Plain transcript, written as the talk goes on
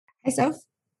Hey, Soph.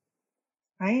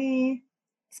 I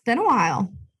It's been a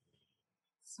while.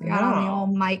 We got on the know.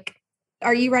 old mic.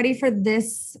 Are you ready for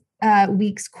this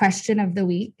week's question of the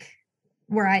week,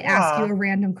 where I ask you Yeah. a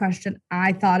random question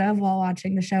I thought of while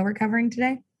watching the show we're covering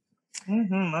today?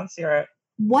 Let's hear it.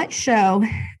 What show,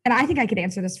 and I think I could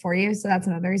answer this for you, so that's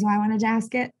another reason why I wanted to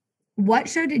ask it. What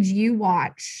show did you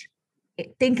watch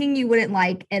thinking you wouldn't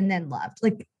like and then loved?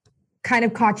 Like, kind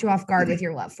of caught you off guard with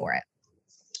your love for it?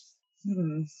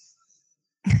 Hmm.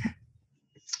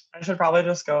 I should probably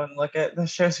just go and look at the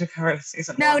shows we covered in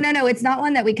season No, one. no, no. It's not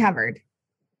one that we covered.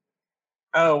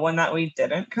 Oh, one that we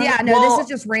didn't cover? Yeah, no, this is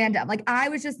just random. Like, I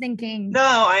was just thinking,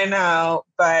 No, I know,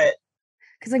 but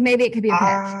because like maybe it could be a pitch.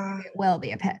 uh, Maybe it will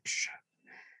be a pitch.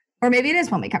 Or maybe it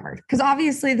is one we covered. Because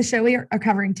obviously the show we are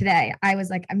covering today, I was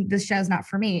like, this show's not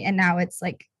for me. And now it's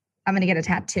like, I'm going to get a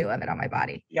tattoo of it on my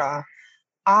body. yeah.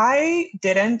 I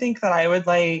didn't think that I would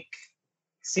like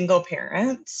Single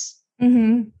Parents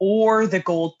Mm-hmm. or The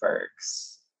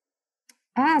Goldbergs.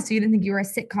 So you didn't think you were a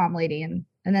sitcom lady. And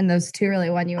then those two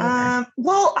really won you over.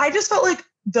 Well, I just felt like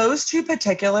those two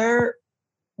particular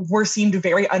seemed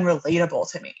very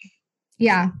unrelatable to me.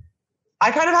 Yeah.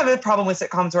 I kind of have a problem with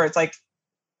sitcoms where it's like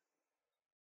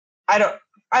I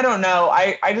don't know.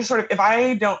 I just sort of if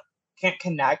I can't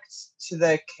connect to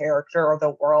the character or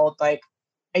the world, like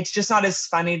it's just not as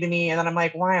funny to me. And then I'm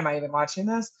like, why am I even watching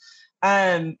this?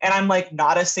 And I'm like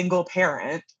not a single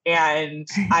parent, and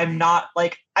I'm not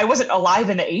like I wasn't alive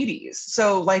in the 80s.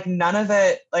 So like none of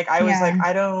it, like I was like,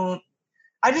 Yeah.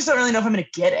 I just don't really know if I'm gonna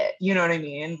get it. You know what I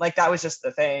mean? Like that was just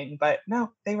the thing. But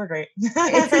no, they were great.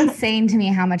 It's insane to me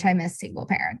how much I miss Single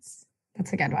Parents.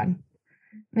 That's a good one.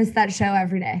 Miss that show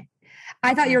every day.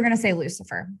 I thought you were going to say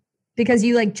Lucifer because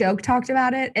you like joke talked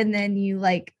about it and then you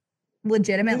like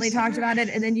legitimately talked about it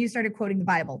and then you started quoting the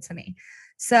Bible to me.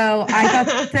 So I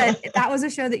thought that was a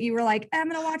show that you were like, I'm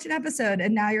going to watch an episode.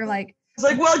 And now you're like, it's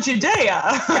like, well, Judea.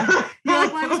 Yeah. You're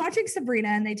like, well, I was watching Sabrina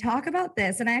and they talk about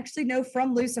this. And I actually know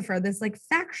from Lucifer, this like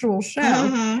factual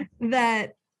show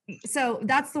that, so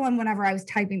that's the one whenever I was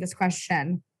typing this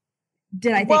question,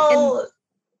 did I think, well,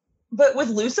 but with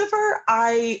Lucifer,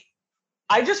 I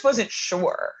just wasn't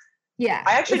sure. Yeah.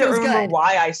 I actually don't remember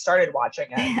why I started watching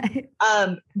it.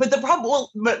 But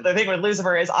the thing with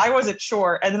Lucifer is I wasn't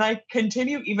sure. And then I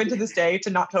continue even to this day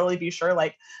to not totally be sure.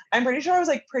 Like, I'm pretty sure I was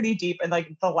like pretty deep in like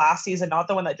the last season, not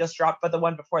the one that just dropped, but the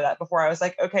one before that, before I was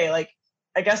like, okay, like,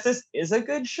 I guess this is a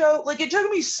good show. Like, it took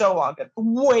me so long,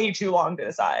 way too long to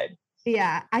decide.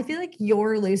 Yeah, I feel like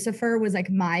your Lucifer was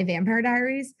like my Vampire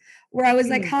Diaries, where I was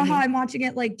like, haha, I'm watching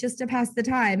it like just to pass the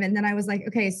time. And then I was like,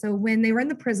 okay, so when they were in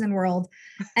the prison world,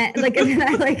 and like, and then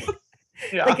I like,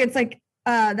 like it's like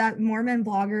that Mormon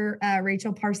blogger,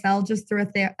 Rachel Parcell, just threw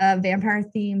a Vampire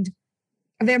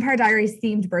Diaries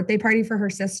themed birthday party for her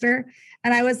sister.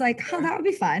 And I was like, oh, that would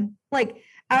be fun. Like,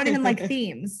 I don't even like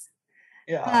themes.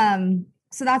 Yeah.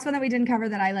 So that's one that we didn't cover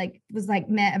that I like was like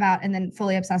met about and then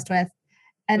fully obsessed with.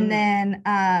 And then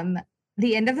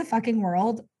The End of the Fucking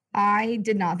World, I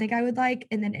did not think I would like,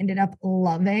 and then ended up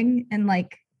loving and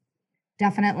like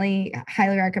definitely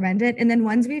highly recommend it. And then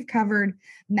ones we've covered,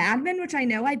 Mad Men, which I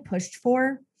know I pushed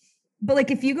for, but like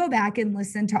if you go back and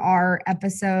listen to our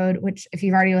episode, which if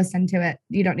you've already listened to it,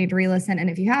 you don't need to re-listen. And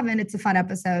if you haven't, it's a fun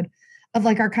episode of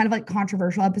like our kind of like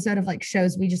controversial episode of like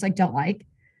shows we just like don't like.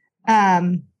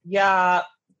 Yeah.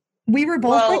 We were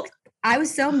both like, I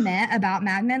was so meh about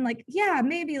Mad Men. Like, yeah,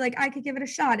 maybe like I could give it a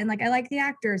shot. And like, I like the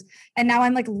actors. And now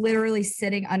I'm like literally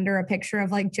sitting under a picture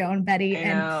of like Joan, Betty,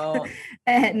 and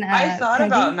I thought Peggy.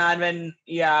 about Mad Men.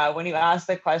 Yeah. When you asked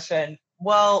the question,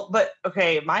 well, but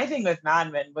okay. My thing with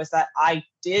Mad Men was that I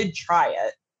did try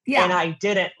it and I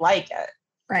didn't like it.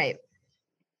 Right.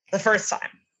 The first time.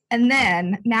 And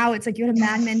then now it's like you had a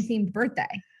Mad Men themed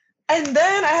birthday. And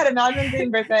then I had a Mad Men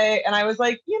themed birthday and I was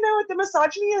like, you know what? The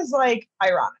misogyny is like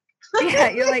ironic. Yeah,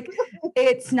 you're like,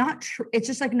 it's not true. It's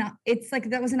just like not, it's like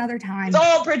that was another time. It's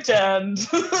all pretend.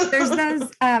 There's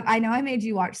those, I know I made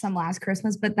you watch some last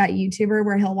Christmas, but that YouTuber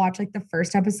where he'll watch like the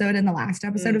first episode and the last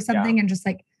episode of something and just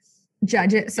like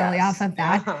judge it solely off of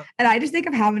that. Yeah. And I just think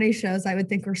of how many shows I would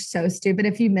think were so stupid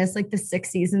if you miss like the 6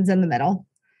 seasons in the middle.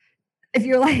 If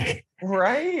you're like,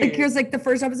 right. Like here's like the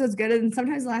first episode's good. And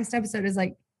sometimes the last episode is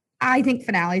like, I think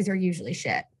finales are usually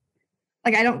shit.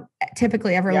 Like I don't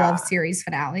typically ever love series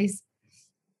finales.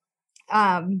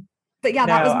 But yeah,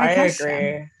 that was my question.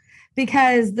 Agree.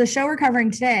 Because the show we're covering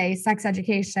today, Sex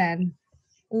Education,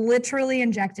 literally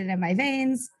injected in my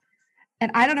veins.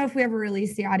 And I don't know if we ever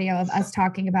released the audio of us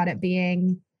talking about it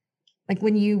being like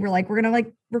when you were like, we're gonna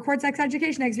like record Sex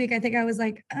Education next week. I think I was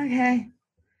like, okay.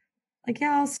 Like,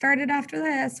 yeah, I'll start it after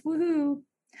this. Woohoo.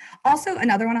 Also,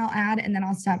 another one I'll add, and then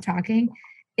I'll stop talking,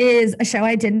 is a show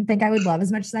I didn't think I would love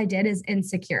as much as I did is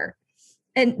Insecure.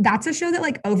 And that's a show that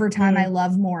like over time I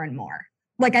love more and more.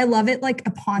 Like I love it like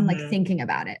upon like thinking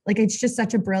about it. Like it's just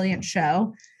such a brilliant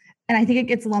show. And I think it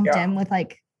gets lumped in with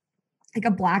like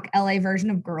a black LA version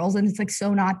of Girls, and it's like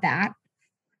so not that.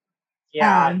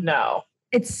 Yeah, no.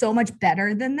 It's so much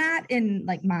better than that in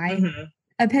like my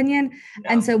opinion. No,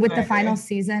 and so with the final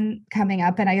season coming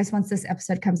up, and I guess once this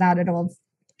episode comes out, it'll have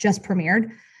just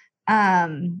premiered.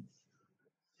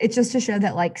 It's just a show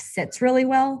that like sits really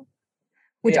well,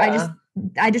 which I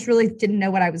just really didn't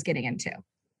know what I was getting into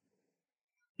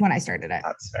when I started it.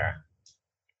 That's fair.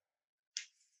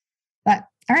 But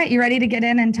all right, you ready to get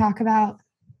in and talk about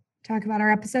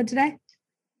our episode today?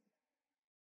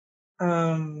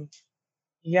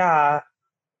 Yeah.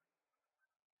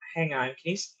 Hang on. Can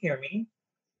you still hear me?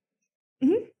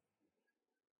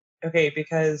 Mm-hmm. Okay,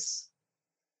 because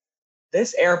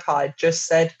this AirPod just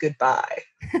said goodbye.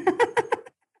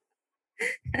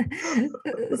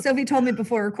 Sophie told me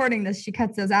before recording this, she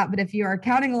cuts those out. But if you are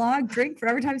counting along, drink for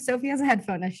every time Sophie has a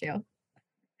headphone issue.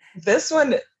 This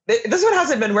one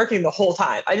hasn't been working the whole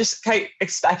time. I just kind of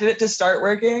expected it to start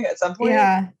working at some point.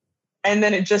 Yeah. And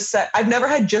then it just said, I've never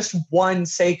had just one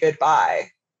say goodbye.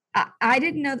 I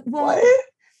didn't know. Well, what?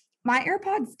 My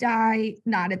AirPods die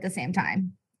not at the same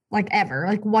time, like ever.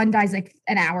 Like one dies like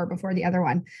an hour before the other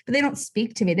one, but they don't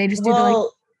speak to me. They just do the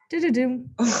like do-do-do.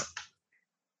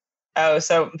 Oh,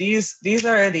 so these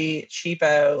are the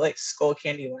cheapo like Skull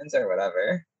Candy ones or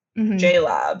whatever.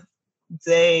 JLab.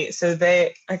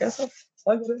 I guess I'll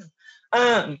plug it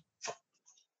in.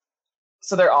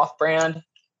 So they're off-brand.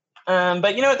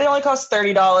 But you know what? They only cost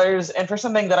 $30, and for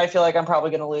something that I feel like I'm probably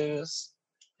going to lose,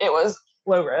 it was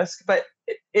low risk. But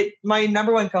my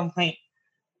number one complaint,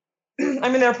 I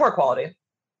mean, they're poor quality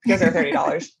because they're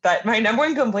 $30. But my number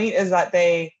one complaint is that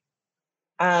they,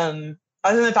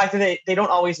 other than the fact that they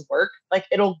don't always work, like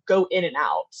it'll go in and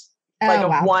out,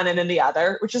 one and then the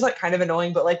other, which is like kind of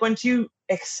annoying. But like once you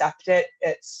accept it,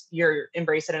 you're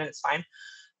embrace it and it's fine.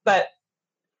 But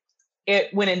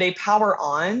when they power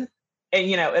on, and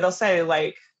you know, it'll say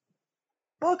like,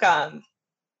 welcome,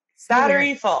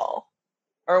 battery full,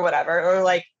 or whatever, or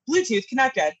like Bluetooth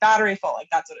connected, battery full, like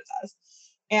that's what it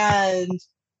says.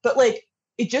 But like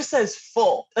it just says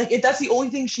full. Like that's the only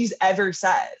thing she's ever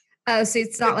said. Oh, so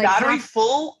it's not like battery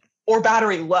full or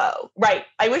battery low. Right.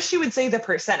 I wish she would say the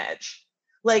percentage.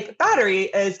 Like battery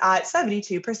is at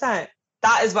 72%.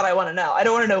 That is what I want to know. I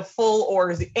don't want to know full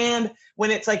and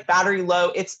when it's like battery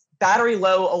low, it's battery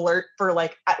low alert for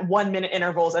like at 1 minute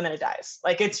intervals and then it dies.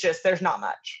 Like it's just, there's not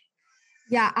much.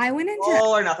 Yeah. I went into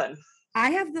all or nothing.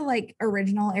 I have the like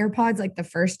original AirPods, like the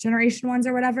first generation ones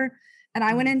or whatever. And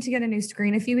I went in to get a new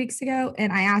screen a few weeks ago,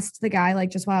 and I asked the guy, like,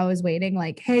 just while I was waiting,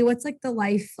 like, hey, what's like the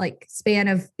life like span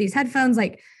of these headphones?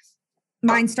 Like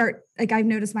I've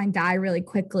noticed mine die really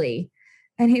quickly.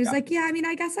 And he was like, yeah, I mean,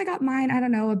 I guess I got mine, I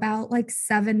don't know, about like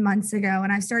 7 months ago.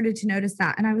 And I started to notice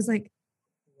that. And I was like,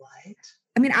 what?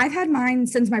 I mean, I've had mine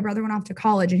since my brother went off to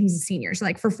college and he's a senior. So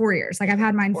like for 4 years, like I've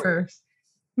had mine for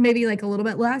maybe like a little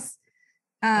bit less.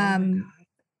 And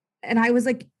I was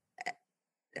like,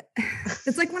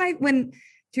 it's like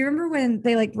do you remember when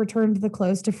they like returned the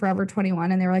clothes to Forever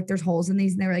 21 and they were like, there's holes in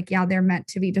these, and they were like, yeah, they're meant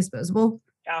to be disposable.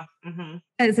 Yeah. Mm-hmm.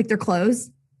 And it's like they're clothes.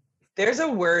 There's a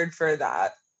word for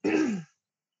that.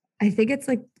 I think it's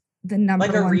like the number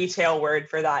like a one retail word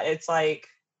for that. It's like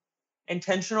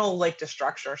intentional like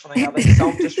destruction or something like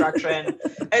self-destruction.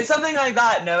 It's something like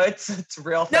that. No, it's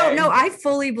real thing. No, I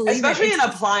fully believe especially in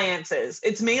appliances.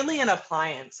 It's mainly in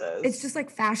appliances. It's just like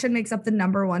fashion makes up the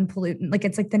number one pollutant. Like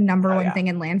it's like the number one thing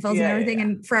in landfills and everything. Yeah.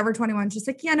 And Forever 21 is just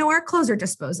like, yeah, no, our clothes are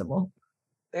disposable.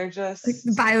 They're just like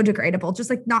biodegradable, just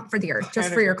like not for the earth,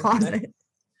 just for your closet.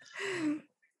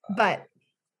 But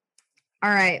all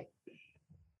right.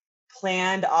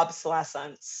 Planned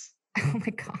obsolescence. Oh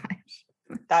my gosh.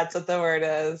 That's what the word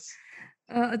is.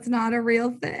 It's not a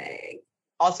real thing.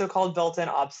 Also called built-in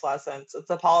obsolescence. It's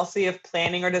a policy of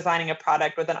planning or designing a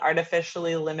product with an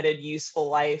artificially limited useful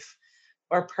life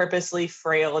or purposely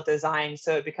frail design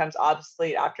so it becomes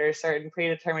obsolete after a certain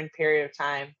predetermined period of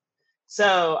time.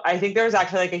 So I think there was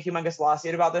actually like a humongous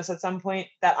lawsuit about this at some point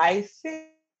that I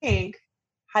think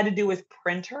had to do with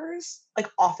printers, like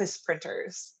office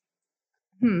printers.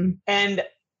 And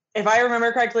if I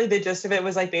remember correctly, the gist of it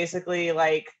was like basically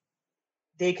like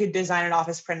they could design an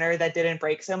office printer that didn't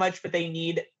break so much, but they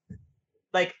need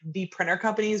like the printer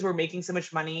companies were making so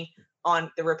much money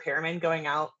on the repairmen going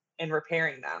out and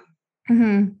repairing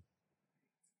them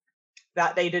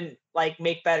that they didn't like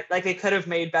make better, like they could have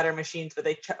made better machines, but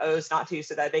they chose not to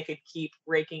so that they could keep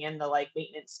raking in the like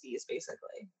maintenance fees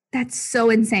basically. That's so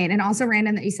insane. And also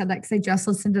random that you said that because I just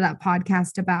listened to that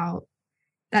podcast about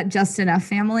that Just Enough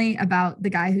family, about the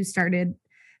guy who started,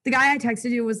 the guy I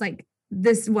texted you was like,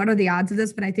 this, what are the odds of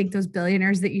this? But I think those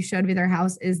billionaires that you showed me their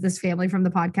house is this family from the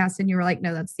podcast. And you were like,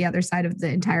 no, that's the other side of the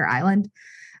entire island.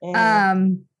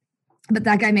 But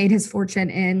that guy made his fortune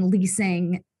in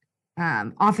leasing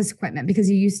office equipment because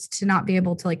he used to not be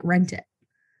able to like rent it.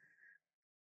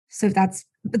 So that's,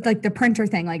 but like the printer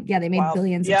thing, like, yeah, they made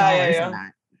billions of dollars in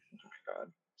that. Oh my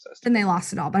God. So and they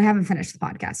lost it all, but I haven't finished the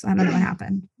podcast. So I don't know what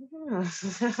happened.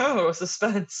 Oh,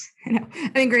 suspense. I know.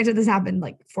 I mean, granted, this happened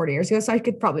like 40 years ago, so I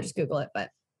could probably just Google it, but.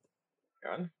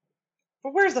 God.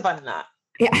 But where's the fun in that?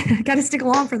 Yeah, got to stick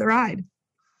along for the ride.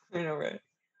 I know, right?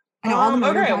 I know all the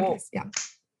motor podcasts. Yeah.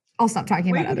 I'll stop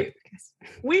talking about other podcasts.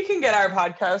 We can get our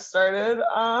podcast started.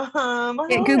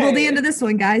 Google the end of this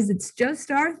one, guys. It's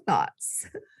just our thoughts.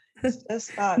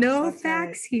 Just thoughts. No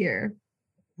facts here.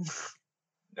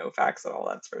 No facts at all,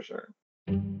 that's for sure.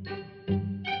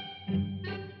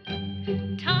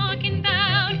 Talking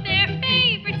about their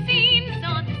favorite scenes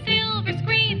on the silver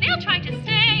screen. They'll try to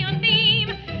stay on theme.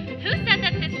 Who said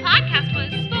that this podcast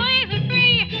was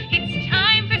spoiler-free? It's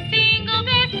time for Single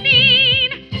Best Scene.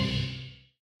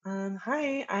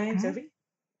 Hi, I'm Sophie.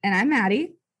 And I'm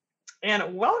Maddie.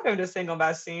 And welcome to Single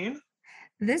Best Scene.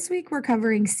 This week we're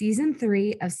covering season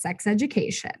 3 of Sex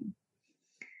Education.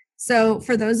 So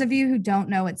for those of you who don't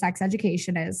know what Sex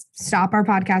Education is, stop our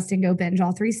podcast and go binge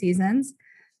all 3 seasons.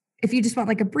 If you just want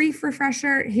like a brief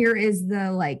refresher, here is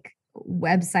the like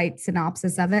website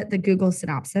synopsis of it, the Google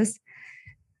synopsis.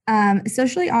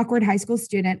 Socially awkward high school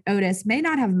student Otis may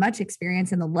not have much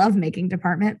experience in the lovemaking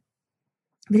department,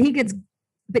 but he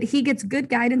gets good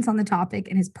guidance on the topic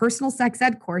in his personal sex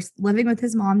ed course, living with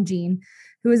his mom, Jean,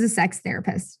 who is a sex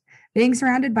therapist. Being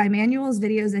surrounded by manuals,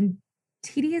 videos, and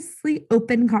tediously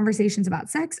open conversations about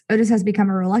sex, Otis has become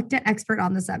a reluctant expert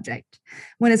on the subject.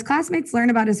 When his classmates learn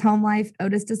about his home life,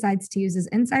 Otis decides to use his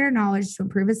insider knowledge to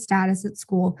improve his status at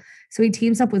school. So he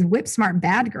teams up with whip-smart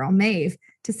bad girl, Maeve,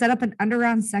 to set up an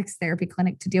underground sex therapy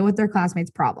clinic to deal with their classmates'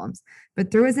 problems.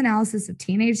 But through his analysis of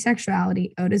teenage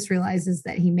sexuality, Otis realizes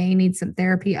that he may need some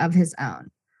therapy of his own.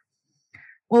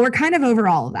 Well, we're kind of over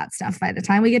all of that stuff by the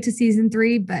time we get to season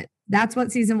 3, but that's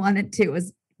what season 1 and 2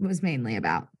 was mainly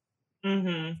about.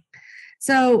 Mm-hmm.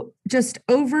 So just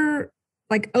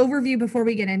overview before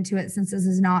we get into it, since this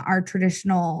is not our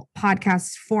traditional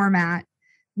podcast format,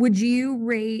 would you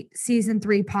rate season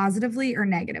 3 positively or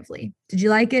negatively? Did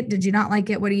you like it? Did you not like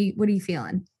it? What are you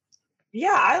feeling?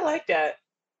 Yeah, I liked it.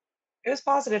 It was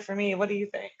positive for me. What do you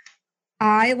think?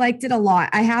 I liked it a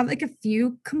lot. I have like a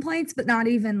few complaints, but not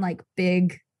even like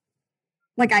big,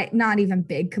 not even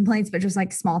big complaints, but just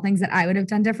like small things that I would have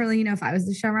done differently, if I was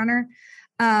the showrunner.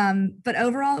 But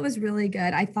overall, it was really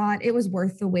good. I thought it was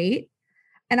worth the wait.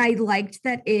 And I liked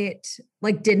that it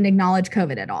like didn't acknowledge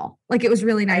COVID at all. Like it was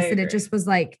really nice that it just was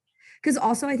like, because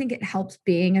also I think it helps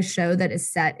being a show that is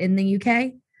set in the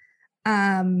UK.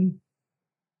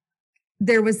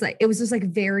 There was like, it was just like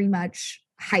very much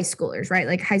high schoolers, right?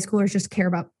 Like high schoolers just care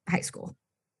about high school.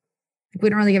 Like we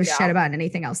don't really give a shit about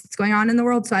anything else that's going on in the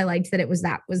world. So I liked that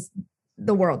that was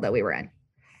the world that we were in.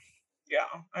 Yeah,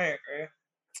 I agree.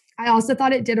 I also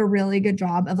thought it did a really good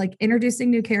job of like introducing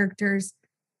new characters,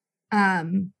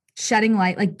 shedding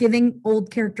light, like giving old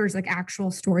characters like actual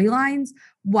storylines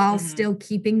while still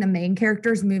keeping the main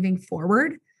characters moving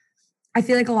forward. I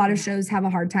feel like a lot of shows have a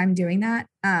hard time doing that.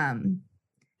 And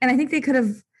I think they could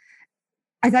have,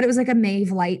 I thought it was like a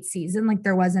Maeve light season. Like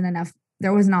there was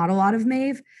not a lot of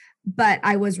Maeve, but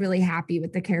I was really happy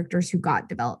with the characters who got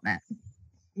development.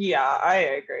 Yeah, I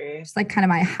agree. Just like kind of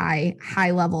my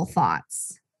high level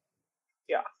thoughts.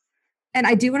 Yeah. And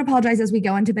I do want to apologize as we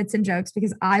go into bits and jokes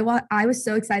because I was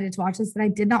so excited to watch this that I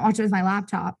did not watch it with my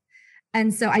laptop.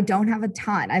 And so I don't have a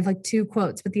ton. I have like 2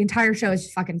 quotes, but the entire show is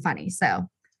just fucking funny. So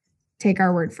take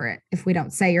our word for it if we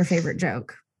don't say your favorite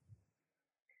joke.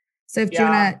 So do you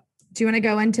want to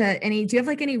go into do you have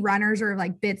like any runners or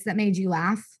like bits that made you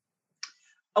laugh?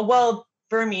 Well,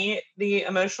 for me,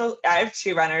 I have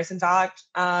 2 runners, in fact.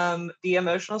 The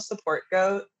emotional support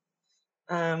goat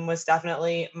was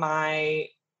definitely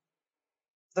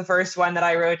the first one that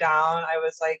I wrote down. I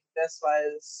was like, this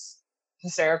was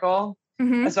hysterical,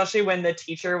 especially when the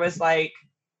teacher was like,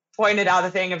 pointed out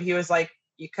the thing of he was like,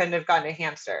 you couldn't have gotten a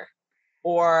hamster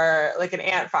or like an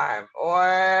ant farm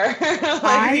or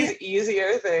like these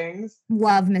easier things.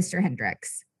 Love Mr.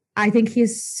 Hendricks. I think he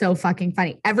is so fucking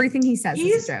funny. Everything he says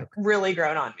is a joke. Really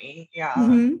grown on me. Yeah.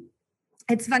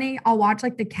 it's funny. I'll watch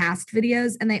like the cast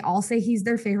videos and they all say he's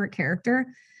their favorite character.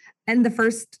 And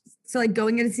so like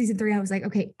going into season 3, I was like,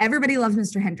 okay, everybody loves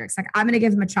Mr. Hendricks. Like I'm going to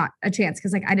give him a chance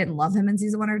because like I didn't love him in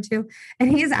season 1 or 2. And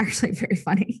he is actually very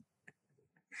funny.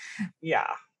 Yeah.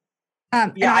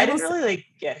 Yeah, I didn't really like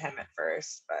get him at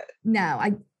first, but no,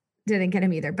 I didn't get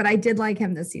him either, but I did like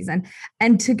him this season.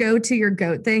 And to go to your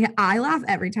goat thing, I laugh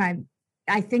every time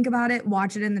I think about it,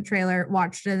 watch it in the trailer,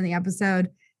 watched it in the episode.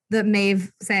 The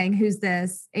Maeve saying, "Who's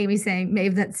this?" Amy saying,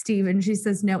 "Maeve, that's Steve." And she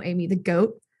says, "No, Amy, the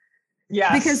goat."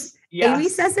 Yes. Because Amy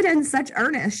says it in such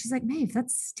earnest. She's like, "Maeve,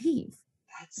 that's Steve."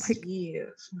 That's like, Steve.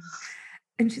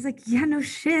 And she's like, "Yeah, no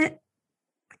shit.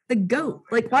 The goat.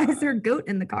 Like, why is there a goat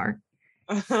in the car?"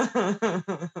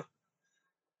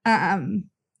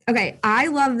 Okay. I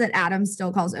love that Adam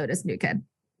still calls Otis New Kid.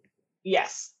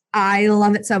 Yes. I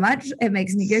love it so much. It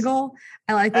makes me giggle.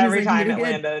 I like when every he's like, time it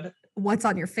landed. What's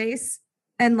on your face?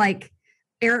 And like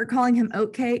Eric calling him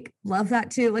Oatcake. Love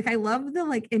that too. Like I love the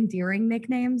like endearing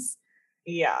nicknames.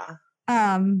 Yeah.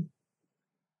 I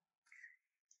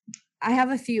have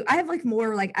like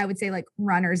more like I would say like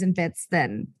runners and bits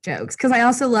than jokes because I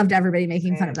also loved everybody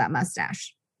making fun of that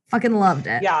mustache. Fucking loved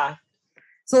it. Yeah.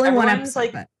 It's only Everyone's one episode,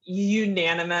 like but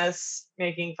unanimous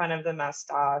making fun of the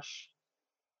mustache.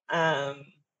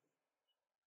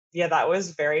 Yeah, that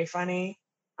was very funny.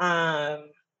 Oh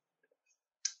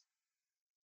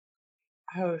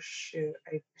shoot,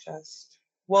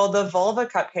 the vulva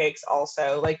cupcakes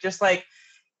also, like just like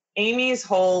Amy's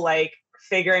whole like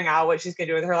figuring out what she's gonna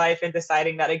do with her life and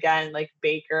deciding that again, like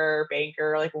banker,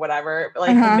 like whatever, but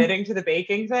like committing to the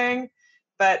baking thing.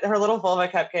 But her little vulva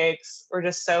cupcakes were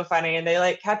just so funny, and they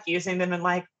like kept using them in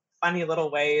like funny little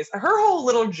ways. Her whole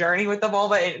little journey with the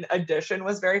vulva in addition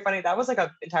was very funny. That was like an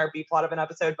entire B plot of an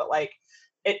episode, but like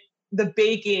the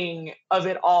baking of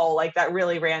it all, like that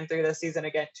really ran through the season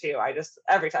again too.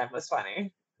 Every time was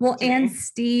funny. Well, and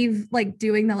Steve like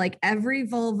doing the like every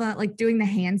vulva, like doing the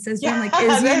hand system, like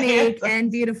is unique and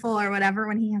beautiful or whatever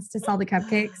when he has to sell the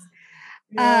cupcakes.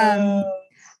 Yes.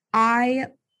 I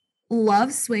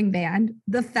love Swing Band.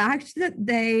 The fact that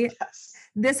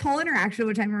this whole interaction,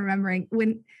 which I'm remembering,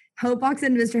 when Hope walks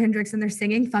into Mr. Hendricks and they're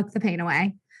singing "Fuck the Pain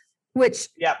Away," which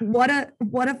what a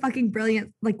fucking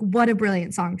brilliant, like what a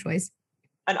brilliant song choice.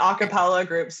 An a cappella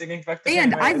group singing "Fuck the Pain Away."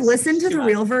 And I've listened to the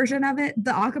real version of it.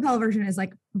 The a cappella version is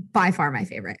like by far my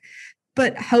favorite.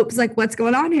 But Hope's like, "What's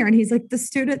going on here?" And he's like, "The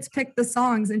students picked the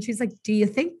songs." And she's like, "Do you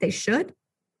think they should?"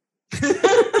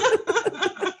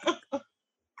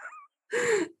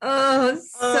 Oh,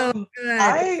 so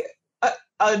good.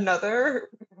 Another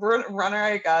runner,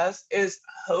 I guess, is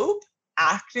Hope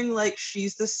acting like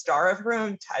she's the star of her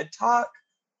own TED Talk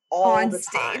all the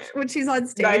time. When she's on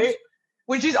stage. Right?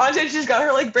 When she's on stage, she's got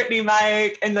her like Britney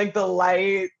mic and like the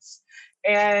lights,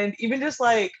 and even just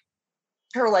like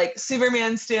her like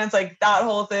Superman stance, like that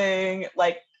whole thing.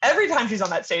 Like every time she's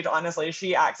on that stage, honestly,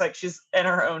 she acts like she's in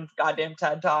her own goddamn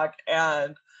TED Talk,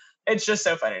 and it's just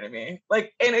so funny to me.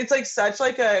 Like, and it's like such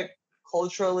like a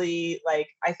culturally like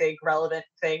I think relevant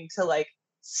thing to like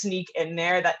sneak in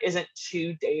there that isn't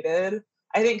too dated.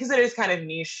 I think because it is kind of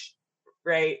niche,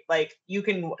 right? Like you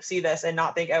can see this and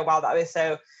not think, oh wow, that was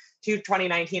so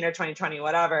 2019 or 2020,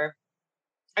 whatever.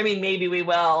 I mean, maybe we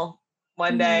will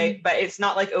one day, but it's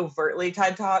not like overtly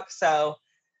TED Talk. So,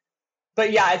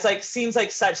 but yeah, it's like seems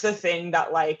like such the thing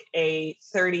that like a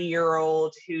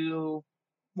 30-year-old who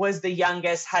was the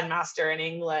youngest headmaster in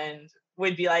England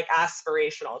would be like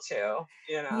aspirational too,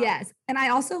 you know? Yes. And I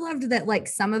also loved that like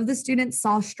some of the students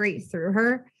saw straight through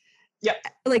her. Yep.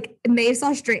 Like Maeve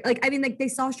saw straight, like, I mean, like they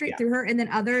saw straight through her, and then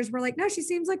others were like, no, she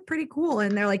seems like pretty cool.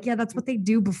 And they're like, yeah, that's what they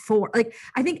do before. Like,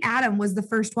 I think Adam was the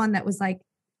first one that was like,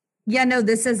 yeah, no,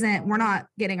 we're not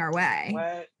getting our way.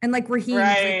 What? And like Raheem was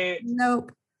like,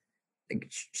 nope. Like,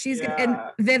 she's gonna, and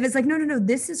Viv is like, no,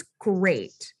 this is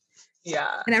great.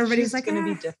 Yeah. And everybody's like, gonna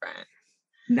be different.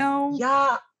 No.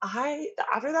 Yeah.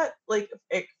 After that, like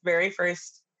very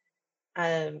first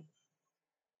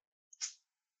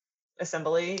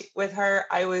assembly with her,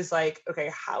 I was like,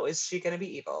 okay, how is she gonna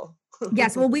be evil?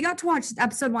 Yes. Well, we got to watch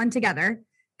episode 1 together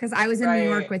because I was in New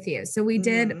York with you. So we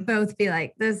did both be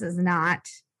like, this is not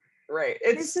right.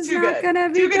 It's this is too not good. Gonna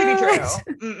be too good. Good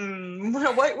to be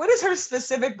true. What is her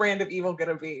specific brand of evil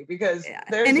gonna be? Because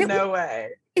there's no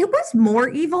way. It was more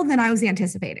evil than I was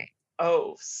anticipating.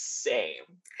 Oh, same.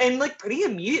 And like pretty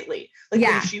immediately. Like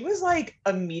when she was like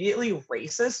immediately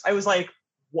racist, I was like,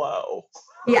 whoa.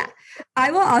 Yeah.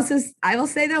 I will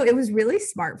say though, it was really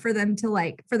smart for them to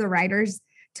like, for the writers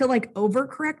to like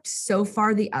overcorrect so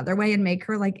far the other way and make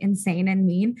her like insane and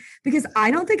mean, because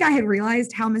I don't think I had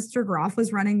realized how Mr. Groff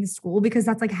was running the school, because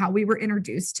that's like how we were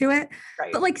introduced to it.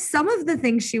 Right. But like some of the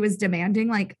things she was demanding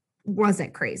like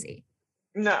wasn't crazy.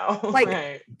 No, Like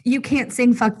right. you can't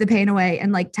sing "Fuck the Pain Away"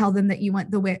 and like tell them that you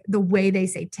want the way they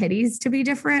say titties to be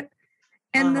different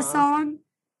in the song,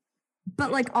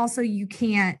 but like also you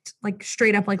can't like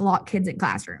straight up like lock kids in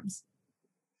classrooms.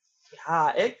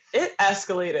 Yeah, it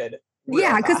escalated.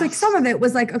 Yeah, because like some of it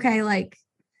was like, okay, like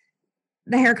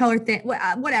the hair color thing,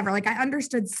 whatever. Like I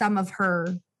understood some of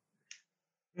her.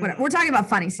 We're talking about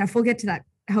funny stuff. We'll get to that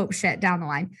Hope shit down the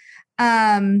line.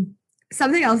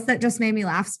 Something else that just made me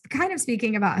laugh, kind of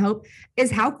speaking about Hope,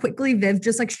 is how quickly Viv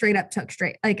just like straight up took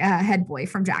like a head boy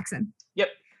from Jackson. Yep.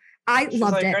 I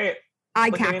loved like, it. Great. I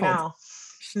cackled.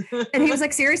 And he was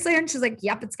like, seriously? And she's like,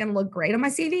 yep, it's going to look great on my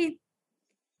CV.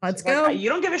 Let's go. Like, you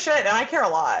don't give a shit and I care a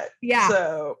lot. Yeah.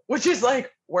 So, which is like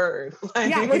word. Like,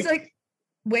 yeah, it was like,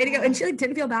 way to go. And she like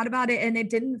didn't feel bad about it, and it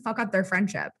didn't fuck up their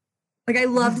friendship. Like I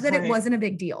loved that it wasn't a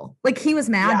big deal. Like he was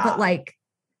mad, but like.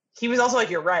 He was also like,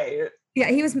 you're right. Yeah,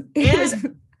 he was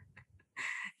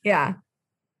yeah.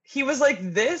 He was like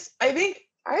this. I think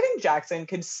Jackson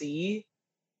could see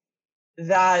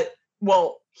that.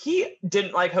 Well, he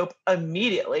didn't like Hope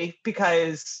immediately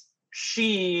because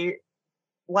she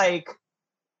like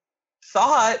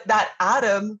thought that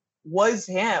Adam was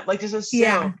him. Like just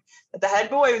assumed that the head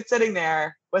boy was sitting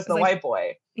there was the white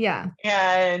boy. Yeah.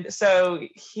 And so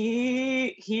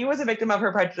he was a victim of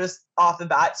her prejudice off the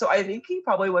bat. So I think he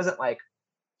probably wasn't like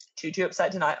too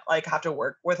upset to not like have to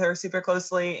work with her super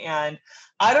closely. And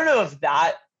I don't know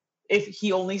if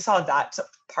he only saw that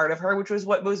part of her, which was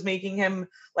what was making him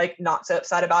like not so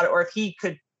upset about it, or if he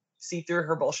could see through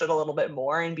her bullshit a little bit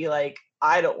more and be like,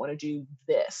 I don't want to do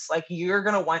this. Like you're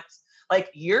kind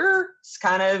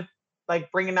of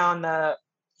like bringing down the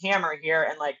hammer here,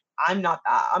 and like I'm not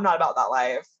about that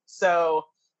life. So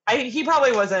he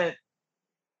probably wasn't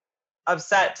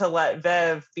upset to let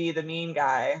Viv be the mean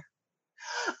guy.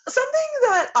 Something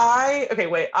that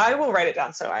I will write it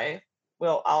down so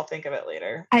I'll think of it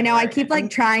later. I know I keep like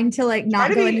trying to like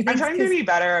not go into things. I'm trying to be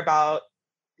better about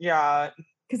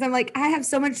because I'm like I have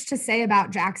so much to say about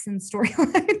Jackson's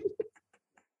storyline.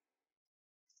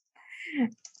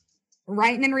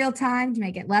 Writing in real time to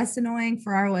make it less annoying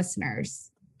for our listeners.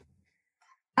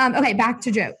 Okay, back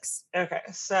to jokes. Okay,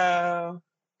 so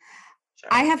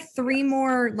I have 3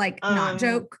 more like not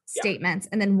joke statements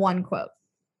and then 1 quote.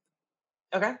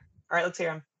 Okay. All right, let's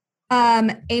hear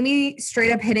them. Amy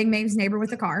straight up hitting Maeve's neighbor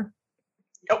with a car.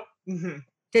 Nope. Mm-hmm.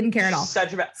 Didn't care at all.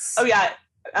 Such a bad. Oh yeah.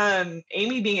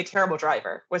 Amy being a terrible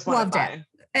driver was one of mine.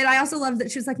 And I also loved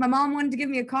that she was like, my mom wanted to give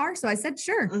me a car, so I said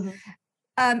sure. Mm-hmm.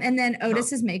 And then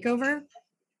Otis's makeover.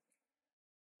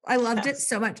 I loved it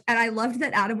so much. And I loved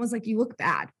that Adam was like, you look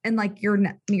bad. And like your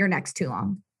neck's too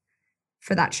long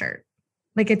for that shirt.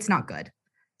 Like, it's not good.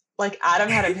 Like Adam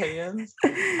had opinions.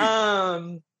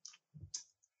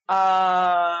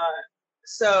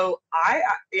 So I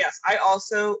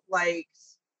also liked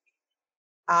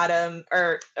Adam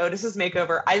or Otis's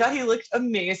makeover. I thought he looked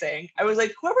amazing. I was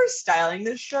like, whoever's styling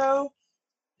this show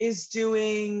is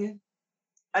doing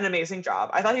an amazing job.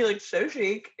 I thought he looked so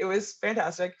chic. It was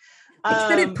fantastic.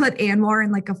 That it put Anwar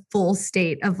in like a full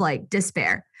state of like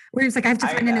despair, where he was like, I have to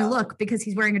find a new look because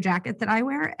he's wearing a jacket that I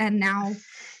wear, and now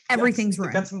everything's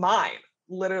ruined. That's mine.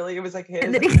 Literally, it was like his.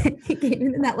 And then he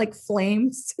came in that like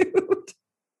flame suit.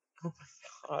 Oh my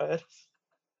god,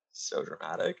 so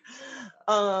dramatic.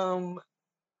 One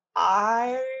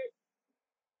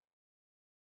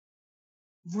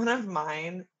of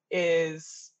mine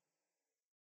is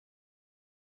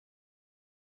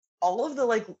all of the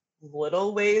like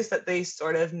little ways that they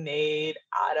sort of made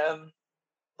Adam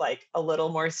like a little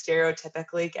more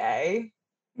stereotypically gay.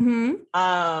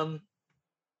 Mm-hmm.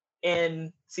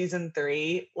 In season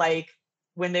 3, like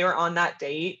when they were on that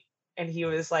date and he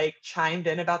was like chimed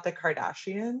in about the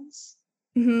Kardashians.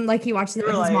 Mm-hmm. Like he watched it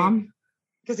with his mom.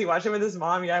 Because he watched it with his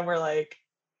mom, yeah, and we're like,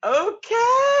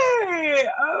 okay.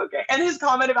 And his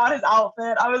comment about his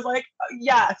outfit, I was like,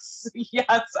 yes,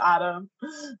 Adam,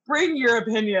 bring your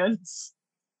opinions.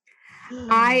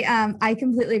 I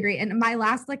completely agree. And my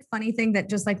last like funny thing that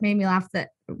just like made me laugh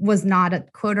that was not a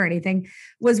quote or anything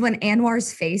was when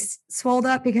Anwar's face swelled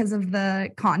up because of the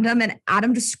condom and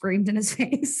Adam just screamed in his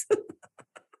face.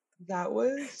 That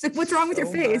was it's like, what's wrong with your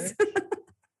face?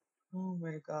 Oh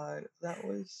my god, that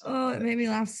was it made me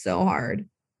laugh so hard.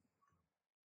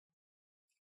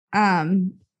 My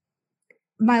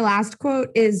last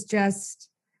quote is just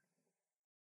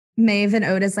Maeve and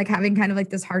Otis like having kind of like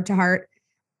this heart to heart,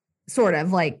 sort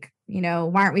of like, you know,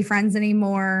 why aren't we friends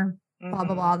anymore? blah,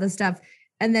 blah, blah, this stuff.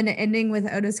 And then ending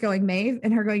with Otis going Maeve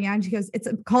and her going, yeah. And she goes, it's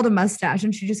called a mustache.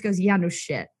 And she just goes, yeah, no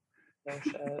shit. No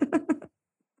shit.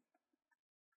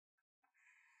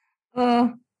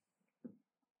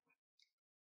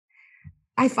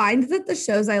 I find that the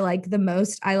shows I like the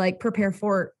most, I like prepare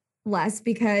for less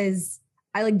because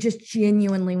I like just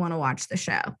genuinely want to watch the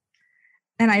show.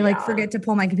 And I like forget to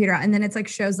pull my computer out. And then it's like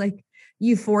shows like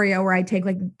Euphoria where I take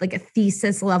like a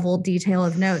thesis level detail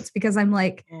of notes because I'm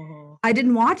like, I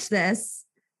didn't watch this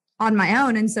on my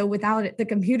own. And so without it, the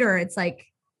computer, it's like,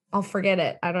 I'll forget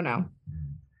it. I don't know.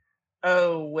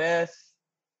 Oh,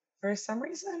 for some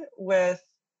reason, with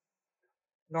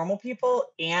Normal People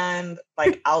and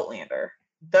like Outlander.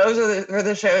 Those are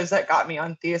the shows that got me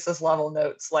on thesis level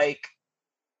notes. Like,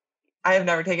 I have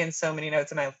never taken so many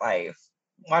notes in my life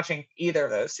watching either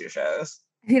of those two shows.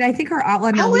 I mean, I think our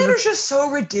Outlander's just so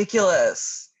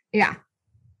ridiculous. Yeah.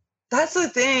 That's the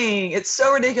thing. It's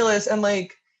so ridiculous. And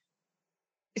like,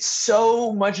 it's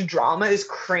so much drama is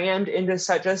crammed into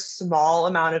such a small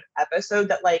amount of episode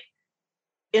that like,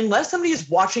 unless somebody is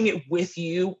watching it with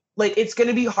you, like it's going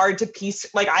to be hard to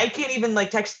piece. Like I can't even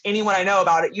like text anyone I know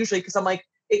about it usually because I'm like,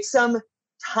 it's some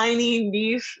tiny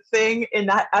niche thing in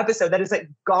that episode that is like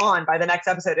gone by the next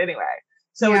episode anyway.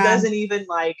 So it doesn't even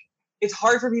like, it's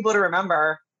hard for people to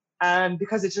remember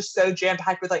because it's just so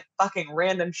jam-packed with like fucking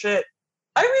random shit.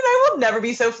 I mean, I will never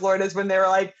be so floored as when they were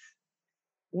like,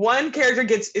 one character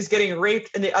is getting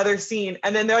raped in the other scene,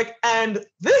 and then they're like, and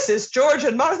this is George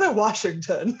and Martha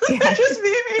Washington. That just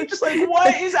made me just like,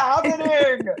 what is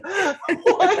happening?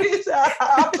 What is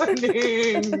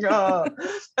happening?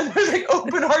 And there's like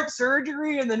open heart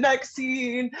surgery in the next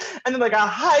scene, and then like a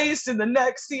heist in the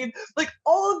next scene. Like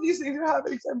all of these things are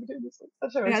happening simultaneously.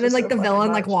 And then like the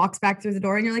villain like walks back through the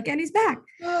door, and you're like, and he's back.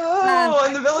 Oh,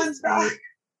 and the villain's back.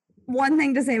 One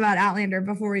thing to say about Outlander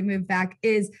before we move back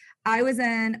is I was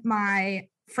in my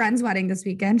friend's wedding this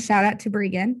weekend. Shout out to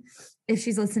Bregan if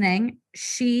she's listening.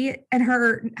 She and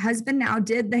her husband now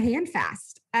did the hand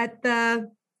fast at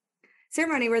the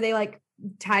ceremony where they like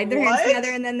tied their hands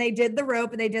together and then they did the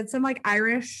rope and they did some like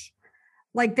Irish,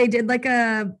 like they did like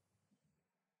a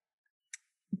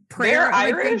prayer. They're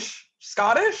Irish,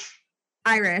 Scottish?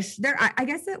 Irish. I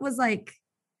guess it was like,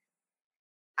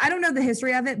 I don't know the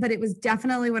history of it, but it was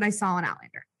definitely what I saw in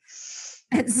Outlander.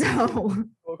 And so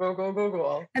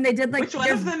go. And they did like, which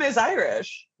one of them is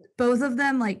Irish? Both of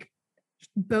them, like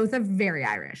both are very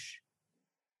Irish.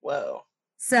 Whoa.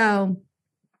 So,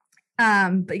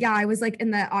 but yeah, I was like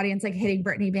in the audience, like hitting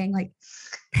Brittany being like,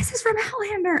 this is from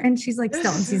Outlander. And she's like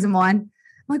still in season 1. I'm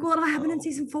like, well, it'll happen in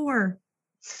season 4.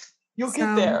 You'll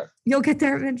get there. You'll get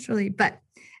there eventually. But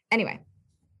anyway,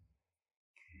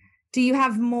 do you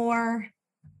have more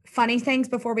funny things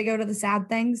before we go to the sad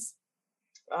things?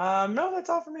 No, that's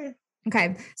all for me.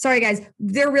 Okay. Sorry, guys.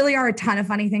 There really are a ton of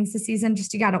funny things this season.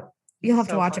 Just you'll have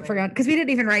to watch it for because we didn't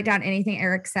even write down anything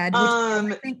Eric said.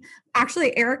 I think,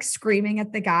 actually, Eric's screaming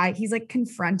at the guy. He's like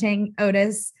confronting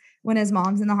Otis when his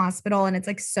mom's in the hospital, and it's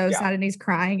like so sad, and he's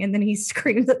crying. And then he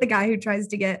screams at the guy who tries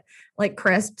to get like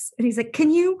crisps, and he's like,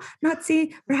 "Can you not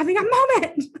see? We're having a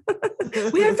moment.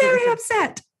 We are very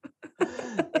upset."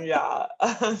 Yeah,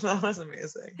 that was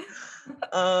amazing.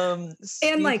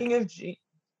 Speaking like, of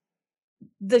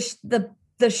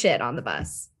the shit on the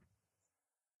bus.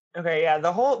 Okay, yeah,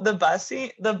 the bus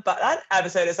scene, that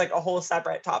episode is like a whole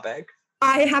separate topic.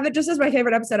 I have it just as my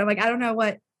favorite episode. I'm like, I don't know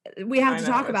what we have to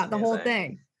talk about the whole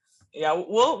thing. Yeah,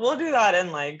 we'll do that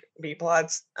in like B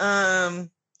plots.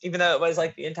 Even though it was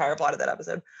like the entire plot of that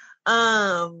episode.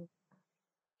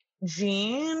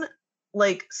 Jean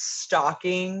like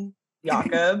stalking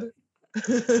Jakob.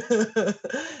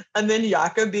 And then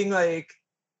Jakob being like,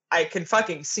 I can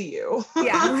fucking see you.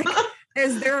 Yeah. Like,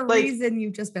 is there a reason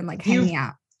you've just been like hanging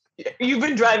out? You've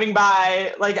been driving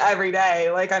by like every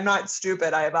day. Like, I'm not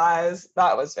stupid. I have eyes.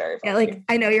 That was very funny. Yeah, like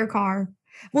I know your car.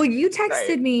 Well, you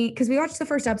texted me because we watched the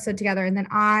first episode together, and then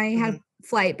I had a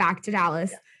flight back to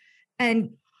Dallas,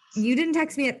 and you didn't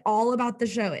text me at all about the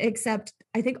show, except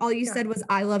I think all you said was,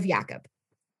 I love Jakob.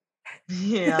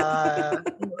 Yeah. I love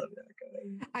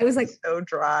Jakob. I was like, so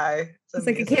dry. It's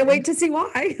like, I can't wait to see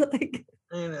why. Like,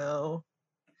 I know.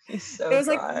 He's so it was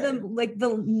dry. like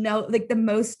the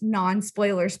most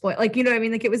non-spoiler spoil. Like, you know what I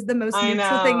mean? Like it was the most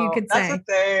neutral thing you could say. That's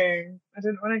the thing. I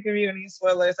didn't want to give you any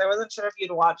spoilers. I wasn't sure if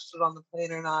you'd watched it on the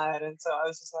plane or not. And so I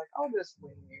was just like, I'll just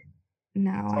wait.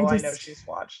 No, I know she's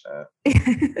watched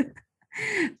it.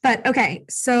 But okay.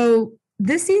 So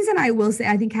this season, I will say,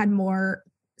 I think had more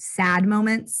sad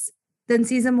moments than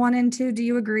season 1 and 2. Do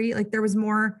you agree? Like there was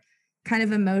more kind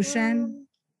of emotion.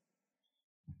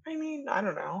 I mean, I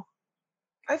don't know.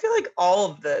 I feel like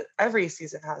every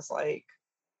season has like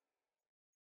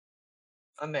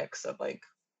a mix of like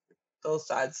those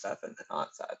sad stuff and the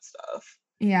not sad stuff.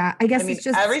 Yeah, I guess I mean, it's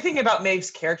just everything about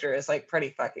Maeve's character is like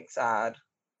pretty fucking sad.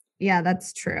 yeah,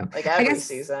 that's true. Like I every guess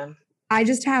season. I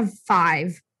just have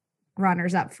 5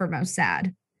 runners up for most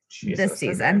sad Jesus, this okay.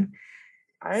 season.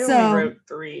 I So- only wrote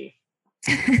 3.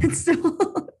 It's still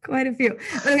quite a few.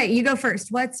 But okay, you go first.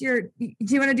 Do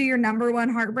you want to do your number 1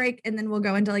 heartbreak and then we'll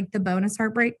go into like the bonus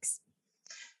heartbreaks?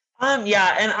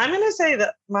 Yeah, and I'm gonna say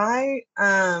that my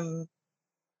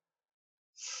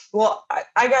well,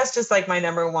 I guess just like my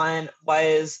number 1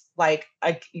 was like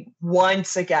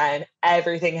once again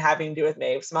everything having to do with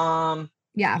Maeve's mom.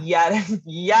 Yeah.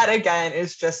 Yet again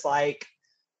is just like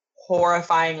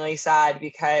horrifyingly sad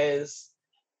because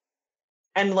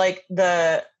and like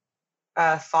the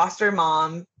foster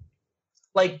mom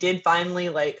like did finally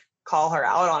like call her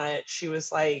out on it. She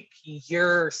was like,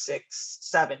 you're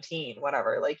 17,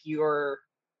 whatever, like you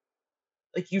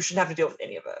shouldn't have to deal with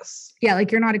any of this. Yeah,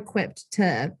 like you're not equipped to,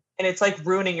 and it's like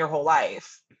ruining your whole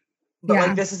life, but Yeah.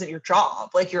 like this isn't your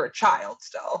job, like you're a child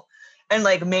still. And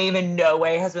like Maeve in no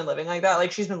way has been living like that.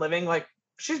 Like she's been living like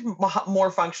she's more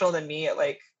functional than me at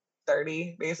like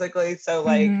 30 basically. So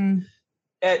like Mhm.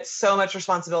 it's so much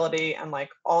responsibility and like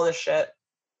all this shit.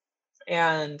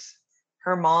 And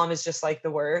her mom is just like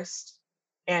the worst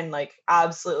and like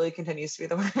absolutely continues to be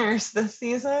the worst this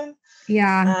season.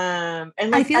 Yeah.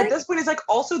 And I like feel at like- this point it's like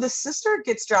also the sister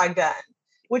gets dragged in,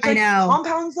 which I like know.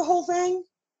 compounds the whole thing.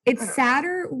 It's I don't know.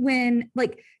 sadder when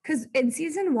like because in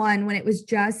season 1 when it was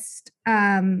just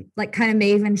like kind of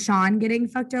Maeve and Sean getting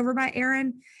fucked over by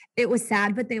Aaron, it was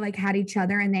sad, but they like had each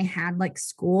other and they had like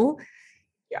school.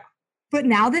 Yeah. But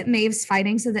now that Maeve's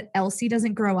fighting so that Elsie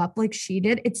doesn't grow up like she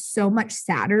did, it's so much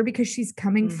sadder because she's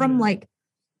coming from Mhm. like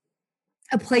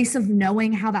a place of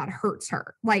knowing how that hurts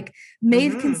her. Like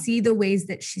Maeve can Mhm. see the ways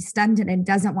that she's stunted and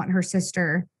doesn't want her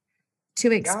sister to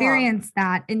experience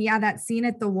that. And yeah, that scene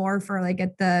at the wharf or like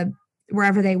at the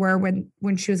wherever they were when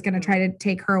she was going to try to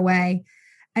take her away.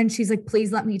 And she's like,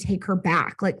 please let me take her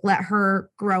back. Like let her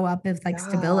grow up with like Yeah.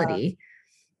 stability.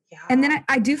 Yeah. And then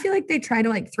I do feel like they try to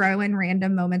like throw in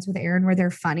random moments with Aaron where they're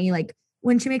funny. Like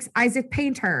when she makes Isaac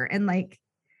paint her and like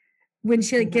when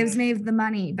she like gives Mhm. Maeve the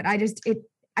money. But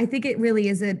I think it really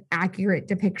is an accurate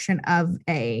depiction of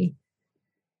a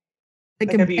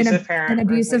Like abusive parent an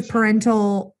abusive relationship.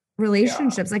 parental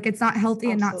relationships. Like it's not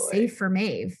healthy and not Absolutely. safe for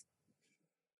Maeve.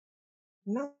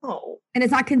 No. And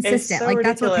it's not It's consistent. so like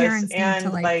ridiculous. that's what parents need and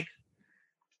to like.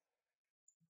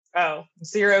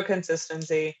 zero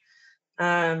consistency.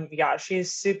 Yeah,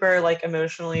 she's super like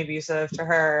emotionally abusive to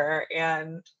her.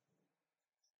 And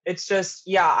it's just,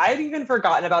 yeah, I'd even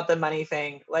forgotten about the money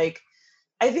thing. Like,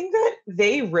 I think that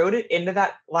they wrote it into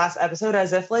that last episode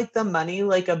as if like the money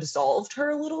like absolved her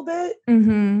a little bit.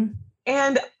 Mhm.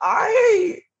 And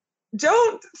I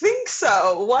don't think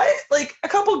so. What? Like a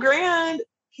couple grand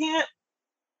can't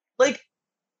like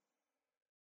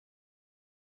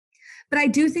But I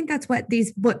do think that's what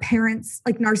parents,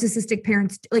 like narcissistic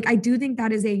parents, like I do think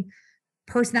that is a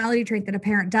personality trait that a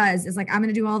parent does is like, I'm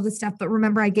going to do all this stuff, but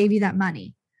remember I gave you that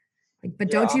money. Like, but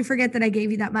don't Yeah. you forget that I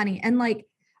gave you that money. And like,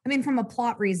 I mean, from a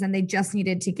plot reason, they just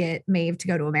needed to get Maeve to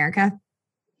go to America.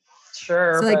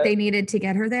 sure. So like but they needed to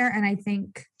get her there. And I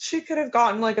think, she could have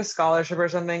gotten like a scholarship or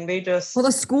something. They just well,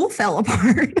 the school fell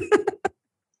apart.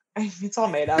 it's all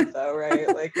made up though, right?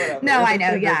 Like whatever. No, I They know.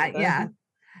 could've Yeah. written Yeah. that.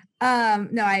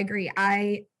 No, I agree.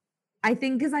 I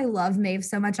think because I love Maeve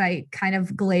so much, I kind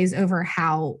of glaze over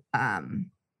how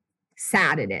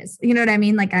sad it is. You know what I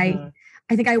mean? Like Mhm.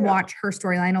 I think I watch her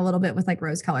storyline a little bit with like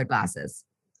rose-colored glasses.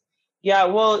 Yeah,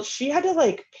 well, she had to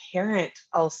like parent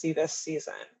Elsie this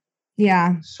season,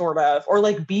 Yeah. sort of, or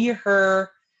like be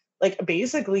her, like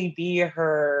basically be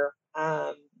her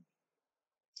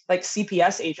like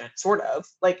CPS agent, sort of.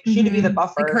 Like she had to be the Mhm.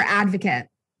 buffer. Like her advocate.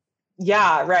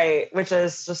 Yeah, right. Which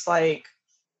is just like,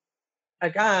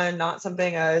 again, not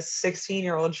something a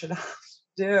 16-year-old should have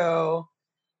to do.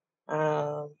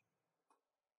 But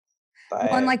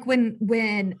Well, and like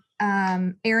when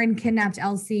Aaron kidnapped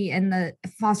Elsie and the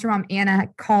foster mom Anna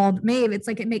called Maeve, it's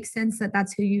like it makes sense that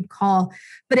that's who you'd call.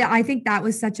 But I think that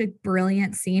was such a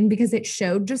brilliant scene because it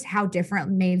showed just how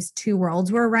different Maeve's two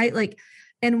worlds were, right? Like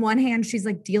in one hand, she's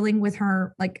like dealing with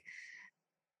her like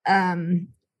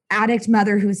addict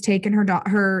mother who's taken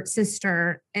her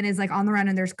sister and is like on the run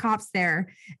and there's cops there.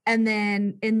 And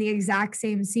then in the exact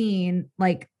same scene,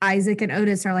 like Isaac and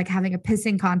Otis are like having a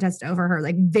pissing contest over her,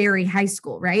 like very high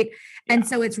school, right? And Yeah.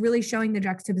 so it's really showing the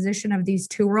juxtaposition of these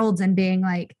two worlds and being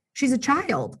like, she's a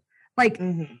child. Like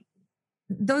Mhm.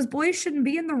 those boys shouldn't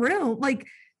be in the room. Like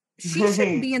she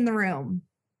shouldn't be in the room.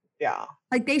 Yeah.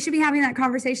 Like they should be having that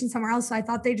conversation somewhere else. So I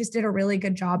thought they just did a really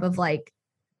good job of like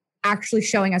actually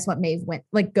showing us what Maeve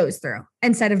goes through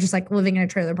instead of just like living in a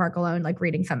trailer park alone, like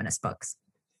reading feminist books.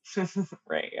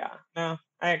 Right. Yeah. No,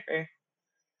 I agree.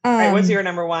 All right. What's your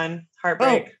number one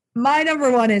heartbreak? My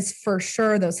number one is for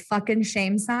sure those fucking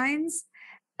shame signs,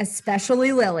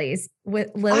 especially Lily's.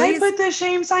 With Lily's, I put the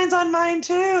shame signs on mine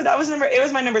too. It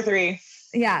was my number 3.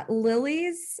 Yeah,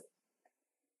 Lily's.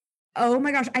 Oh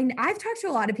my gosh. I've talked to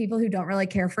a lot of people who don't really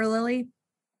care for Lily.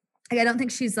 Like, I don't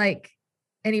think she's like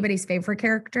anybody's favorite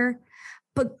character,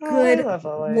 but good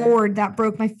Lord, that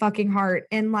broke my fucking heart.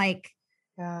 And like,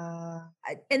 yeah.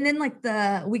 And then like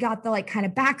we got the like kind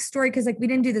of backstory because like we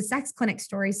didn't do the sex clinic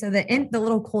story. So the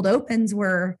little cold opens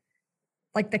were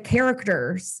like the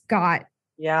characters got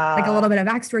like a little bit of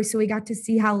backstory. So we got to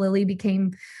see how Lily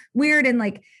became weird, and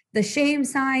like the shame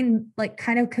sign like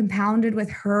kind of compounded with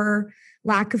her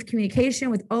lack of communication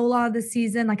with Ola this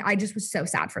season. Like I just was so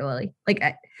sad for Lily. Like,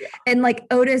 and like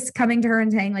Otis coming to her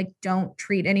and saying like, don't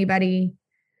treat anybody.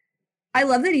 I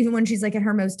love that even when she's like in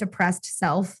her most depressed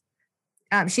self,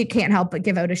 she can't help but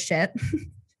give Otis shit.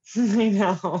 I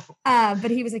know. But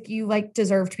he was like, you like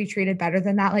deserve to be treated better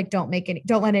than that. Like, don't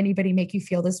let anybody make you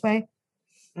feel this way.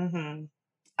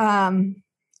 Mm-hmm.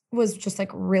 Was just like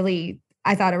really,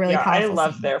 I thought a really powerful I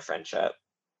loved their friendship.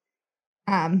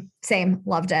 Same,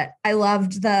 loved it. I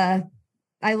loved that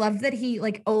he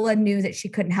like Ola knew that she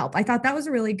couldn't help. I thought that was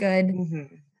a really good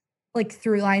like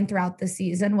through line throughout the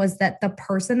season, was that the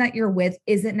person that you're with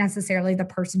isn't necessarily the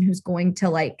person who's going to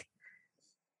like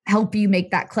help you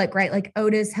make that click, right? Like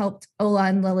Otis helped Ola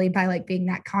and Lily by like being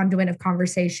that conduit of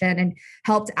conversation, and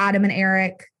helped Adam and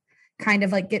Eric kind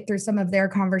of like get through some of their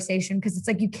conversation, because it's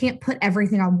like you can't put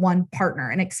everything on one partner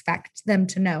and expect them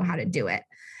to know how to do it.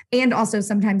 And also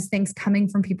sometimes things coming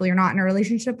from people you're not in a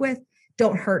relationship with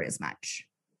don't hurt as much.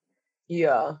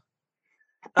 Yeah.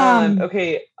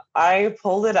 Okay, I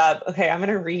pulled it up. Okay, I'm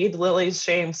gonna read Lily's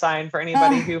shame sign for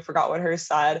anybody who forgot what hers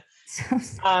said.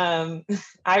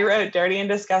 I wrote dirty and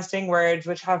disgusting words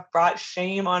which have brought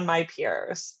shame on my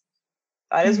peers.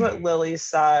 That is what Lily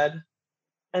said.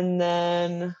 And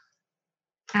then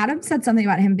Adam said something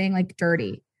about him being like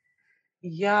dirty.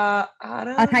 Yeah,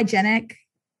 Adam. Unhygienic.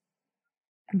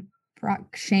 And brought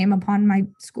shame upon my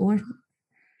school.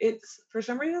 It's for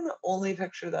some reason the only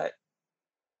picture that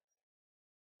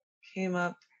came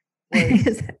up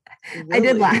was I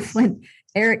did laugh when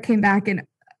Eric came back and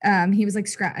he was like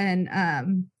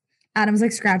Adam was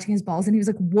like scratching his balls and he was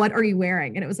like, "What are you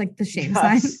wearing?" And it was like the shame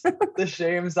sign. The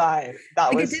shame sign. That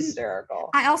like was hysterical.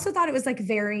 I also thought it was like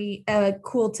very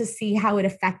cool to see how it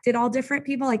affected all different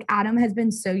people. Like Adam has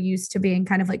been so used to being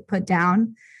kind of like put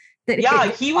down that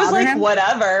he was like,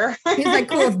 whatever. He's like,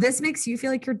 cool, if this makes you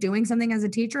feel like you're doing something as a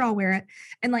teacher, I'll wear it.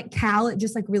 And like Cal, it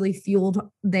just like really fueled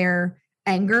their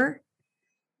anger.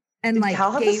 And Did like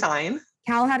Cal have a sign?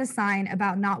 Cal had a sign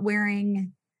about not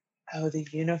wearing the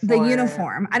uniform. The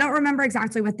uniform. I don't remember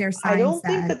exactly what their sign said. I don't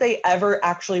think that they ever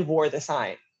actually wore the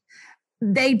sign.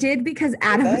 They did, because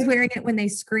Adam was wearing it when they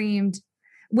screamed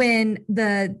when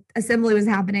the assembly was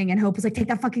happening, and Hope was like, "Take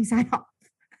that fucking sign off."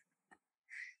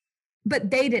 But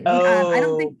they didn't. I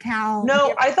don't think Cal.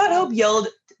 No, I thought Hope yelled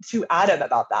to Adam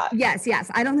about that. Yes.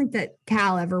 I don't think that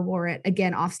Cal ever wore it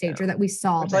again off stage, or that we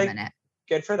saw them in it.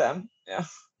 Good for them. Yeah.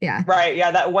 Yeah. Right.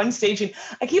 Yeah. That one stage scene.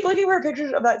 I keep looking for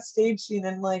pictures of that stage scene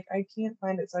and like I can't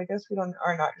find it. So I guess we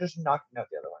are not just knocking out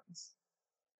the other ones.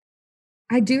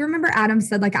 I do remember Adam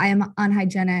said like, "I am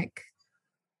unhygienic."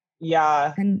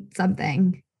 Yeah. And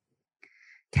something.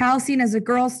 Cal, seen as a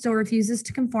girl, still refuses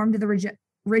to conform to the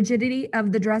rigidity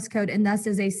of the dress code, and thus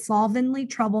is a slovenly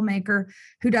troublemaker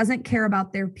who doesn't care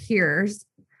about their peers.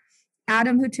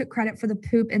 Adam, who took credit for the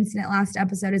poop incident last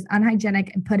episode, is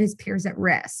unhygienic and put his peers at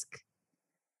risk.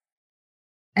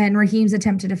 And Raheem's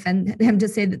attempt to defend him to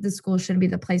say that the school shouldn't be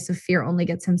the place of fear only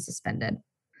gets him suspended.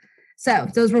 So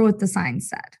those were what the signs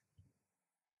said.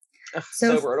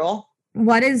 So brutal.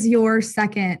 What is your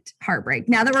second heartbreak?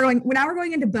 Now we're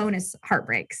going into bonus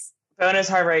heartbreaks. Bonus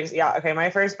heartbreaks. Yeah. Okay. My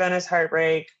first bonus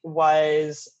heartbreak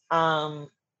was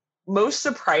most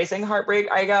surprising heartbreak,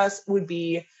 I guess, would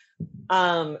be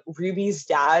Ruby's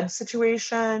dad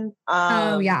situation.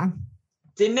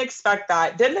 Didn't expect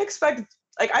that.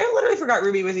 Like, I literally forgot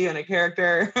Ruby was even a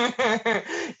character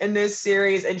in this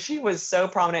series, and she was so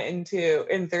prominent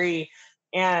in 3.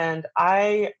 And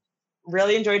I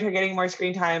really enjoyed her getting more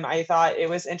screen time. I thought it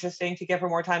was interesting to give her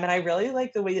more time, and I really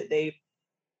like the way that they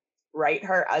write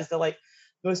her as the like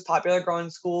most popular girl in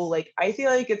school. Like, I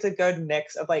feel like it's a good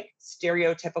mix of like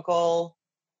stereotypical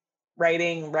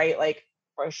writing, right? Like,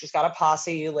 or she's got a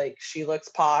posse, like she looks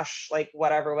posh, like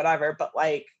whatever, but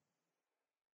like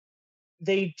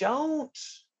they don't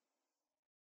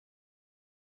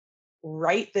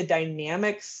write the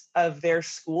dynamics of their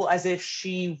school as if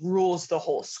she rules the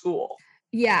whole school.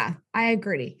 Yeah, I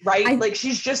agree. Right? Like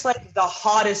she's just like the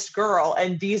hottest girl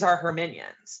and these are her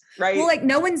minions, right? Well, like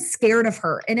no one's scared of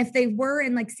her. And if they were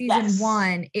in like season Yes.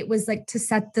 1, it was like to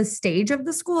set the stage of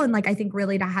the school and like I think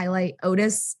really to highlight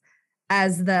Otis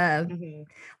as the Mhm.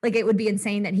 like it would be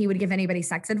insane that he would give anybody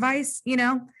sex advice, you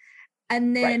know?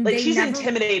 And then Right. Like she's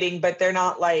intimidating, but they're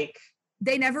not like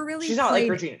they never really she's not like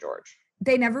Regina George.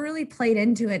 They never really played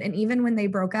into it. And even when they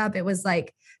broke up, it was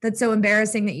like, that's so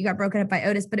embarrassing that you got broken up by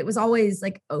Otis, but it was always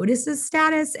like Otis's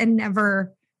status and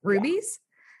never Ruby's.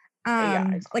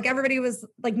 Exactly. Like everybody was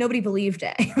like, nobody believed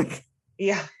it.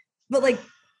 Yeah. But like,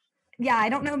 yeah, I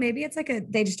don't know. Maybe it's like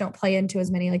they just don't play into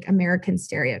as many like American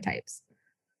stereotypes.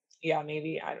 Yeah,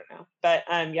 maybe. I don't know. But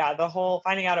yeah, the whole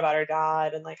finding out about her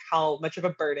dad and like how much of a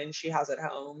burden she has at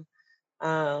home.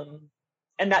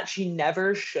 And that she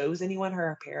never shows anyone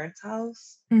her parents'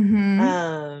 house.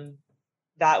 Mm-hmm.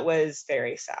 That was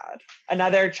very sad.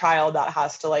 Another child that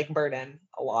has to like burden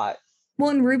a lot.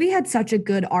 Well, and Ruby had such a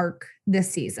good arc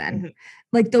this season. Mm-hmm.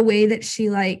 Like the way that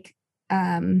she like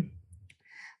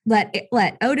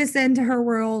let Otis into her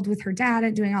world with her dad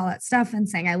and doing all that stuff and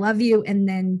saying I love you. And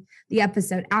then the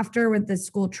episode after with the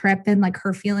school trip and like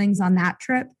her feelings on that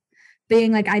trip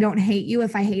being like, I don't hate you.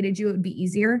 If I hated you, it would be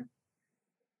easier.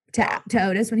 To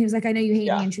Otis when he was like, I know you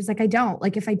hate me. And she's like, I don't.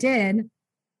 Like, if I did,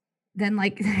 then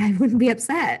like I wouldn't be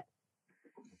upset.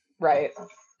 Right.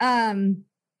 I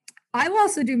will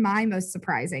also do my most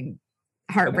surprising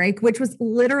heartbreak, which was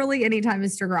literally anytime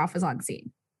Mr. Groff was on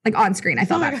scene. Like on screen. I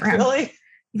felt bad for him. Really?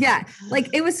 Yeah. Like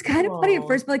it was kind of funny at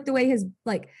first, but like the way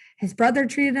his brother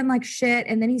treated him like shit.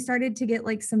 And then he started to get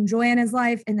like some joy in his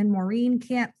life. And then Maureen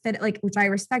can't fit it, like, which I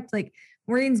respect, like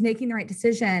Maureen's making the right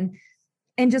decision.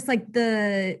 And just like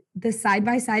the side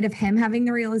by side of him having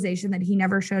the realization that he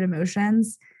never showed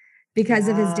emotions because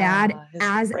of his dad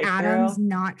as Adam's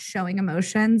not showing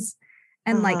emotions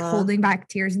and like holding back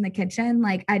tears in the kitchen.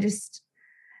 Like I just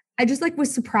like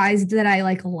was surprised that I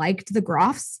like liked the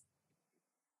Groffs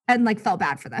and like felt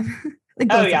bad for them. Like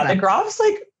oh yeah, the Groffs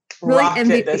like really rocked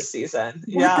it this season.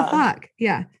 What the fuck?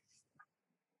 Yeah.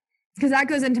 Because that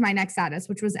goes into my next status,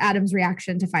 which was Adam's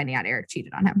reaction to finding out Eric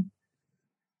cheated on him.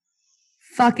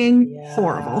 Fucking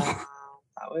horrible.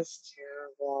 That was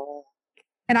terrible.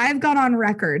 And I've gone on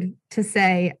record to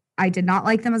say I did not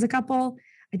like them as a couple.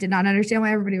 I did not understand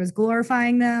why everybody was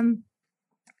glorifying them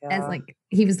as like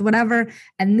he was whatever.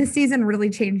 And this season really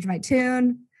changed my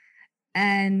tune.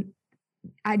 And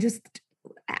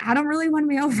Adam really won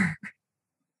me over.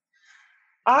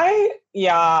 I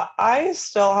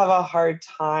still have a hard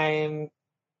time.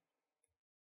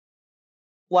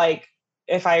 Like,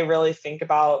 if I really think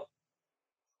about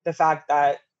the fact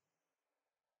that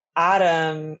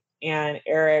Adam and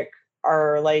Eric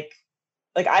are like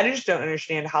I just don't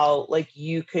understand how like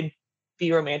you could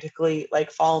be romantically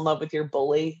like fall in love with your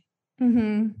bully.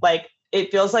 Mm-hmm. Like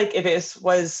it feels like if it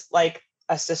was like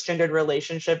a cisgendered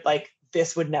relationship, like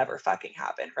this would never fucking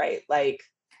happen, right? Like,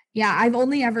 yeah, I've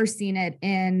only ever seen it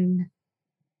in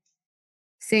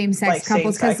same-sex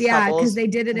couples because they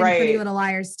did it in Pretty Little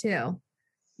Liars too.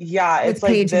 Yeah, it's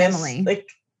like Paige this, and Emily. like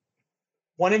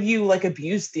one of you like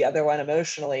abused the other one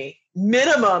emotionally,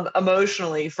 minimum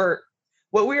emotionally for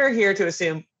what we are here to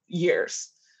assume years.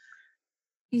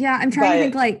 Yeah, I'm trying to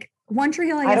think like One Tree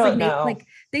Hill. I guess like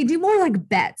they do more like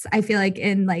bets. I feel like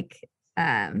in like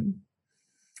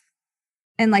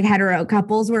hetero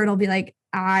couples where it'll be like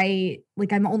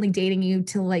I'm only dating you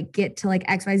to like get to like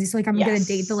XYZ. So like I'm gonna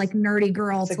date the like nerdy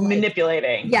girl. It's like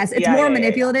manipulating. Yes, it's more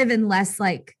manipulative and less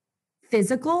like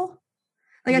physical.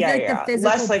 Like I feel like the physical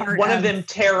less like part one of them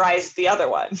terrorized the other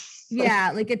one.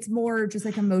 Yeah, like it's more just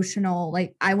like emotional.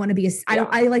 Like I want to be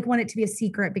I like want it to be a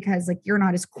secret because like you're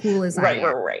not as cool as I am.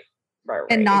 Right.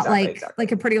 And not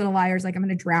like a Pretty Little Liars. Like I'm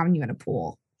gonna drown you in a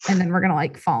pool and then we're gonna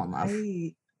like fall in love.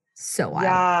 So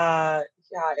wild.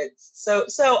 Yeah. It's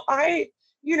so I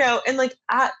and like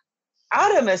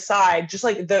Adam aside, just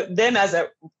like them as a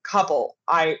couple,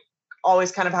 I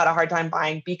always kind of had a hard time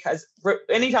buying because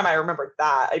anytime I remembered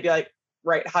that, I'd be like,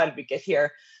 right, how did we get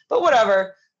here? But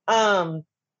whatever. I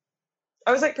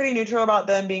was like pretty neutral about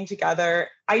them being together.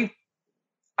 I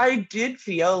did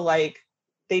feel like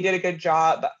they did a good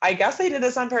job. I guess they did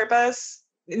this on purpose.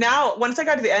 Now, once I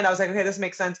got to the end, I was like, okay, this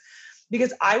makes sense.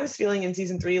 Because I was feeling in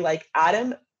season 3, like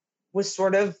Adam was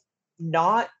sort of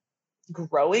not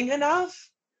growing enough.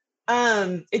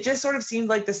 It just sort of seemed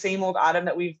like the same old Adam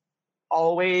that we've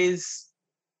always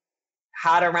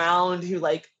had around, who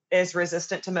like is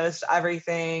resistant to most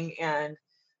everything. And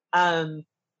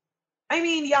I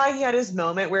mean, yeah, he had his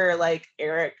moment where like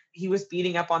Eric, he was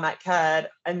beating up on that kid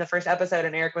in the first episode,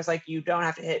 and Eric was like, "You don't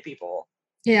have to hit people."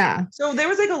 Yeah. So there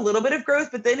was like a little bit of growth,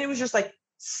 but then it was just like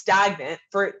stagnant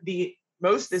for the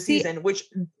most of the season, which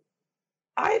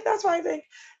that's what I think.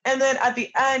 And then at the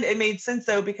end, it made sense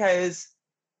though, because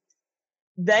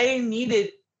they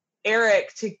needed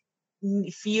Eric to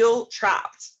feel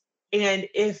trapped. And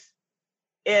if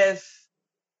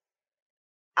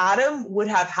Adam would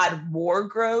have had more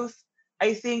growth,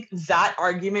 I think that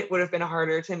argument would have been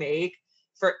harder to make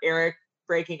for Eric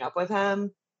breaking up with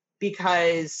him,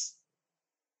 because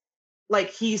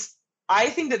like I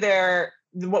think that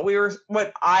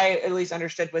what I at least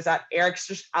understood was that Eric's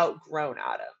just outgrown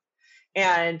Adam.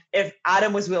 And if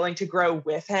Adam was willing to grow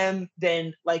with him,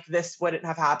 then like this wouldn't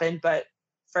have happened. But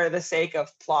for the sake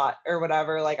of plot or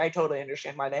whatever, like I totally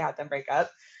understand why they had them break up.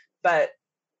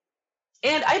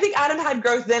 And I think Adam had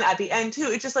growth then at the end too.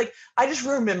 It's just like, I just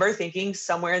remember thinking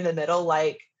somewhere in the middle,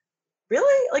 like,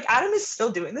 really? Like Adam is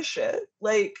still doing this shit?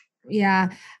 Like, yeah.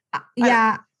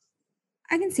 Yeah.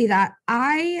 I can see that.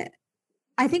 I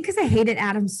think because I hated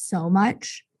Adam so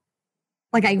much,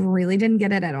 like I really didn't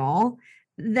get it at all,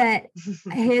 that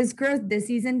his growth this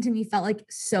season to me felt like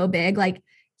so big. Like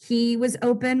he was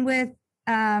open with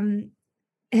him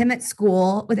at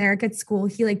school, with Eric at school.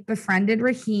 He like befriended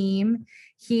Raheem.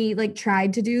 He like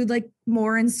tried to do like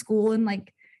more in school and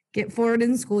like get forward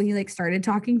in school. He like started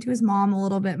talking to his mom a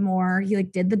little bit more. He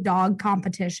like did the dog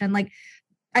competition. Like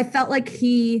I felt like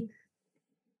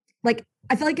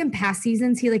I feel like in past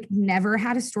seasons, he like never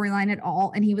had a storyline at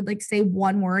all. And he would like say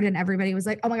one word and everybody was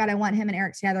like, oh my God, I want him and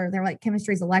Eric together. They're like,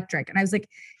 chemistry's electric. And I was like,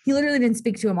 he literally didn't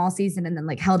speak to him all season and then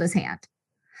like held his hand.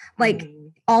 Like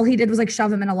all he did was like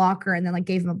shove him in a locker and then like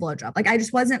gave him a blowjob. Like I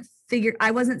just wasn't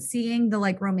seeing the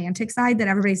like romantic side that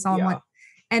everybody saw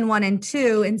in 1 and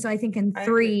 2. And so I think in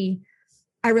 3,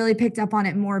 I really picked up on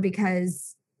it more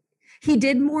because he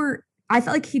did more. I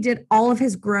felt like he did all of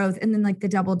his growth and then like the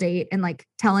double date and like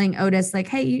telling Otis like,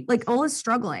 hey, like Ola's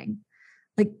struggling.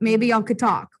 Like maybe y'all could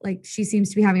talk. Like she seems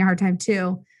to be having a hard time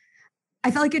too.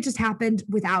 I felt like it just happened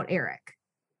without Eric.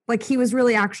 Like he was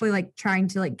really actually like trying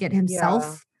to like get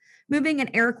himself moving, and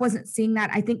Eric wasn't seeing that,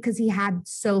 I think, because he had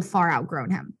so far outgrown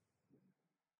him.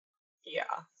 Yeah,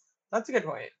 that's a good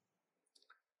point.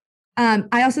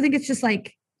 I also think it's just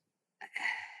like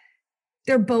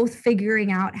they're both figuring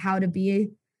out how to be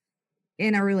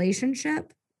in a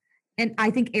relationship. And I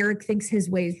think Eric thinks his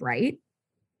way's right.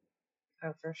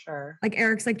 Oh, for sure. Like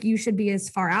Eric's like, you should be as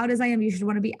far out as I am. You should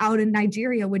want to be out in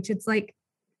Nigeria, which it's like,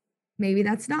 maybe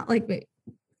that's not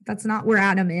where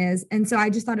Adam is. And so I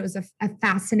just thought it was a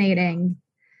fascinating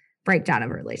breakdown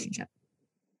of a relationship.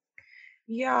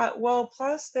 Yeah. Well,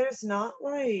 plus there's not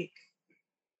like,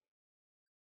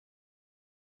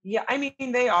 yeah, I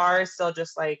mean, they are still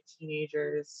just like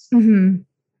teenagers. Mm-hmm.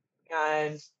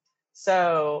 And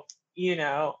so, you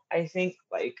know, I think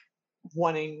like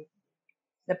wanting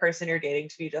the person you're dating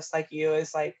to be just like you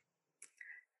is like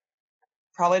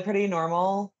probably pretty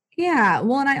normal. Yeah.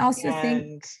 Well, and I also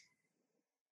think,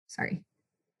 sorry.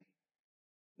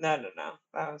 No.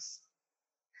 That was.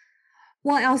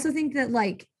 Well, I also think that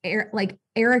like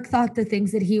Eric thought the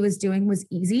things that he was doing was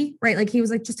easy, right? Like he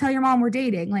was like, just tell your mom we're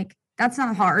dating. Like that's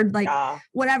not hard, like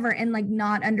whatever. And like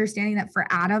not understanding that for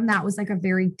Adam, that was like a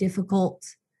very difficult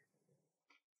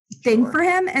thing for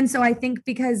him. And so I think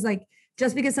because like,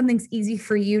 just because something's easy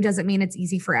for you doesn't mean it's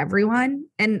easy for everyone.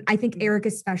 And I think Eric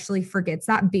especially forgets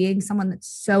that, being someone that's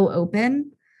so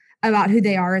open about who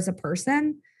they are as a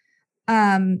person,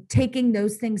 taking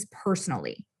those things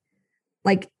personally.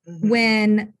 Like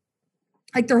when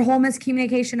like their whole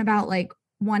miscommunication about like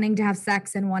wanting to have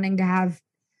sex and wanting to have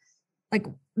like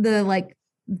the like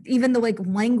even the like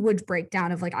language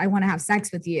breakdown of like, I want to have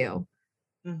sex with you.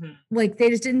 Like they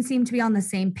just didn't seem to be on the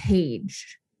same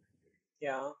page.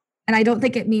 Yeah. And I don't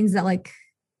think it means that like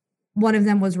one of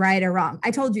them was right or wrong.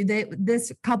 I told you that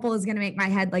this couple is going to make my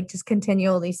head like just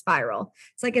continually spiral.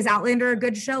 It's like, is Outlander a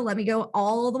good show? Let me go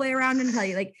all the way around and tell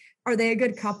you, like, are they a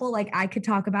good couple? Like I could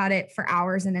talk about it for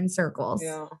hours and in circles.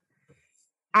 Yeah.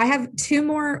 I have 2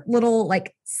 more little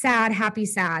like sad, happy,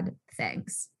 sad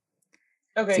things.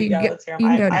 Okay. So let's hear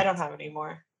them. I don't have any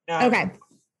more. No. Okay.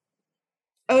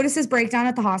 Otis's breakdown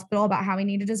at the hospital about how he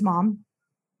needed his mom.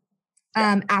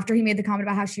 After he made the comment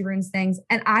about how she ruins things.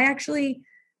 And I actually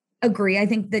agree. I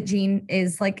think that Gene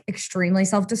is like extremely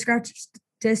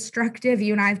self-destructive.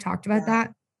 You and I have talked about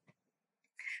that.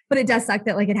 But it does suck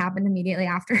that like it happened immediately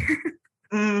after.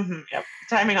 Yep.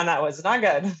 Timing on that was not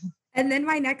good. And then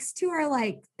my next 2 are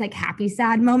like happy,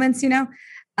 sad moments, you know.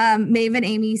 Maeve and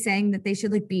Amy saying that they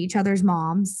should like be each other's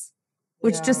moms.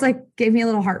 which just like gave me a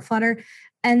little heart flutter.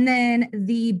 And then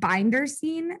the binder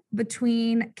scene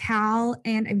between Cal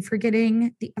and I'm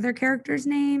forgetting the other character's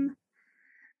name.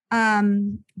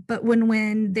 But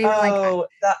when they were like,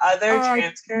 the other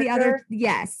trans character, the other,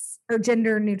 yes, or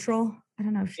gender neutral. I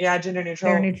don't know. Gender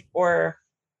neutral or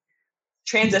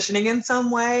transitioning in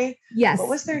some way. Yes. What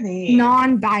was their name?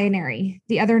 Non-binary.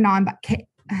 The other let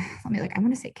me I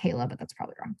want to say Kayla, but that's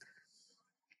probably wrong.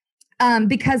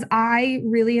 Because I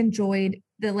really enjoyed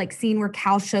the like scene where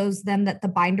Cal shows them that the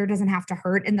binder doesn't have to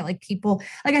hurt and that like people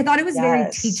like I thought it was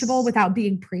very teachable without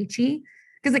being preachy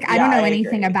because like I don't know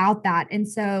anything about that. And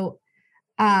so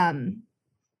I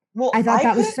thought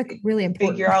that was like really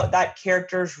important. Figure out that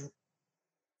character's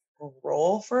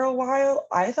role for a while.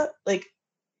 I think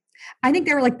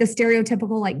they were like the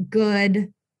stereotypical like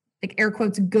good, like air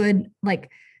quotes good like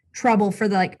trouble for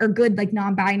the like or good like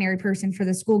non-binary person for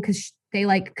the school because they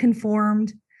like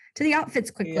conformed to the outfits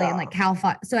quickly and like Cal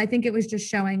fought. So I think it was just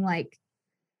showing like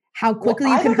how quickly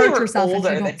you can hurt yourself if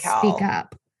you don't speak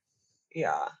up.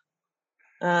 Yeah.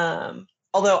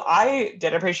 Although I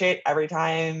did appreciate every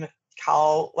time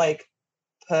Cal like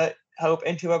put Hope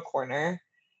into a corner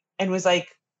and was like,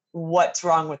 what's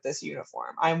wrong with this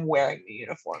uniform? I'm wearing the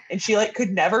uniform. And she like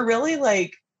could never really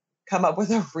like come up with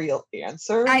a real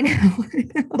answer. I know.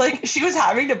 Like she was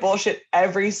having to bullshit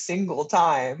every single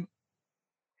time.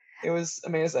 It was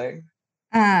amazing.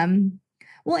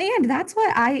 Well, and that's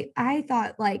what I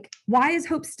thought, like, why is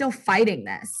Hope still fighting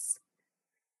this?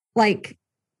 Like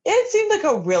it seemed like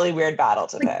a really weird battle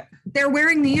to pick. They're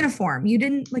wearing the uniform. You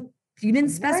didn't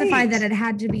specify that it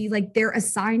had to be like their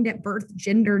assigned at birth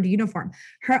gendered uniform.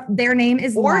 Their name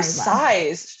is or Lila.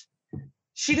 Size.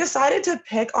 She decided to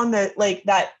pick on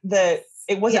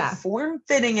it wasn't form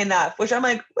fitting enough, which I'm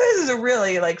like, this is a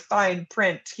really like fine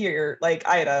print here, like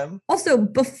item. Also,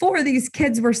 before these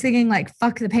kids were singing like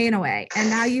 "fuck the pain away," and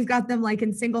now you've got them like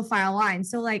in single file line.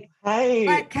 So like,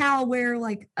 let Cal wear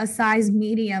like a size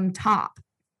medium top.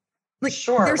 Like,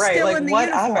 sure, they're right? still Like in the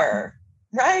whatever. uniform.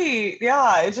 Right.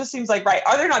 Yeah. It just seems like, right.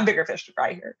 Are there not bigger fish to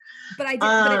fry here? But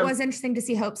but it was interesting to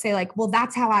see Hope say like, well,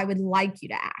 that's how I would like you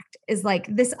to act is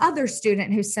like this other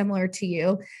student who's similar to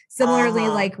you. Similarly,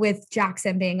 like with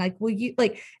Jackson being like, well, you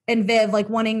like, and Viv like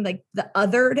wanting like the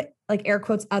othered, like air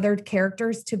quotes, othered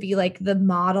characters to be like the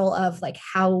model of like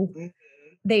how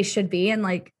they should be. And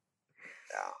like,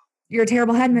 you're a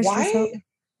terrible headmistress.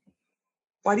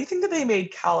 Why do you think that they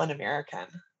made Cal an American?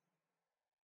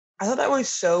 I thought that was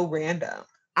so random.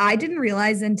 I didn't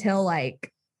realize until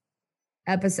like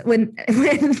episode when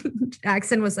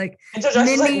Jackson was like, and so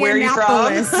Jackson's like, where are you from?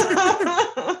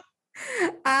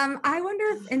 I wonder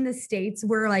if in the States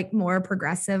we're like more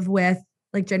progressive with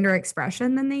like gender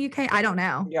expression than the UK. I don't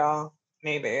know. Yeah,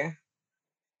 maybe.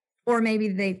 Or maybe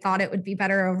they thought it would be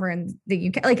better over in the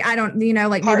UK. Like, I don't,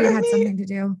 like maybe it had something to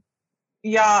do.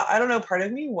 Yeah, I don't know. Part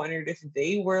of me wondered if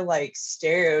they were like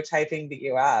stereotyping the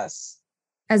US.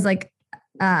 As like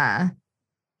of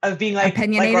being like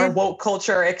opinionated, like our woke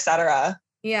culture, etc.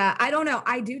 Yeah, I don't know.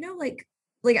 I do know like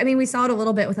I mean, we saw it a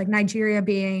little bit with like Nigeria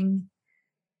being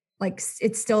like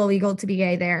it's still illegal to be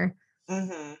gay there,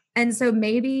 and so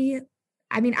maybe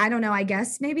I mean I don't know. I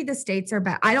guess maybe the States are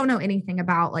bad. I don't know anything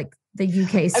about like the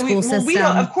UK school system. We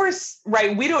don't, of course,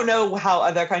 right? We don't know how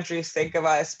other countries think of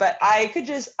us, but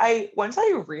once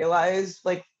I realized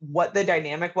like what the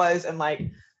dynamic was and like.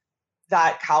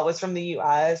 That Cal was from the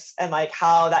US and like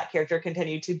how that character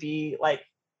continued to be like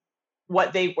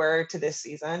what they were to this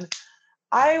season.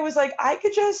 I was like, I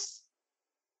could just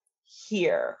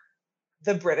hear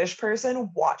the British person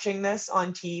watching this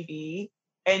on TV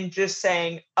and just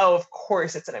saying, oh, of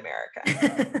course it's an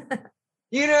American.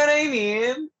 You know what I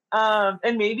mean?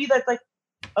 And maybe that's like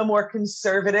a more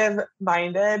conservative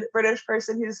minded British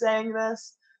person who's saying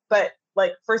this, but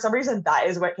like for some reason that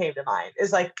is what came to mind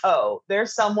is like, oh,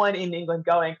 there's someone in England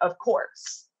going, of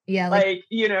course. Yeah. Like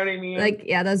you know what I mean? Like,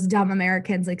 yeah, those dumb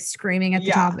Americans like screaming at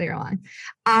the top of your lungs.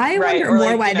 I wonder or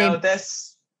more like, why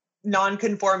this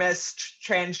nonconformist,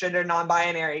 transgender,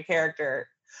 non-binary character.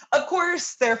 Of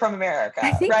course they're from America,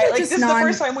 right? Like this is the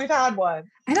first time we've had one.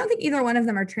 I don't think either one of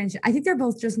them are transgender. I think they're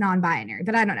both just non-binary,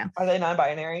 but I don't know. Are they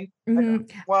non-binary?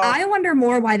 Mm-hmm. Well, I wonder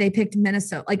more why they picked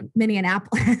Minnesota, like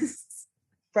Minneapolis.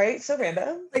 Right? So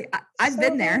random. Like I've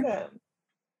been there.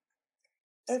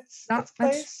 It's not a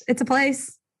place. It's a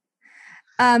place.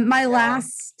 That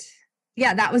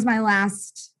was my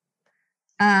last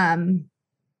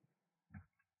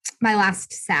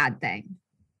sad thing.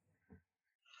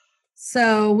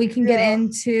 So we can get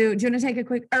into, do you want to take a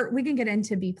quick, or we can get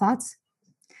into B plots?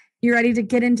 You ready to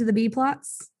get into the B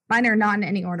plots? Mine are not in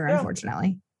any order,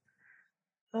 unfortunately.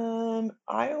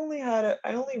 I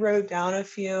only wrote down a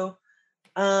few.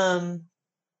 And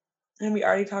we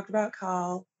already talked about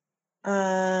Kyle.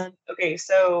 Okay,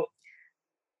 so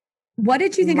What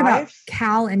did you think my about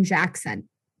Cal and Jackson?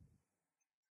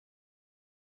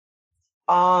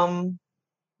 um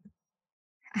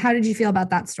How did you feel about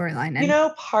that storyline? you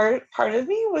know, part of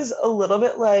me was a little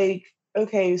bit like,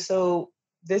 okay, so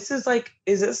this is like,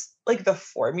 is this like the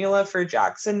formula for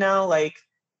Jackson now? Like,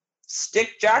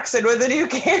 stick Jackson with a new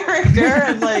character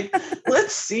and like,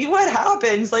 let's see what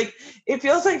happens. Like, it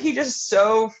feels like he just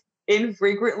so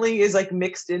infrequently is like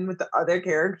mixed in with the other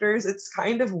characters. It's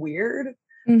kind of weird.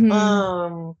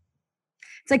 Mhm.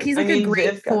 It's like he's I like a mean, great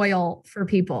Viv got- foil for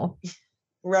people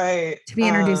right. to be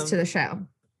introduced to the show.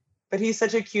 But he's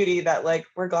such a cutie that like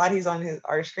we're glad he's on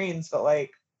our screens, but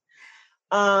like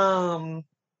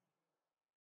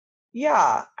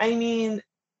yeah, I mean,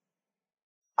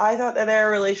 I thought that their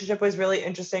relationship was really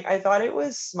interesting. I thought it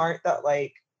was smart that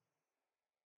like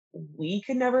we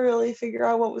could never really figure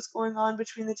out what was going on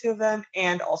between the two of them,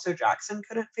 and also Jackson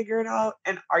couldn't figure it out,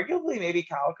 and arguably maybe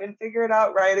Cal couldn't figure it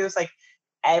out, right? It was like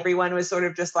everyone was sort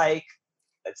of just like,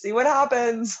 let's see what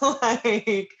happens.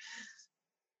 Like,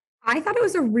 I thought it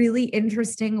was a really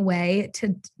interesting way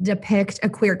to depict a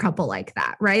queer couple like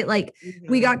that, right? Like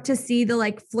we got to see the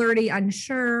like flirty,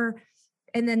 unsure,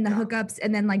 and then the hookups,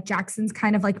 and then like Jackson's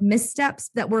kind of like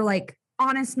missteps that were like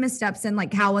honest missteps and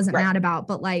like Cal wasn't mad about,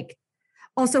 but like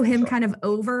also him kind of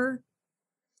over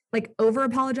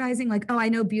apologizing, like, oh, I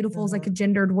know beautiful is like a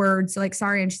gendered word. So like,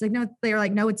 sorry. And she's like, no, they're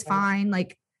like, no, it's fine.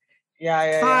 Like,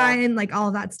 fine. Like all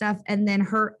of that stuff. And then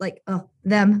her, like,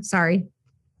 sorry,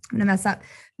 I'm gonna mess up,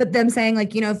 but them saying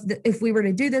like, you know, if we were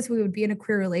to do this, we would be in a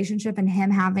queer relationship, and him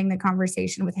having the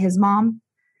conversation with his mom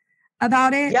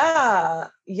about it. Yeah.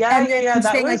 And then That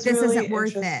saying was like, this really isn't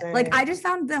worth it. Like, I just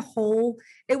found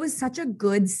it was such a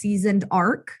good seasoned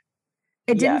arc.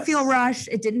 It didn't feel rushed.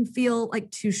 It didn't feel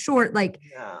like too short. Like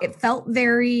it felt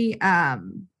very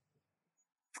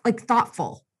like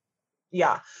thoughtful.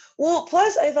 Yeah. Well,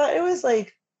 plus I thought it was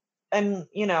like, and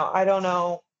you know, I don't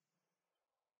know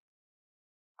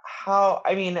how,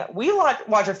 I mean, we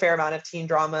watch a fair amount of teen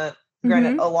drama.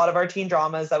 Granted, a lot of our teen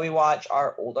dramas that we watch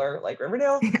are older, like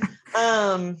Riverdale.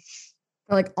 They're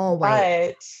like all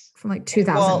white from like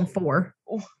 2004.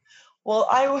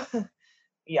 Well,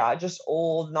 just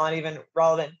old, not even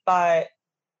relevant. But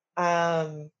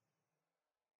I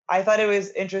thought it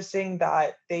was interesting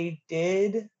that they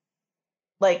did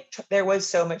like there was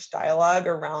so much dialogue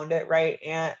around it, right?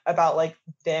 And about like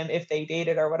them if they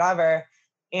dated or whatever.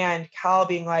 And Cal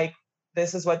being like,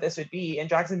 this is what this would be. And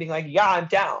Jackson being like, yeah, I'm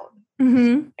down.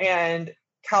 And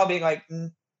Cal being like,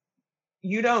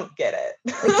 you don't get it.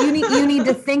 Like you need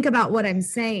to think about what I'm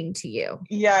saying to you.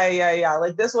 Yeah.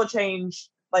 Like this will change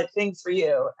like things for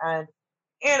you. And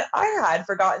I had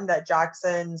forgotten that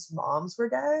Jackson's moms were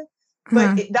gay.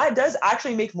 But that does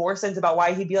actually make more sense about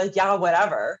why he'd be like, yeah,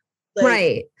 whatever. Like,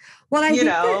 right. Well, I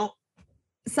think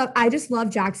so I just love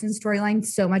Jackson's storyline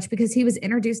so much because he was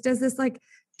introduced as this like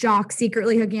jock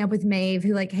secretly hooking up with Maeve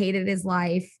who like hated his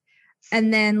life.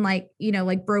 And then like, you know,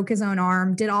 like broke his own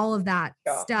arm, did all of that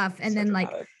stuff. And then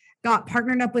dramatic. Like got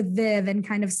partnered up with Viv and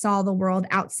kind of saw the world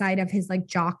outside of his like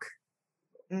jock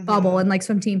bubble and like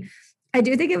swim team. I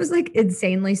do think it was like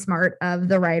insanely smart of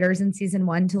the writers in season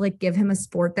 1 to like give him a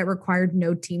sport that required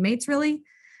no teammates really.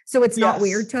 So it's not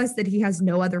weird to us that he has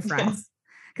no other friends.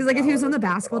 Because like if he was on the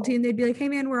basketball team, they'd be like, hey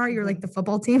man, where are you? Or like the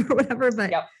football team or whatever.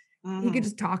 But he could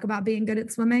just talk about being good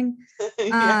at swimming.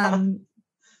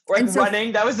 Or like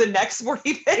running. That was the next sport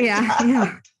he picked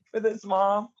with his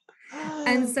mom.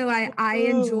 And so I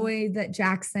enjoy that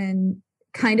Jackson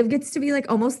kind of gets to be like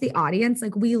almost the audience.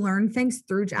 Like we learn things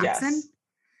through Jackson.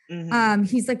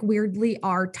 He's like weirdly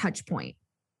our touch point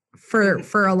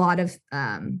for a lot of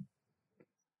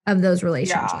those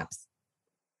relationships.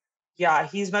 Yeah,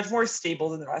 he's much more stable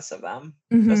than the rest of them,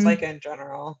 just like in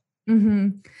general.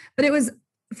 But it was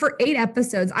for 8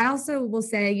 episodes. I also will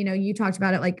say, you know, you talked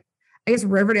about it, like, I guess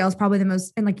Riverdale is probably the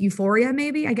most, and like Euphoria,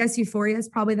 maybe. I guess Euphoria is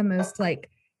probably the most like,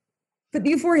 but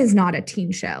Euphoria is not a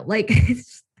teen show. Like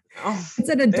it's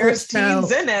an adult show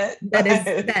teens in it.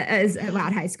 That is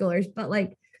about high schoolers. But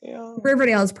like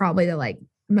Riverdale is probably the like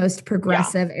most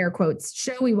progressive air quotes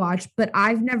show we watch. But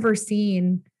I've never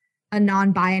seen a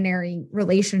non-binary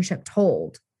relationship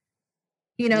told.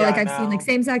 You know, like I've seen like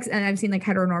same sex and I've seen like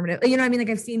heteronormative. You know what I mean? Like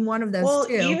I've seen one of those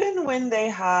too. Even when they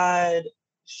had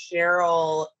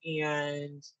Cheryl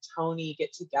and Tony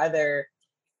get together,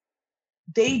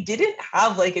 they didn't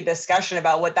have like a discussion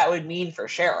about what that would mean for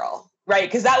Cheryl, right?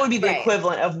 Because that would be the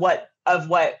equivalent of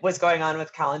what was going on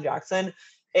with Cal and Jackson.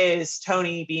 is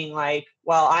Tony being like,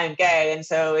 well, I'm gay, and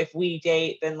so if we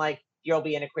date, then like you'll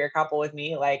be in a queer couple with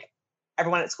me. Like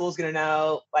everyone at school is gonna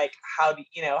know, like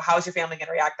how's your family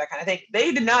gonna react, that kind of thing.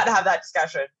 They did not have that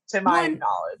discussion, to my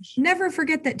knowledge. Never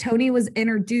forget that Tony was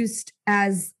introduced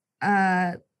as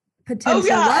a potential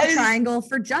love triangle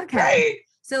for Jughead. Right.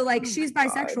 So like she's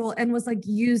bisexual and was like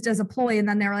used as a ploy, and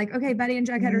then they were like, okay, Betty and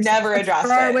Jughead are never addressed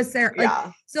it. Was there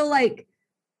so like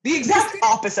the exact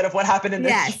opposite of what happened in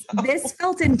this show. This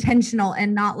felt intentional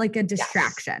and not like a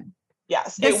distraction.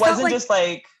 Yes. It wasn't like, just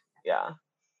like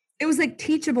it was like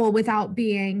teachable without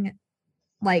being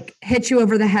like hit you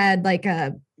over the head like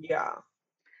a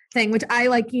thing, which I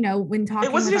like, when talking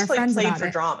it wasn't with just our like friends played about for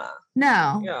it. drama.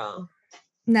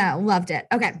 No, loved it.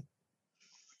 Okay.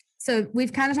 So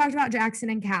we've kind of talked about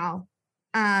Jackson and Cal.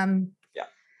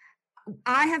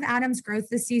 I have Adam's growth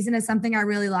this season as something I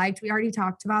really liked. We already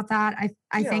talked about that.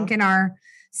 I think in our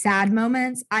sad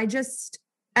moments, I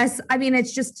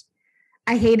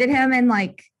hated him and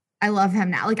like, I love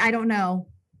him now. Like, I don't know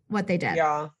what they did.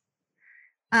 Yeah.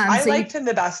 I liked him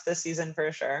the best this season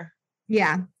for sure.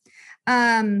 Yeah.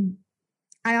 I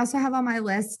also have on my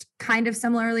list, kind of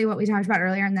similarly what we talked about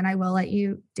earlier, and then I will let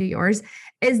you do yours,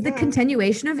 is the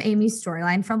continuation of Amy's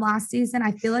storyline from last season.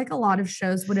 I feel like a lot of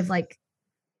shows would have like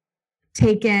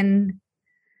taken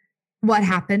what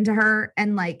happened to her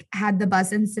and like had the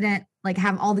bus incident, like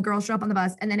have all the girls show up on the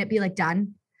bus and then it'd be like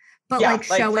done. But like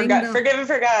showing forgive and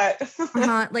forget.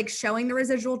 Like showing the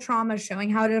residual trauma, showing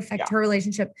how it affected her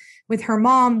relationship with her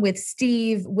mom, with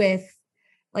Steve, with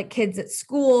like kids at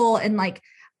school. And like,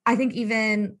 I think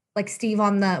even like Steve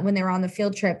when they were on the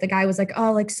field trip, the guy was like,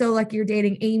 oh, like, so lucky you're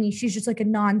dating Amy. She's just like a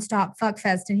nonstop fuck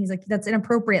fest. And he's like, that's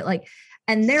inappropriate. Like,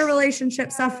 and their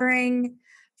relationship suffering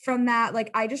from that.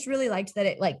 Like, I just really liked that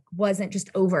it like wasn't just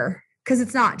over, because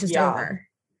it's not just over.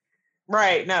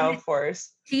 Right. No, of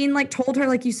course. Dean like told her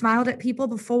like, you smiled at people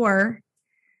before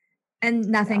and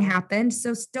nothing happened.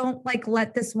 So don't like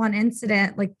let this one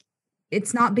incident, like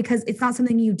it's not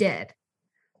something you did.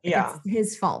 Like, it's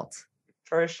his fault.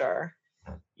 For sure.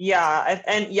 Yeah.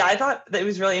 I thought that it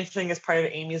was really interesting as part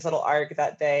of Amy's little arc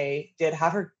that they did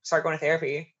have her start going to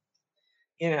therapy,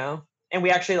 and we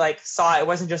actually like saw it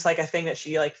wasn't just like a thing that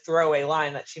she like throwaway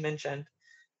line that she mentioned.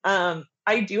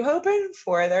 I do hope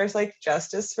there's like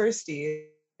justice for Steve.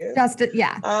 Justice,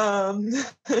 yeah.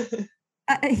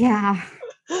 Yeah.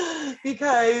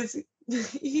 Because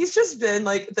he's just been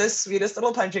like the sweetest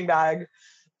little punching bag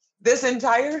this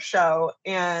entire show,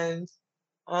 and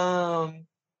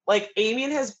like Amy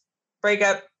and his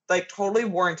breakup, like totally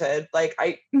warranted. Like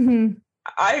I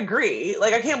agree.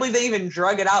 Like I can't believe they even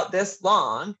drug it out this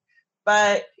long.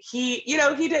 But he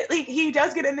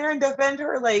does get in there and defend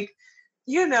her. Like,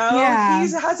 he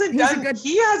hasn't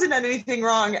done anything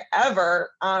wrong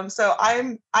ever. So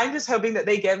I'm just hoping that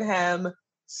they give him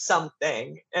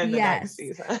something in the next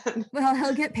season. Well,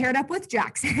 he'll get paired up with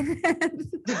Jackson.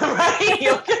 Right?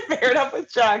 He'll get paired up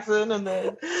with Jackson, and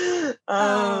then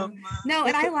no,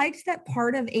 and I liked that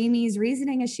part of Amy's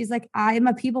reasoning is she's like, I'm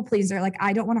a people pleaser. Like,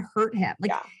 I don't want to hurt him.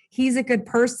 Like, he's a good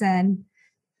person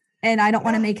and I don't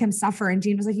want to make him suffer. And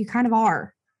Jean was like, you kind of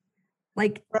are.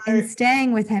 Like, in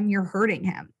staying with him, you're hurting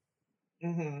him.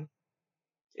 Mm-hmm.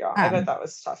 Yeah, I bet that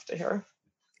was tough to hear.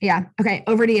 Yeah. Okay,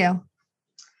 over to you.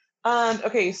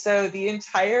 Okay, so the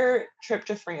entire trip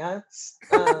to France,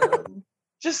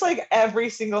 just like every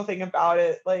single thing about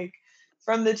it, like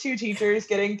from the two teachers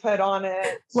getting put on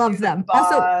it. Love them.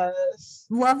 Also,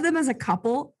 love them as a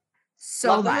couple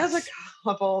so much. Love them as a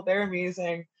couple. They're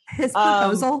amazing. His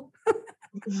proposal. Oh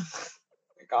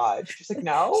my God. She's like,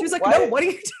 no. She was like, no, what are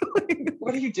you doing?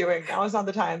 What are you doing? Now is not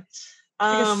the time.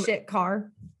 Like a shit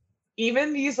car.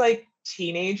 Even these like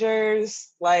teenagers,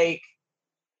 like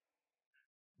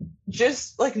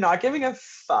just like not giving a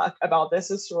fuck about this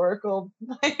historical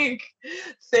like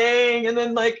thing, and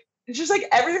then like it's just like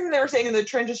everything they were saying in the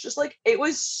trench is just like it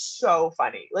was so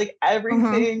funny. Like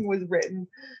everything was written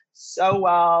so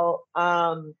well.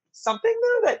 Something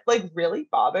though that like really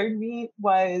bothered me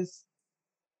was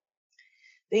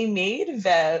they made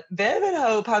Viv and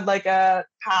Hope had like a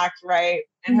pact, right?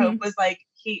 And Hope was like,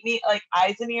 keep me like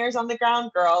eyes and ears on the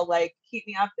ground, girl, like keep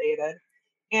me updated.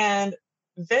 And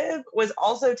Viv was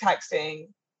also texting,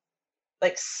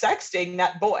 like sexting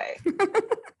that boy.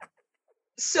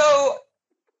 So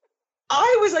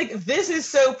I was like, this is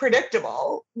so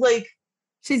predictable. Like,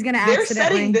 she's gonna they're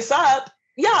setting this up,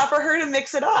 for her to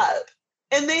mix it up.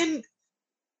 And then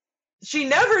she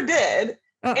never did.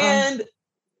 And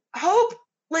Hope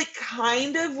like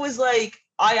kind of was like,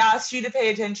 I asked you to pay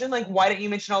attention. Like, why didn't you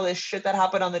mention all this shit that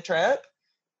happened on the trip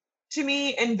to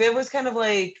me? And Viv was kind of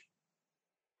like,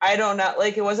 I don't know.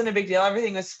 Like, it wasn't a big deal.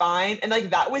 Everything was fine. And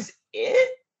like, that was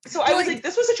it. So I was like,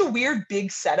 this was such a weird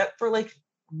big setup for like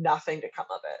nothing to come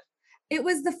of it. It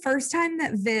was the first time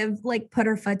that Viv like put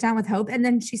her foot down with Hope. And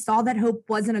then she saw that Hope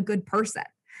wasn't a good person.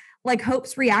 Like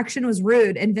Hope's reaction was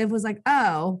rude. And Viv was like,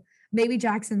 oh, maybe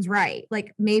Jackson's right.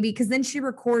 Like maybe, because then she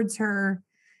records her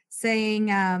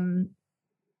saying, oh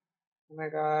my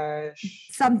gosh.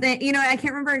 Something, you know, I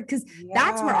can't remember because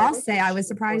that's where I'll say I was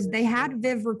surprised. They had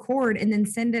Viv record and then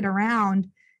send it around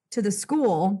to the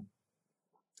school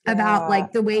about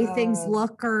like the way things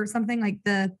look or something, like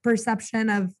the perception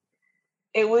of.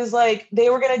 It was like they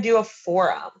were going to do a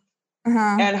forum.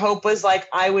 And Hope was like,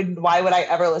 why would I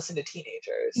ever listen to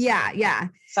teenagers? Yeah.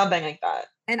 Something like that.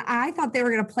 And I thought they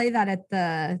were going to play that at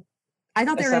the I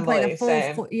thought they were going to play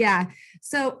the full. Yeah.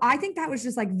 So I think that was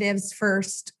just like Viv's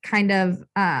first kind of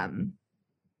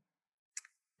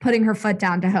putting her foot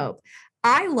down to Hope.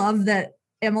 I love that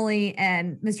Emily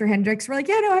and Mr. Hendricks were like,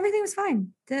 yeah, no, everything was fine.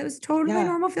 It was totally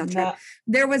normal field trip.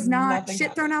 There was not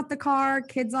shit thrown out the car,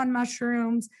 kids on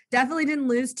mushrooms. Definitely didn't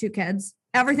lose 2 kids.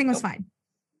 Everything was fine.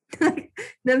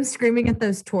 Them screaming at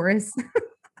those tourists.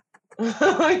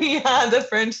 Yeah, the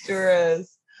French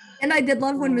tourists. And I did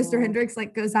love when Mr. Hendricks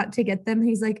like goes out to get them.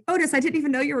 He's like, Otis, I didn't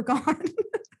even know you were gone.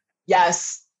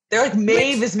 Yes. They're like,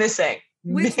 Maeve is missing.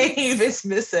 Maeve is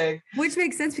missing. Which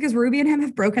makes sense because Ruby and him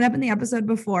have broken up in the episode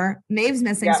before. Maeve's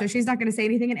missing, so she's not going to say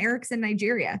anything. And Eric's in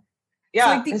Nigeria. Yeah.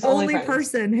 So like the only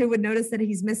person who would notice that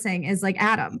he's missing is like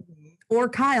Adam or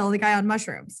Kyle, the guy on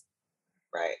mushrooms.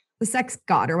 Right. The sex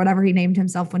god or whatever he named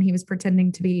himself when he was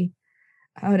pretending to be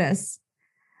Otis.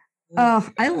 Oh,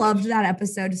 I loved that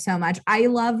episode so much. I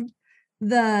loved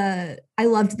the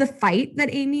fight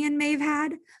that Amy and Maeve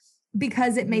had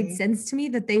because it made sense to me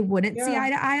that they wouldn't see eye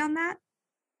to eye on that.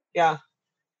 Yeah.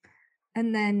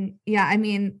 And then, I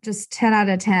mean, just 10 out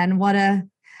of 10.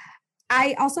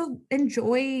 I also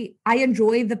enjoy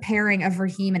the pairing of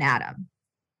Raheem and Adam.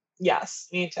 Yes,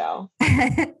 me too.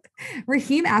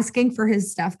 Raheem asking for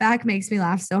his stuff back makes me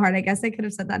laugh so hard. I guess I could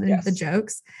have said that in the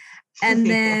jokes. And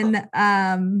then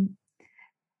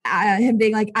him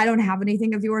being like, I don't have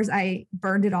anything of yours. I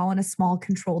burned it all in a small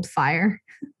controlled fire.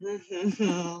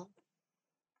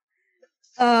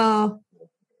 Oh.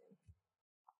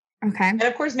 Okay. And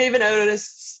of course, Maeve and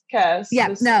Otis kiss.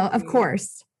 Yeah, no, of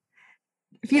course.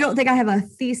 If you don't think I have a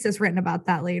thesis written about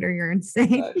that later, you're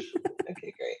insane.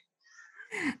 Okay, great.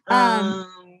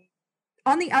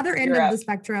 On the other end of the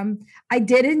spectrum, I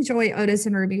did enjoy Otis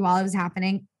and Ruby while it was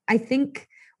happening. I think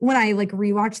when I like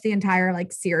rewatch the entire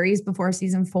like series before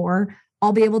season 4,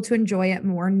 I'll be able to enjoy it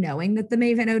more knowing that the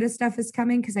Maeve and Otis stuff is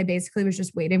coming because I basically was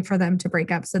just waiting for them to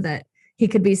break up so that he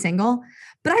could be single.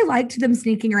 But I liked them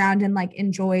sneaking around and like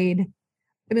enjoyed.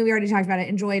 I mean, we already talked about it.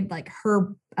 Enjoyed like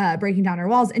her breaking down her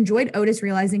walls. Enjoyed Otis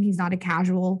realizing he's not a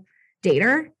casual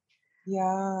dater.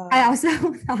 Yeah. I also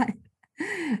thought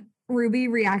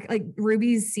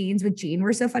Ruby's scenes with Jean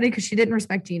were so funny because she didn't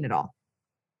respect Jean at all.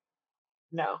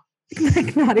 No.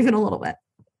 Like not even a little bit.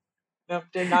 Nope,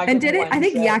 did not. And did it? I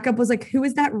think Jakob was like, "Who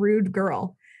is that rude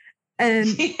girl?" And,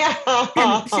 and she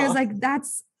was like,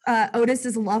 "That's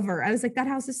Otis's lover." I was like, "That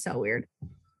house is so weird."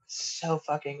 So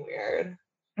fucking weird.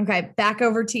 Okay, back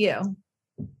over to you.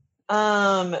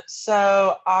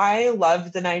 So I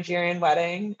loved the Nigerian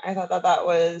wedding. I thought that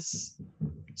was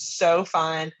so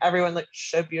fun. Everyone looked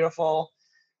so beautiful.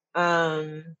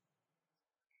 It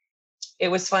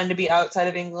was fun to be outside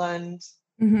of England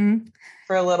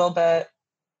for a little bit.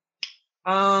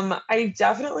 I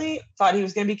definitely thought he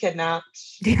was going to be kidnapped.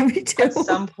 Yeah, me too. At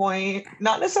some point,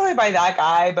 not necessarily by that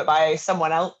guy, but by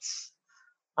someone else.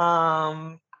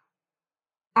 I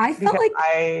felt like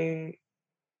I,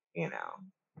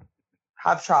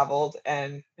 have traveled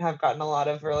and have gotten a lot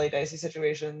of really dicey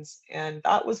situations, and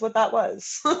that was what that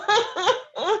was.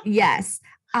 Yes,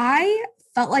 I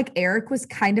felt like Eric was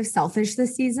kind of selfish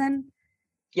this season.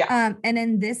 Yeah. And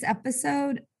in this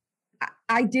episode,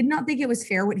 I did not think it was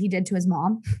fair what he did to his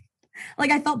mom. Like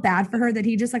I felt bad for her that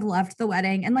he just like left the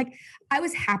wedding, and like I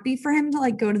was happy for him to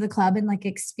like go to the club and like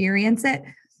experience it.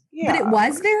 Yeah. But it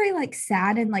was very like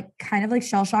sad and like kind of like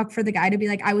shell shock for the guy to be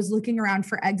like, I was looking around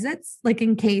for exits, like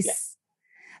in case,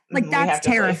 like that's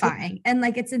terrifying. And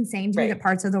like, it's insane to me that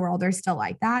parts of the world are still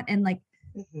like that. And like,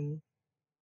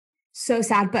 so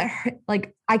sad, but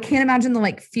like, I can't imagine the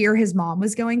like fear his mom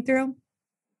was going through.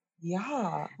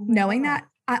 Yeah. Knowing that.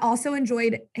 I also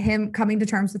enjoyed him coming to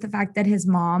terms with the fact that his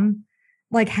mom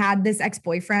like had this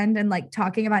ex-boyfriend and like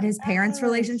talking about his parents'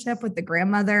 relationship with the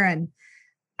grandmother. And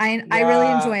I really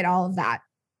enjoyed all of that.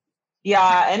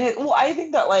 Yeah. And I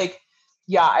think that like,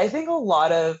 I think a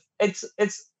lot of it's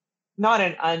not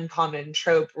an uncommon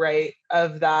trope, right?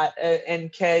 Of that in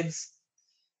kids,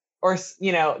 or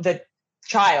the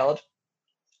child,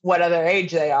 whatever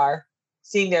age they are,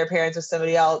 seeing their parents with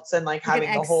somebody else and like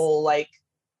having the whole like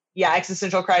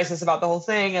existential crisis about the whole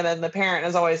thing, and then the parent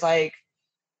is always like,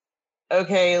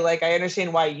 okay, like I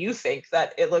understand why you think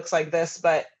that it looks like this,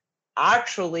 but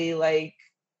actually like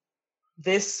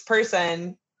this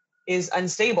person is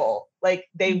unstable. Like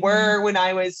they were when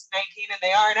I was 19 and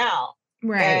they are now.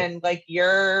 Right. And like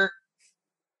your,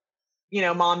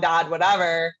 mom, dad,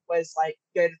 whatever was like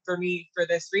good for me for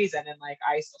this reason. And like,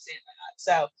 I still stand by that.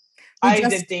 So I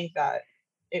did think that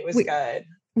it was good.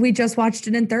 We just watched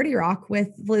it in 30 Rock with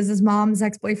Liz's mom's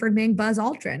ex-boyfriend being Buzz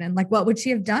Aldrin. And like, what would she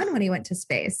have done when he went to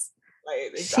space? Right,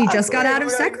 exactly. She just got out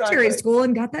of secretary school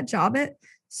and got that job at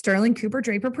Sterling Cooper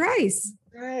Draper Price.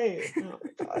 Right. Oh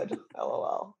my God.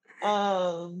 LOL.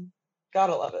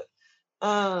 Gotta love it.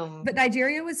 But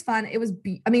Nigeria was fun. It was,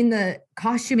 the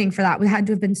costuming for that had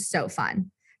to have been so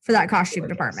fun for that costume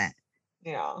department.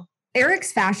 Yeah.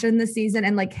 Eric's fashion this season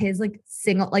and like his like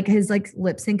single, like his like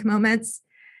lip sync moments,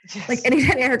 like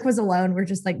anytime Eric was alone, were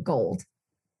just like gold.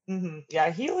 Mm-hmm. Yeah,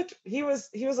 he was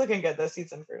looking good this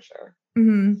season for sure.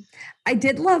 Mm-hmm. I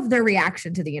did love their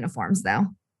reaction to the uniforms though.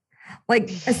 Like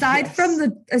aside from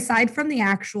the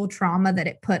actual trauma that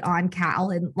it put on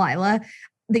Cal and Lila,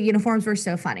 the uniforms were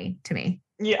so funny to me.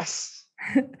 Yes.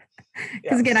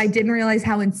 Because again, I didn't realize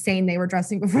how insane they were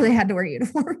dressing before they had to wear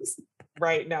uniforms.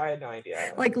 Right. No, I had no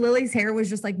idea. Like Lily's hair was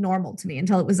just like normal to me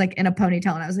until it was like in a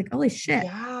ponytail. And I was like, holy shit.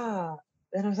 Yeah.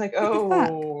 And I was like,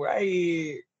 oh,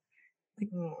 right. Like,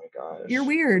 oh my gosh. You're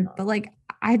weird. But like,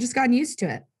 I had just gotten used to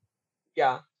it.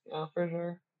 Yeah. Yeah, for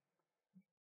sure.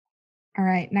 All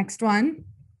right. Next one.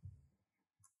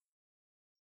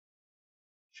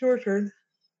 Your turn.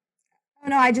 Oh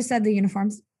no, I just said the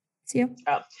uniforms. It's you.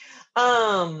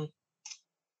 Oh.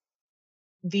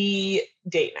 The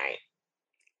date night.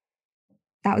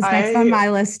 That was next on my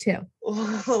list too.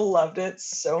 Loved it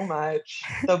so much.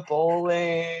 The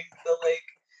bowling, the like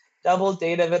double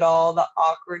date of it all, the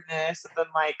awkwardness, and then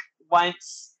like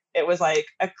once it was like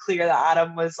clear that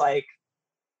Adam was like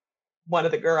one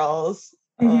of the girls,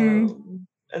 and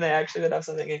they actually did have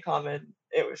something in common.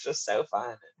 It was just so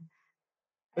fun.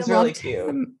 It was really cute.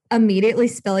 Him immediately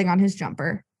spilling on his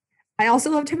jumper. I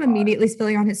also loved him immediately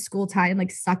spilling on his school tie and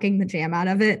like sucking the jam out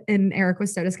of it. And Eric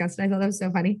was so disgusted. I thought that was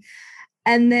so funny.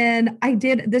 And then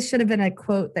this should have been a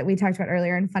quote that we talked about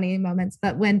earlier in funny moments,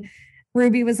 but when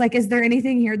Ruby was like, is there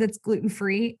anything here that's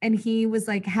gluten-free? And he was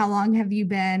like, how long have you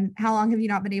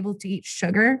not been able to eat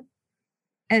sugar?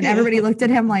 And everybody looked at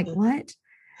him like, what?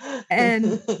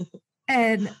 And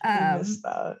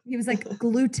he was like,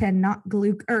 gluten, not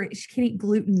glucose, or she can't eat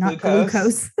gluten, not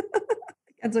glucose.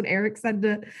 That's what Eric said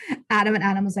to Adam. And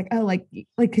Adam was like, oh, like,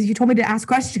 cause you told me to ask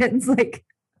questions. Like,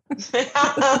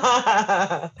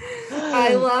 I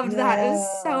loved that. It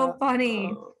was so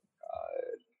funny. Oh,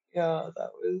 God. Yeah,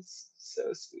 that was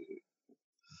so sweet.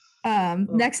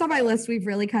 Next on my list, we've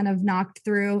really kind of knocked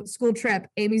through school trip,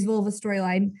 Amy's vulva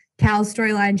storyline, Cal's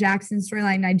storyline, Jackson's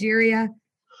storyline, Nigeria.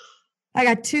 I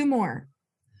got two more.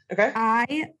 Okay.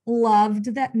 I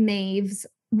loved that the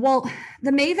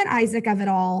Maeve and Isaac of it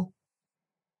all,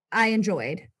 I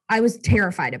enjoyed. I was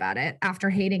terrified about it after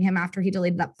hating him after he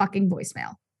deleted that fucking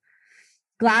voicemail.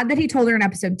 Glad that he told her in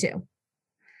episode 2.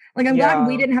 Like, I'm glad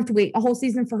we didn't have to wait a whole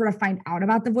season for her to find out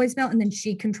about the voicemail. And then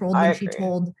she controlled when she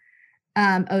told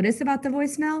Otis about the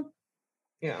voicemail.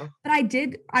 Yeah. But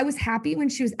I was happy when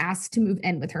she was asked to move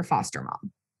in with her foster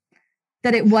mom.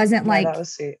 That it wasn't like, that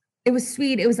was sweet. It was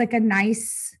sweet. It was like a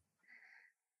nice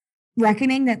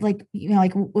reckoning that like,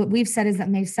 like what we've said is that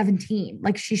Maeve's 17.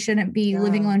 Like she shouldn't be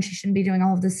living alone. She shouldn't be doing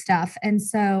all of this stuff. And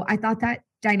so I thought that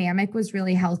dynamic was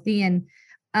really healthy. And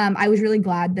I was really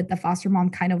glad that the foster mom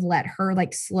kind of let her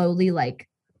like slowly, like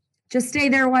just stay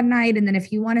there one night. And then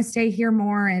if you want to stay here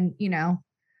more and,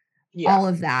 all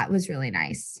of that was really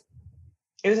nice.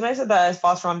 It was nice that the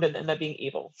foster mom didn't end up being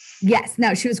evil. Yes.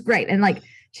 No, she was great. And like,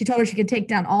 she told her she could take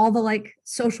down all the like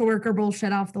social worker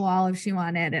bullshit off the wall if she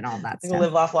wanted and all that stuff.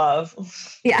 Live, laugh, love.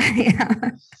 Yeah.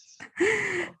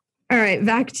 All right.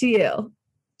 Back to you.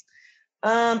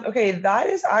 Okay. That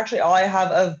is actually all I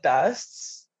have of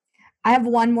bests. I have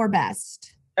one more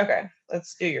best. Okay,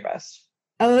 let's do your best.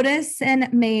 Otis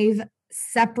and Maeve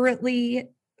separately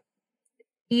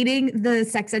eating the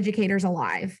sex educators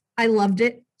alive. I loved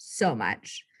it so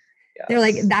much. Yes. They're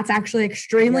like, that's actually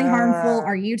extremely harmful.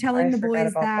 Are you telling the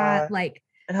boys that? Like,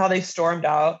 and how they stormed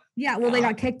out. Yeah, well, they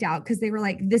got kicked out because they were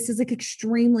like, this is like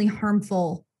extremely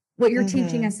harmful. What you're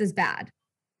teaching us is bad.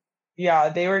 Yeah,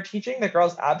 they were teaching the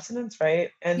girls abstinence,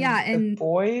 right? And and the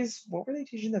boys, what were they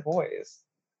teaching the boys?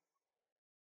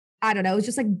 I don't know, it was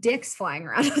just like dicks flying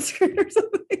around on screen or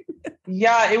something.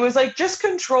 Yeah, it was like just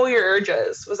control your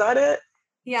urges. Was that it?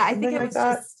 Yeah, I think Something it like was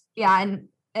that? just, yeah,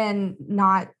 and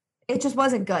not, it just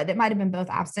wasn't good. It might have been both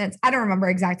abstinence. I don't remember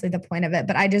exactly the point of it,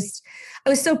 but I was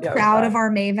so Yeah, it was proud bad. of our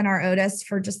Maeve and our Otis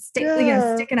for just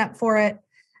sticking up for it.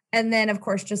 And then of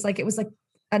course, just like, it was like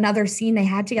another scene they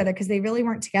had together because they really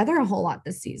weren't together a whole lot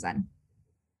this season.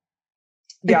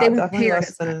 Like Yeah, they weren't definitely paired less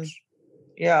as than much.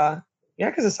 yeah. Yeah,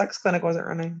 because the sex clinic wasn't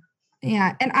running.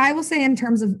 Yeah. And I will say in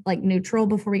terms of like neutral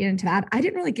before we get into that, I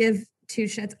didn't really give two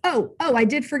shits. Oh, I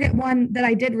did forget one that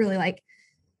I did really like.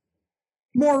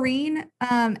 Maureen,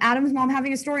 Adam's mom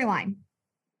having a storyline.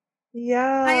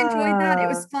 Yeah. I enjoyed that. It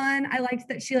was fun. I liked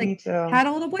that she Me like too. had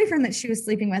a little boyfriend that she was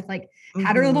sleeping with, like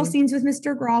had her little scenes with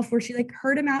Mr. Groff where she like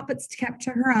heard him out, but kept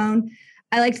to her own.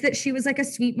 I liked that she was like a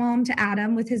sweet mom to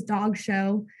Adam with his dog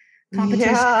show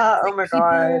competition. Yeah. Like, Oh my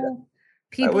God. That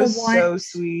people was want so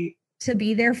sweet. to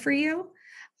be there for you.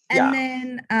 And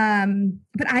Yeah. then,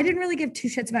 but I didn't really give two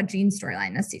shits about Jean's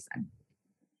storyline this season.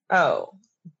 Oh,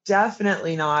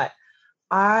 definitely not.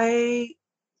 As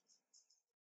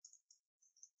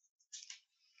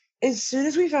soon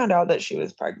as we found out that she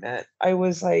was pregnant, I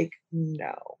was like,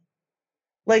 no.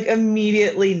 Like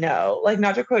immediately no. Like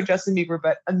not to quote Justin Bieber,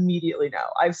 but immediately no.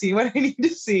 I've seen what I need to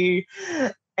see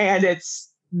and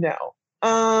it's no.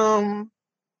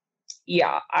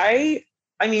 Yeah, I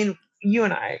mean, you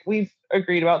and we've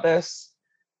agreed about this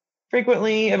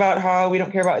frequently about how we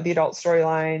don't care about the adult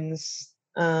storylines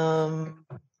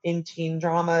in teen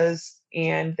dramas,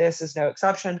 and this is no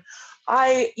exception.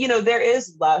 There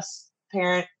is less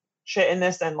parent shit in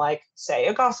this than like say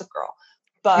a Gossip Girl,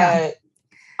 but Yeah.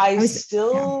 I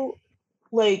still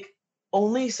like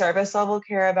only service level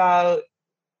care about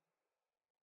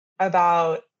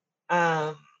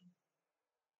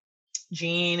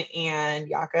Jean and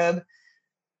Jakob,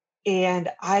 and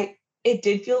it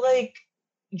did feel like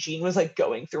Jean was like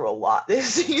going through a lot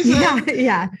this season.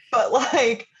 Yeah. But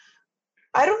like,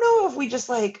 I don't know if we just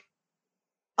like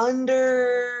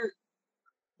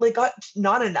got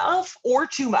not enough or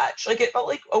too much. Like it felt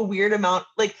like a weird amount.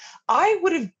 Like I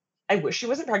wish she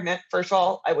wasn't pregnant. First of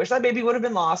all, I wish that baby would have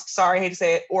been lost. Sorry, I hate to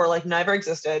say it, or like never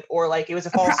existed, or like it was a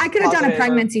false. I could have done a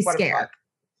pregnancy scare.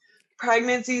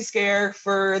 Pregnancy scare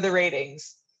for the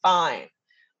ratings. Fine.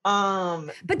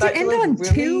 But to end on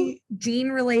two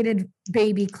Jean-related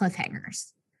baby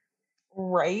cliffhangers,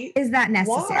 right? Is that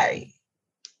necessary?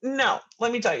 Why? No,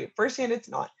 let me tell you. Firsthand, it's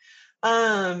not.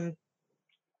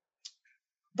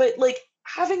 But like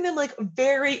having them like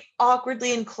very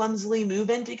awkwardly and clumsily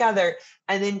move in together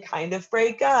and then kind of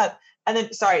break up, and then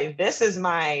this is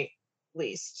my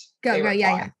least. Go,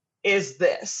 yeah. Is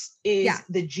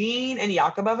the Jean and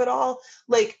Jakob of it all,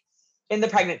 like in the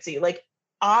pregnancy, like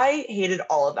I hated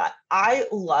all of that. I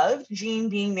loved Jean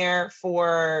being there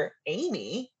for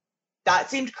Amy.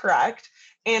 That seemed correct.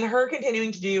 And her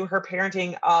continuing to do her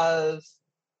parenting of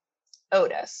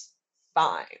Otis.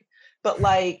 Fine. But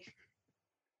like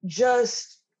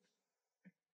just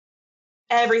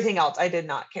everything else I did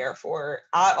not care for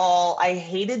at all. I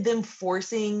hated them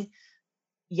forcing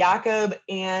Jakob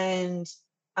and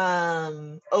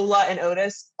Ola and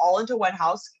Otis all into one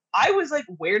house. I was like,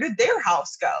 where did their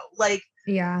house go? Like,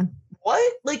 yeah,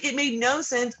 what? Like, it made no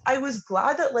sense. I was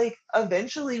glad that like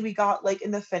eventually we got like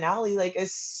in the finale like a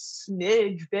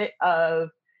smidge bit of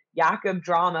Jakob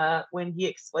drama when he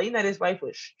explained that his wife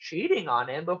was cheating on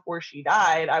him before she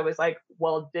died. I was like,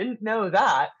 well, didn't know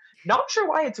that. Not sure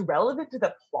why it's relevant to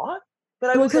the plot, but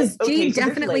I was like, okay, Jean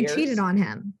definitely cheated on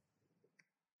him.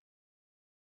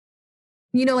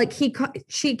 You know, like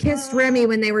she kissed Remy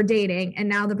when they were dating, and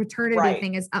now the paternity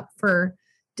thing is up for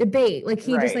debate. Like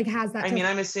he just like has that. I mean,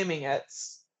 I'm assuming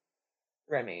it's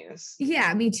Remy's.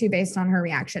 Yeah, me too, based on her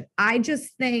reaction. I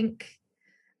just think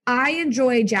I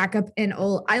enjoy Jakob and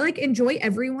Ola. I like enjoy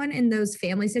everyone in those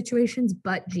family situations,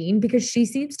 but Jean, because she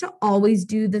seems to always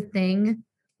do the thing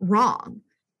wrong.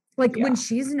 Like when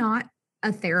she's not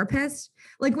a therapist,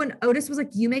 like when Otis was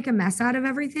like, you make a mess out of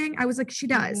everything. I was like, she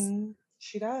does. Mm-hmm.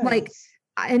 She does. Like,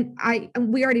 and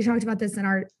we already talked about this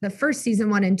in the first season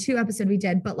 1 and 2 episode we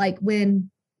did, but like when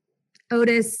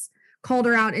Otis called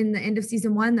her out in the end of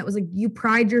season 1, that was like, you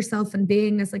pride yourself in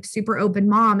being this like super open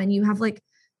mom and you have like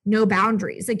no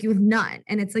boundaries, like you have none.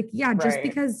 And it's like, yeah, just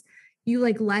because you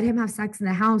like let him have sex in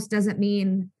the house doesn't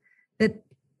mean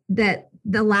that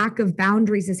the lack of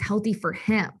boundaries is healthy for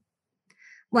him.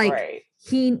 Like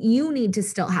you need to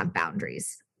still have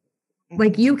boundaries.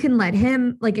 Like you can let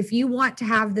him, like if you want to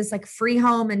have this like free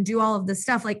home and do all of this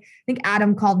stuff, like I think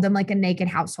Adam called them like a naked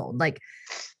household. Like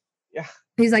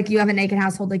he's like, you have a naked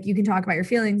household, like you can talk about your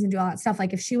feelings and do all that stuff.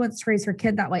 Like if she wants to raise her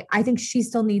kid that way, I think she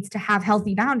still needs to have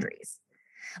healthy boundaries.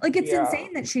 Like it's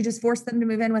insane that she just forced them to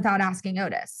move in without asking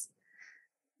Otis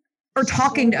or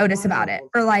talking to Otis about it.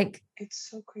 Or like, it's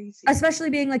so crazy. Especially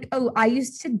being like, oh, I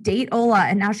used to date Ola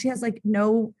and now she has like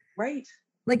no, right.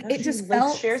 Like now it just like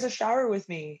felt, shares a shower with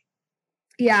me.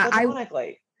 Yeah. I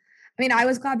mean, I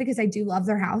was glad because I do love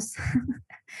their house.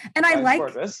 And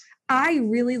I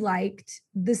really liked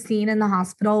the scene in the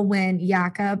hospital when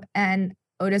Jakob and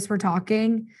Otis were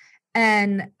talking.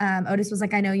 And Otis was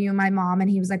like, I know you and my mom. And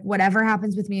he was like, whatever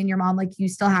happens with me and your mom, like you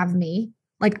still have me.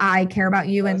 Like I care about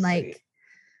you. And like,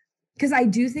 because I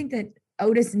do think that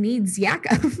Otis needs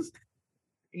Jakob.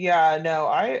 Yeah, no,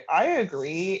 I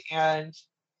agree. And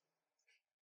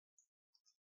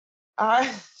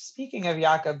speaking of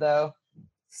Jakob though.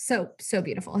 So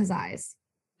beautiful, his eyes.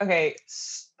 Okay,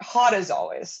 hot as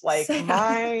always. Like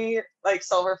my like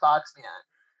silver fox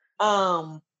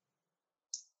man.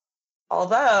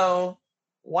 Although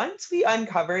once we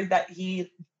uncovered that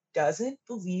he doesn't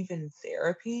believe in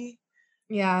therapy,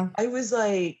 yeah, I was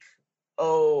like,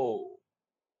 oh,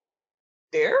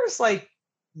 there's like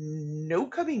no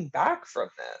coming back from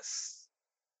this.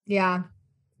 Yeah.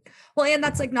 Well, and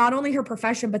that's like not only her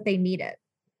profession, but they need it.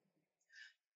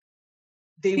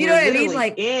 You know what I mean?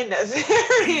 Like in a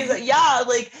series. Like, yeah,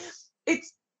 like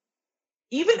it's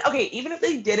even if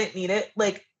they didn't need it,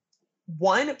 like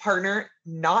one partner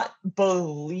not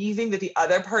believing that the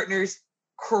other partner's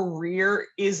career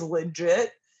is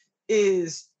legit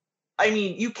is, I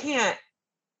mean, you can't.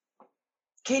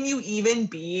 Can you even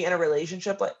be in a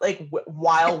relationship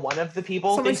while one of the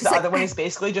people thinks the other one is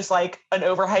basically just like an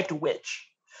overhyped witch,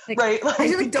 like, right? Like, I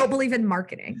just like don't believe in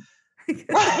marketing.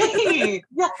 Right?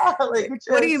 Yeah. Like,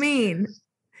 what do you mean?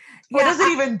 What does it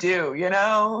even do? You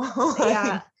know?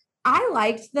 Yeah. I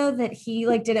liked though that he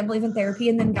like didn't believe in therapy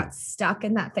and then got stuck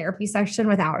in that therapy section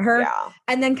without her. Yeah.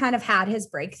 And then kind of had his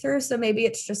breakthrough. So maybe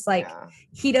it's just like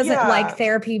he doesn't like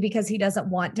therapy because he doesn't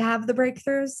want to have the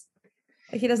breakthroughs.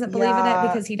 Like he doesn't believe in it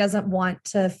because he doesn't want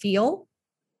to feel.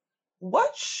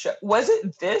 What show was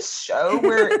it? This show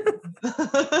where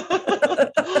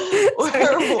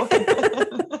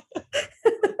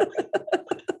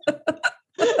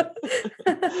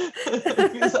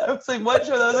I was like, what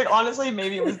show? I was like, honestly,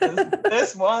 maybe it was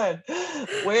this one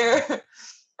where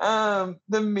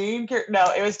the main character,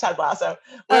 no, it was Ted Lasso,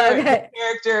 where the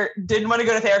character didn't want to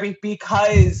go to therapy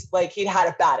because like he'd had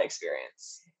a bad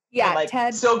experience. Yeah, and, like,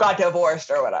 Ted still got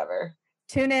divorced or whatever.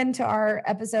 Tune in to our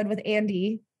episode with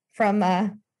Andy from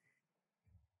the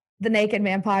Naked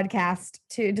Man podcast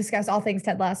to discuss all things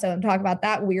Ted Lasso and talk about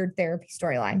that weird therapy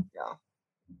storyline. Yeah.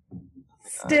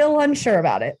 Still unsure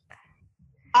about it.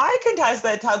 I contest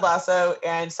that Ted Lasso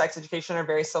and Sex Education are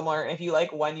very similar. If you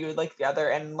like one, you would like the other,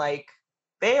 and like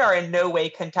they are in no way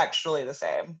contextually the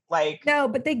same. Like no,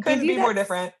 but they couldn't be more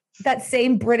different. That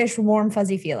same British warm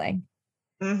fuzzy feeling.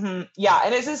 Mm-hmm. Yeah,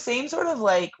 and it's the same sort of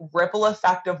like ripple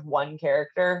effect of one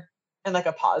character in like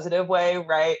a positive way,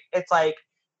 right? It's like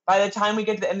by the time we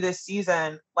get to the end of this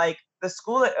season, like the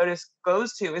school that Otis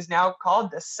goes to is now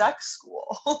called the sex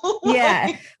school.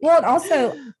 Yeah. Well, and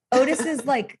also Otis's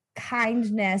like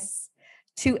kindness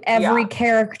to every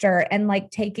character and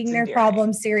like taking their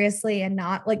problems seriously and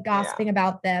not like gossiping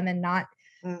about them and not,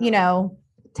 you know,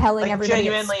 telling like everybody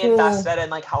genuinely invested in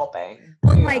like helping.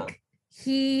 Well, like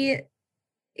he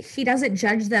doesn't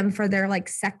judge them for their like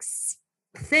sex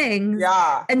things.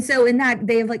 Yeah. And so in that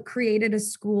they've like created a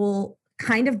school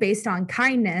kind of based on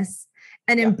kindness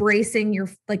and embracing your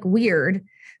like weird,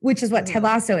 which is what Ted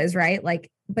Lasso is, right?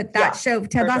 Like, but that show,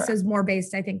 Ted Lasso is more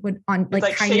based, I think, on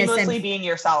like kindness and being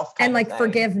yourself and like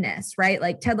forgiveness, right?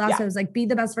 Like Ted Lasso is like, be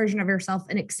the best version of yourself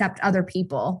and accept other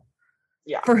people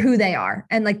for who they are.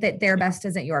 And like that their best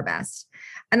isn't your best.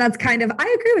 And that's kind of,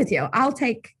 I agree with you.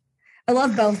 I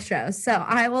love both shows. So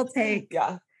I will take.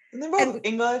 Yeah. And they're both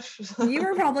English. You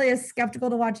were probably as skeptical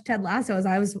to watch Ted Lasso as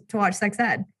I was to watch Sex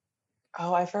Ed.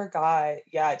 Oh, I forgot.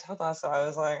 Yeah, Ted Lasso. I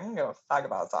was like, I'm going to talk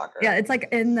about soccer. Yeah, it's like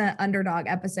in the Underdog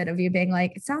episode of you being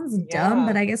like, it sounds dumb,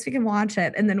 but I guess we can watch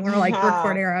it. And then we're like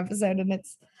recording our episode and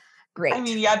it's great. I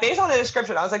mean, yeah, based on the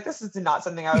description, I was like, this is not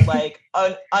something I would like.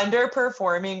 An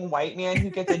underperforming white man who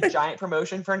gets a giant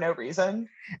promotion for no reason.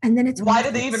 And then it's why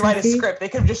did they even write a script? They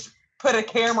could have just put a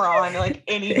camera on like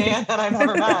any man that I've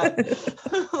ever met.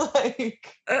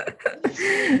 Like,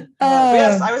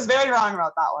 yes, I was very wrong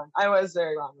about that one. I was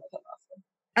very wrong about that last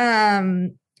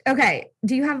one. Okay.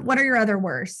 What are your other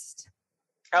worst?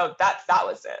 Oh, that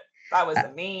was it. That was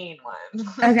the main one.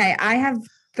 Okay. I have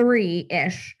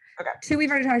 3-ish. Okay. 2 we've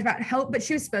already talked about. Hope, but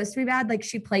she was supposed to be bad. Like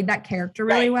she played that character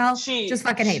really well. She just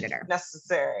fucking hated her.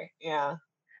 Necessary. Yeah.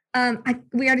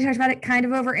 We already talked about it, kind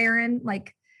of over Aaron.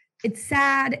 Like, it's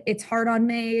sad. It's hard on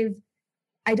Maeve.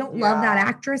 I don't love that Yeah.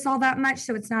 actress all that much,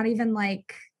 so it's not even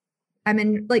like I'm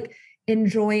in like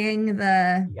enjoying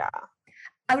the. Yeah.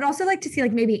 I would also like to see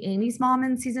like maybe Amy's mom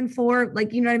in season 4,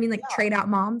 like you know what I mean, like Yeah. trade out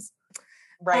moms.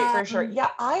 Right, for sure. Um, Yeah,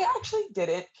 I actually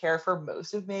didn't care for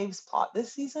most of Maeve's plot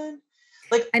this season.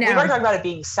 Like I we've know. already talked about it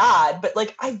being sad, but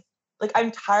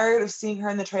I'm tired of seeing her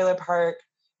in the trailer park.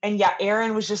 And yeah,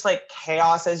 Erin was just like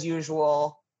chaos as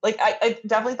usual. Like I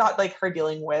definitely thought like her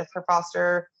dealing with the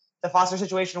foster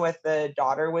situation with the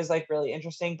daughter was like really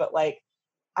interesting. But like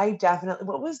I definitely,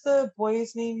 what was the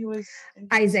boy's name who was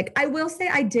Isaac. I will say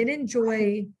I did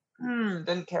enjoy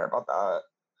didn't care about that.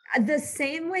 the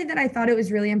same way that I thought it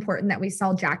was really important that we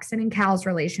saw Jackson and Cal's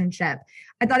relationship.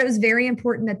 I thought it was very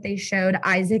important that they showed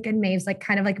Isaac and Maeve's like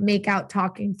kind of like make out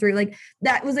talking through. Like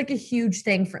that was like a huge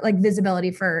thing for like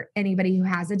visibility for anybody who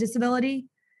has a disability.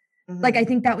 Like I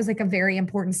think that was like a very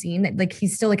important scene that like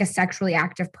he's still like a sexually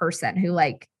active person who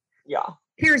like Yeah.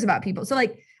 cares about people. So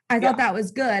like I thought that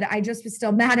was good. I just was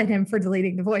still mad at him for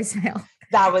deleting the voicemail.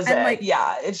 That was And, it. like,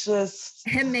 Yeah. It's just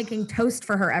Him making toast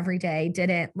for her every day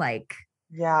didn't like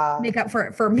yeah. make up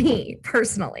for me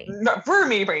personally. Not for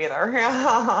me either.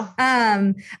 Yeah.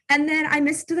 And then I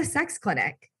missed the sex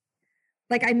clinic.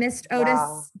 Like I missed Otis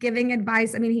Yeah. giving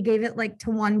advice. I mean, he gave it like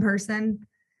to one person.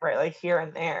 Right, like here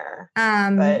and there.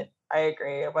 But I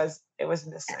agree. It was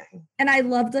missing. And I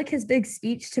loved like his big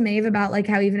speech to Maeve about like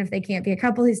how even if they can't be a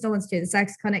couple, he still wants to do the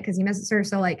sex clinic because he misses her.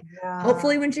 So like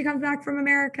hopefully when she comes back from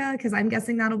America, because I'm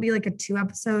guessing that'll be like a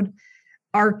 2-episode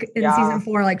arc in season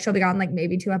 4, like she'll be gone like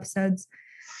maybe 2 episodes.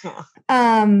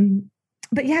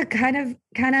 But yeah, kind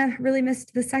of really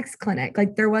missed the sex clinic.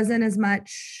 Like there wasn't as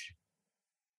much.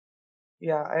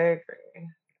 Yeah, I agree.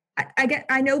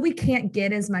 I know we can't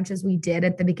get as much as we did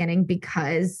at the beginning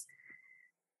because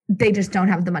they just don't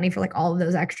have the money for like all of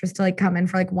those extras to like come in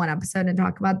for like 1 episode and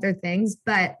talk about their things.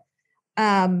 But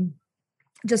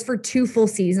just for 2 full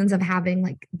seasons of having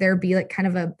like there be like kind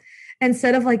of a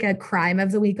instead of like a crime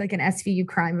of the week, like an SVU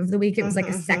crime of the week, it was like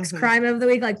a sex crime of the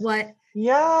week. Like what?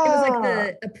 Yeah. It was like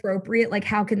the appropriate, like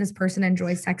how can this person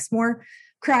enjoy sex more?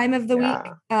 Crime of the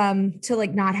week. To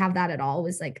like not have that at all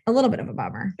was like a little bit of a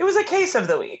bummer. It was a case of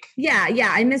the week. Yeah.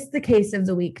 I missed the case of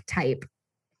the week type.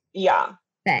 Yeah.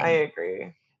 Thing. I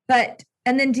agree. But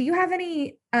and then do you have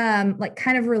any like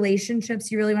kind of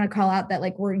relationships you really want to call out that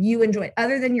like were you enjoyed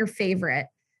other than your favorite,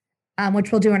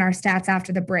 which we'll do in our stats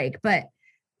after the break, but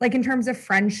like in terms of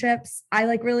friendships, I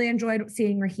like really enjoyed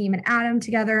seeing Raheem and Adam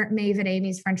together. Maeve and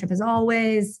Amy's friendship as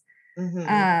always. Viv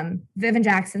and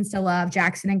Jackson still love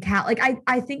Jackson and Kat. Like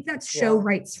I think that show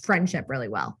writes friendship really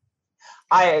well.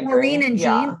 I agree. Maureen and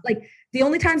Jean, like the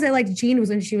only times I liked Jean was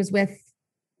when she was with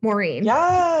Maureen.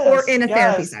 Yes. Or in a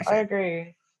therapy session. I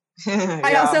agree.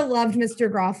 I also loved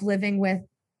Mr. Groff living with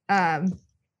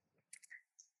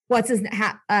what's his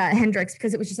Hendrix,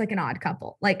 because it was just like an odd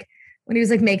couple. Like when he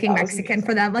was like making Mexican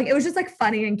for them, like it was just like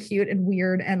funny and cute and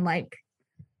weird and like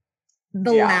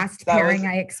the last pairing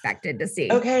I expected to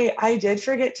see. Okay, I did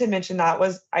forget to mention I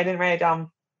didn't write it down.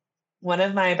 One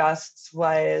of my bests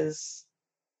was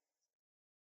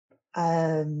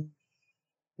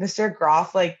Mr.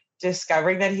 Groff like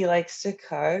discovering that he likes to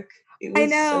cook. It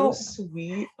was so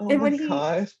sweet. Oh and my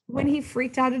God. When he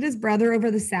freaked out at his brother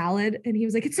over the salad and he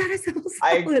was like, it's not a simple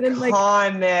salad. And like,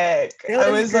 iconic.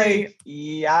 I was great. Like,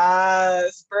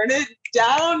 yes, burn it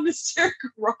down, Mr.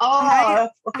 Groff. I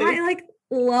like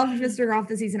loved Mr. Groff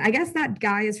this season. I guess that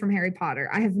guy is from Harry Potter.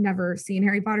 I have never seen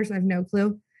Harry Potter, so I have no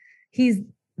clue. He's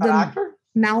the actor?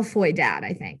 Malfoy dad,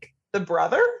 I think. The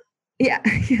brother? Yeah.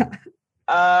 Yeah.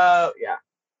 I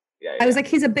was like,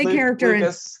 he's a big character.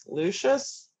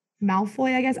 Lucius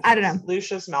Malfoy, I guess. I don't know.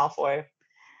 Lucius Malfoy.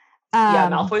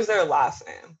 Malfoy's their last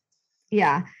name.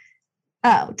 Yeah.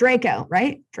 Oh, Draco,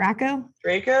 right? Draco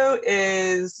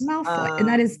is Malfoy, and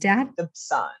that is dad. The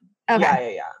son.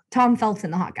 Okay. Yeah. Tom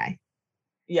Felton, the hot guy.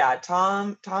 Yeah,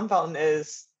 Tom Felton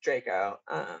is Draco.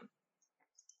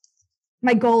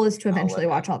 My goal is to eventually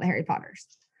watch all the Harry Potters.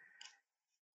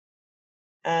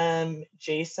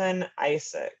 Jason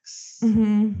Isaacs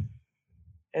Mm-hmm.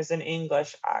 is an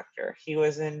English actor. He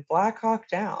was in Black Hawk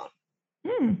Down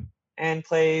and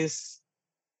plays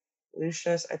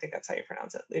Lucius, I think that's how you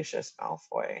pronounce it, Lucius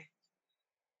Malfoy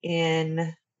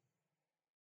in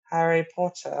Harry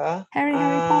Potter. Harry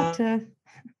Potter.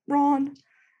 Ron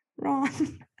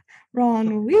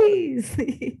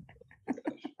Weasley.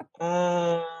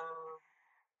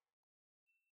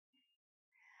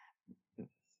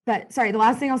 But sorry, the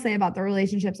last thing I'll say about the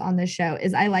relationships on this show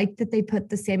is I like that they put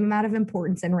the same amount of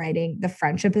importance in writing the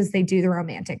friendship as they do the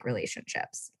romantic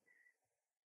relationships.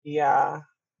 Yeah.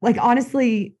 Like,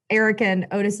 honestly, Eric and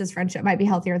Otis's friendship might be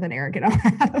healthier than Eric and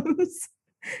Adam's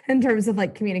in terms of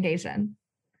like communication.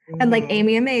 And like Mhm.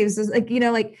 Amy and Maeve's is like,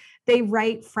 like they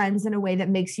write friends in a way that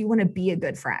makes you want to be a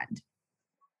good friend.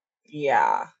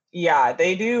 Yeah. Yeah,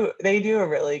 they do a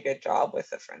really good job with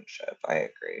the friendship. I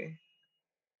agree.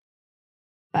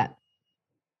 But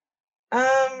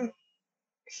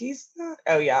He's not,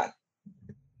 oh yeah.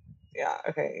 Yeah,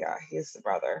 okay, yeah, he's the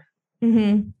brother. all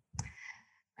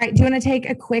right, do you want to take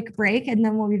a quick break and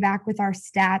then we'll be back with our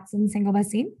stats and single best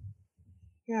scene?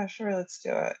 Yeah, sure, let's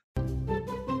do it.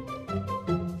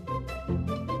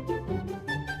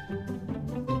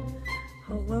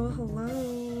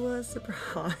 Hello,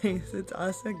 surprise, it's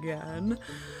us again.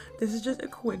 This is just a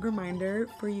quick reminder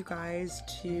for you guys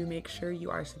to make sure you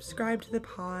are subscribed to the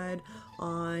pod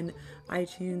on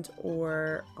iTunes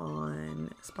or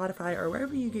on Spotify or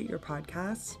wherever you get your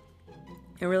podcasts.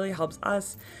 It really helps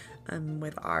us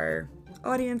with our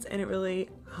audience, and it really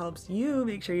helps you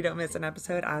make sure you don't miss an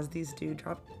episode, as these do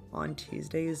drop on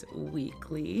Tuesdays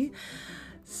weekly.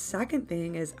 Second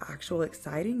thing is actual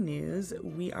exciting news.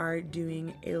 We are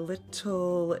doing a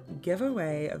little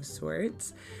giveaway of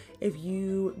sorts. If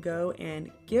you go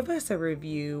and give us a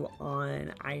review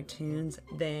on iTunes,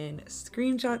 then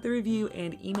screenshot the review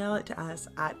and email it to us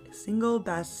at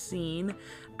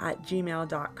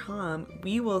singlebestscene@gmail.com.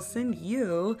 We will send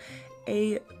you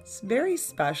a very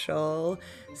special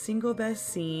Single Best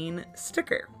Scene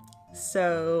sticker.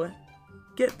 So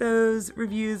get those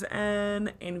reviews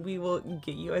in and we will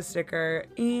get you a sticker.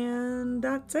 And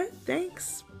that's it.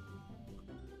 Thanks.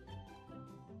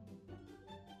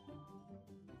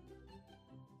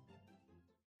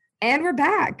 And we're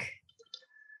back.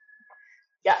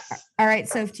 Yes. All right.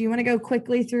 So if you want to go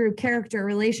quickly through character,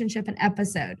 relationship, and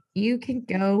episode, you can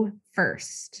go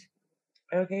first.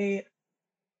 Okay, great.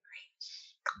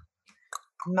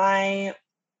 My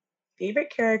favorite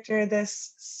character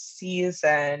this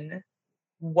season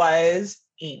was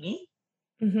Amy.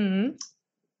 Mm-hmm.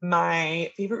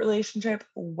 My favorite relationship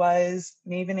was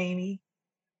Maeve and Amy.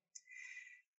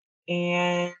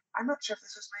 And I'm not sure if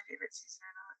this was my favorite season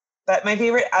or not, but my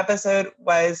favorite episode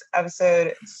was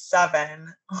episode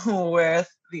 7 with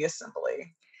the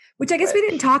assembly. Which I guess we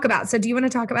didn't talk about. So do you want to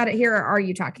talk about it here, or are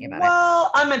you talking about it? Well,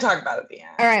 I'm going to talk about it at the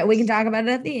end. All right, we can talk about it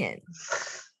at the end.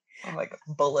 I'm like a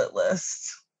bullet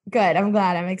list. Good. I'm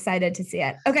glad. I'm excited to see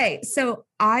it. Okay. So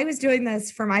I was doing this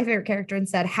for my favorite character and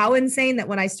said, how insane that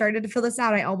when I started to fill this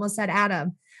out, I almost said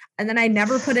Adam. And then I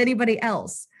never put anybody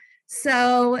else.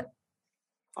 So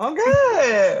Oh,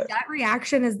 good. that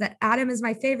reaction is that Adam is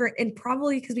my favorite. And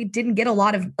probably because we didn't get a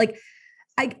lot of like,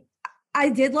 I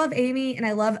did love Amy and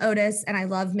I love Otis and I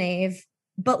love Maeve.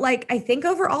 But like, I think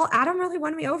overall, Adam really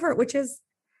won me over, which is,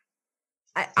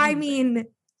 I mean,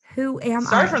 who am I?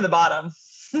 Start from the bottom.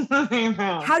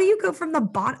 How do you go from the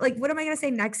bottom? Like, what am I going to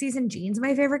say next season? Jean's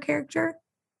my favorite character.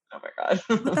 Oh my God.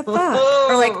 What the fuck?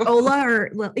 Or like Ola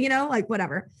or, like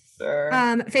whatever.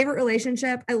 Sure. Favorite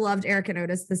relationship. I loved Eric and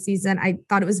Otis this season. I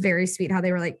thought it was very sweet how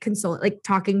they were like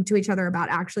talking to each other about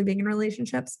actually being in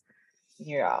relationships.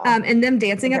 Yeah. And them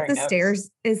dancing up the Comparing stairs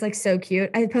is like so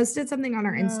cute. I posted something on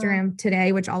our Instagram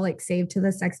today, which I'll like save to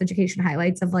the sex education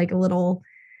highlights of like a little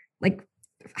like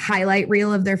highlight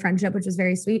reel of their friendship, which was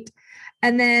very sweet.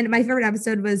 And then my favorite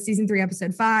episode was season 3,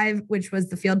 episode 5, which was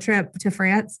the field trip to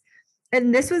France.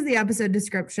 And this was the episode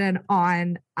description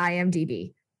on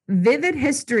IMDb. Vivid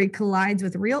history collides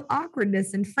with real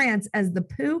awkwardness in France as the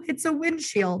poo hits a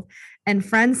windshield and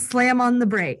friends slam on the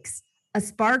brakes. A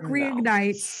spark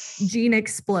reignites, Jean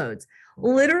explodes.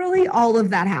 Literally all of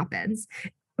that happens.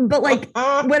 But like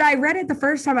when I read it the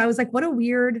first time, I was like, what a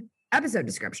weird episode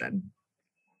description.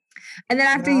 And then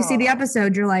after you see the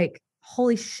episode, you're like,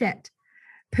 holy shit.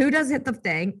 Pooh does hit the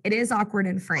thing. It is awkward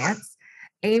in France.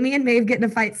 Amy and Maeve get in a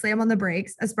fight, slam on the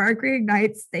brakes. A spark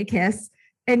reignites, they kiss.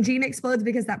 And Jean explodes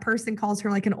because that person calls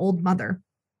her like an old mother.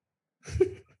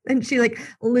 And she like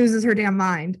loses her damn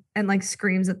mind and like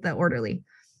screams at the orderly.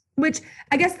 Which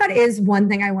I guess that is one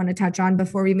thing I want to touch on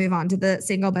before we move on to the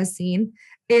single best scene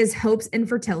is Hope's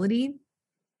infertility.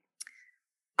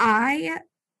 I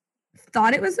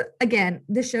thought it was, again,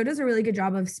 the show does a really good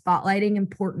job of spotlighting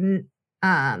important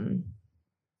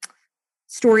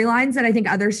storylines that I think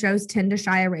other shows tend to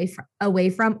shy away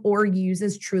from or use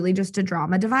as truly just a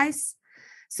drama device.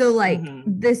 So like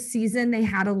this season, they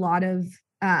had a lot of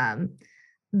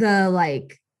the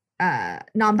like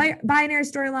non-binary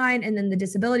storyline and then the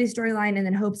disability storyline and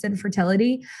then Hope's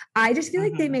infertility. I just feel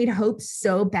like they made Hope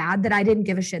so bad that I didn't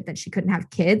give a shit that she couldn't have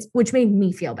kids, which made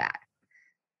me feel bad.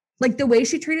 Like the way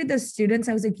she treated those students,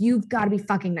 I was like, you've got to be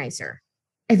fucking nicer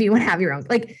if you want to have your own.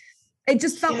 Like It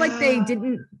just felt like they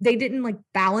didn't like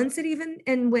balance it even.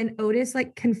 And when Otis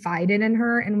like confided in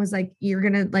her and was like, you're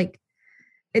gonna like,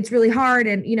 it's really hard.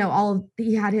 And you know,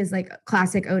 he had his like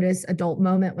classic Otis adult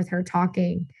moment with her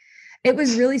talking. It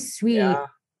was really sweet. Yeah.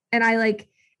 And I like,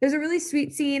 it was a really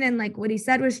sweet scene. And like what he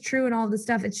said was true and all the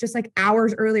stuff. It's just like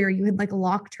hours earlier, you had like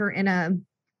locked her in a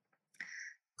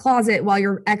closet while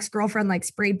your ex-girlfriend like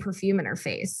sprayed perfume in her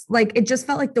face. Like it just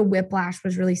felt like the whiplash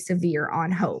was really severe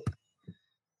on Hope.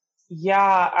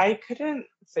 Yeah, I couldn't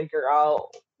figure out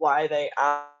why they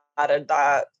added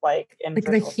that like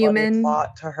the human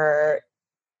plot to her.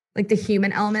 Like the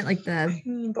human element, like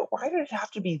but why did it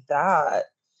have to be that?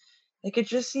 Like it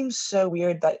just seems so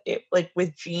weird that it like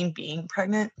with Jean being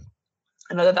pregnant.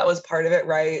 I know that was part of it,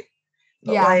 right?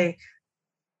 But yeah.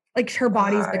 Like her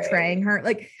body's betraying her.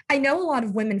 Like I know a lot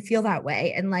of women feel that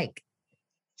way, and like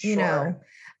you know,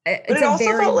 but it also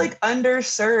felt like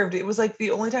underserved. It was like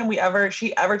the only time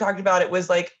she ever talked about it was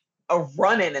like a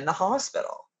run-in in the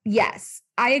hospital. Yes,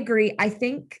 I agree. I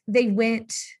think they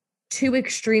went too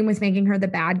extreme with making her the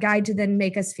bad guy to then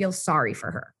make us feel sorry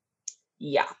for her.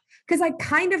 Yeah, because I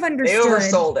kind of understood. They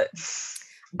oversold it.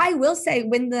 I will say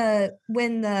when the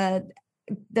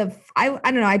I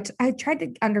don't know. I tried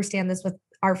to understand this with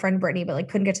our friend Brittany, but like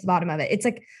couldn't get to the bottom of it. It's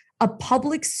like a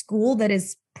public school that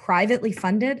is privately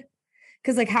funded.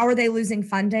 Cause like, how are they losing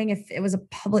funding if it was a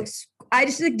public school? I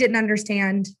just like didn't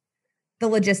understand the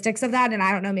logistics of that. And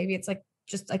I don't know, maybe it's like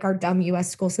just like our dumb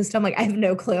US school system. Like I have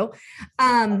no clue.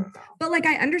 But like,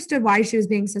 I understood why she was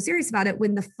being so serious about it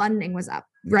when the funding was up,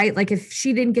 right? Like if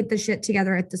she didn't get the shit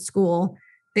together at the school,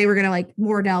 they were going to like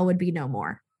Mordell would be no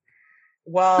more.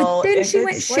 Well, but then she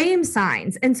went shame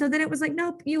signs. And so then it was like,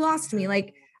 nope, you lost me.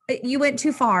 Like you went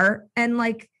too far. And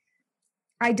like,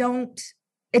 it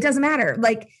doesn't matter.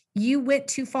 Like you went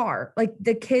too far. Like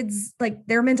the kids, like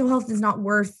their mental health is not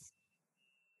worth,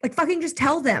 like fucking just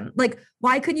tell them. Like,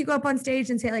 why couldn't you go up on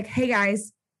stage and say like, hey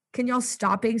guys, can y'all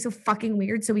stop being so fucking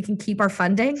weird so we can keep our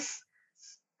funding?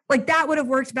 Like that would have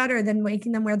worked better than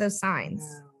making them wear those signs.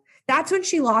 Yeah. That's when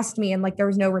she lost me. And like, there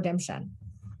was no redemption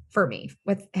for me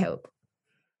with Hope.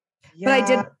 Yeah,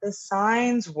 but the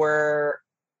signs were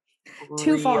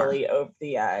too far over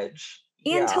the edge.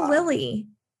 And to Lily.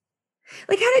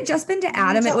 Like, had it just been to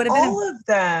Adam, it would have been all of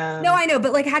them. No, I know,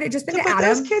 but like, had it just been to Adam,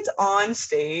 those kids on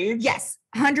stage. Yes,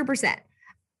 100%,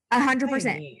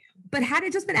 100%. But had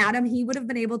it just been Adam, he would have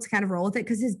been able to kind of roll with it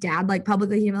because his dad like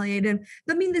publicly humiliated him.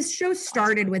 I mean, this show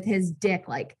started with his dick,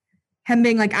 like him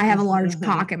being like, "I have a large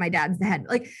cock," and my dad's the head.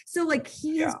 Like, so like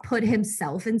he has put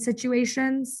himself in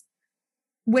situations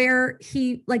where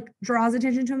he like draws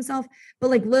attention to himself. But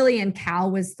like Lily and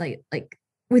Cal was like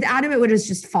with Adam, it was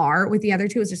just far. With the other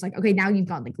two, it's just like, okay, now you've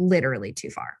gone like literally too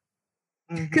far.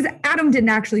 Because Adam didn't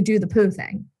actually do the poo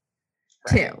thing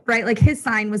too, right? Like his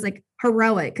sign was like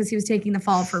heroic because he was taking the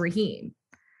fall for Raheem.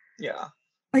 Yeah.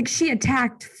 Like she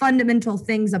attacked fundamental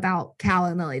things about Cal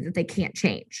and Lily that they can't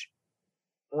change.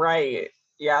 Right.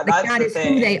 Yeah, like that is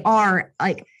who they are,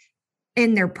 like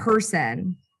in their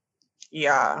person.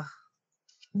 Yeah.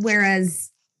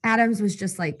 Whereas Adams was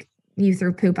just like, you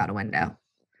threw poop out a window.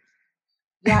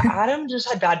 Yeah, Adam just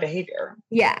had bad behavior.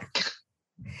 Yeah.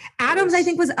 Adams, I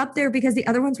think, was up there because the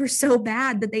other ones were so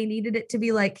bad that they needed it to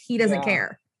be like, he doesn't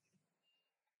care.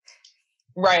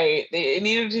 Right. It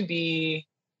needed to be,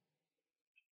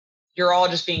 you're all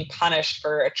just being punished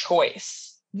for a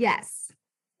choice. Yes.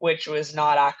 Which was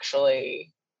not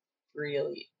actually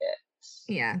really it.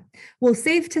 Yeah. Well,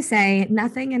 safe to say,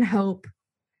 nothing in Hope,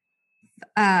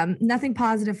 nothing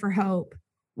positive for Hope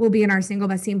will be in our single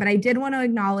best scene. But I did want to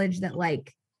acknowledge that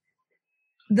like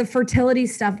the fertility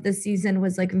stuff this season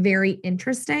was like very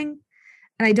interesting.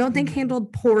 And I don't think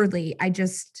handled poorly. I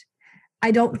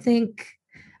don't think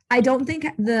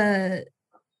the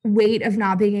weight of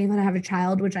not being able to have a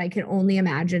child, which I can only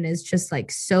imagine is just like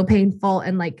so painful.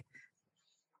 And like,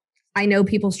 I know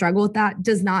people struggle with that,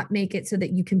 does not make it so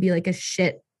that you can be like a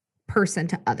shit person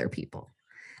to other people.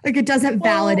 Like it doesn't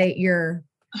validate your.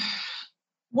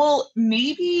 Well,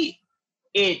 maybe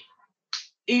I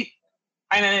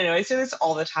don't know, I say this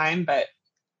all the time, but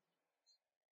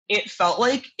it felt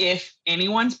like if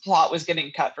anyone's plot was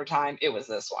getting cut for time, it was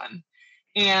this one.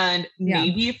 And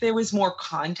maybe if there was more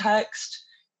context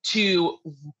to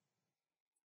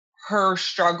her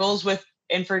struggles with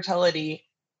infertility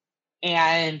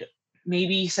and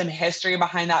maybe some history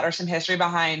behind that, or some history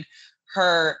behind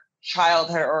her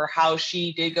childhood, or how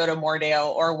she did go to Mordale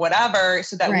or whatever,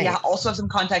 so that we also have some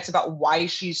context about why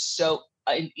she's so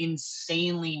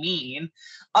insanely mean,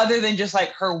 other than just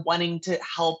like her wanting to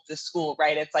help the school,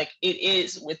 right? It's like it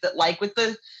is with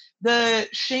the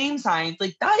shame signs,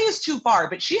 like that is too far,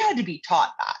 but she had to be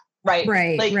taught that. right?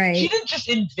 Right, Like, right. she didn't just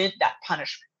invent that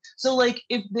punishment. So, like,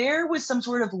 if there was some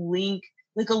sort of link,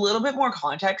 like a little bit more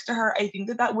context to her, I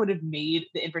think that would have made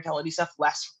the infertility stuff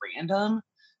less random,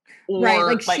 or Right,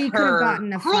 like, like she could have her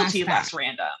gotten a cruelty flashback. less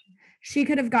random. She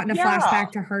could have gotten a Yeah.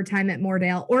 flashback to her time at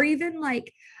Moordale, or even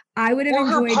like I would have Or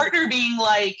her enjoyed. partner being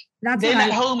like, That's then what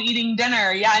at home eating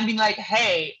dinner, yeah, and being like,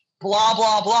 hey, blah,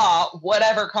 blah, blah,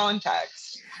 whatever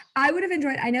context. I would have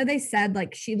enjoyed. I know they said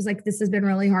like she was like, this has been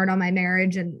really hard on my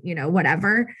marriage and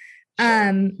whatever.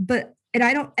 Sure. But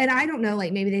I don't know,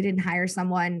 like maybe they didn't hire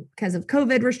someone because of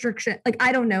COVID restriction. Like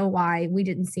I don't know why we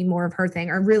didn't see more of her thing,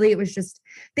 or really it was just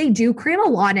they do cram a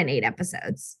lot in 8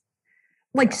 episodes.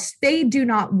 Like they do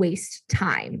not waste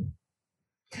time.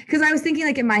 Because I was thinking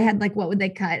like in my head, like what would they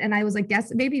cut? And I was like,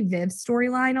 guess maybe Viv's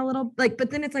storyline a little, like,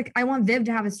 but then it's like, I want Viv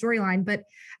to have a storyline, but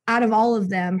out of all of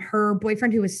them, her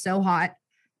boyfriend, who was so hot,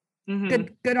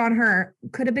 good on her,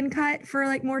 could have been cut for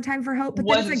like more time for Hope. But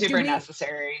wasn't then it's like, super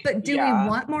necessary. But do we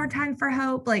want more time for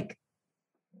Hope? Like,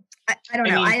 I don't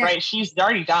know. Right, she's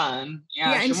already done.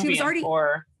 Yeah, and she was already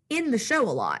in the show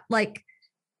a lot. Like,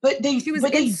 she was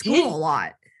in school a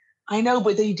lot. I know,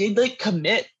 but they did like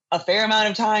commit a fair amount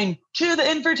of time to the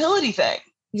infertility thing.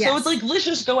 Yes. So it's like, let's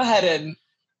just go ahead and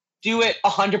do it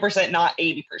 100%, not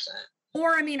 80%.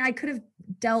 Or, I mean, I could have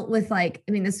dealt with like,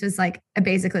 I mean, this was like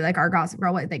basically like our Gossip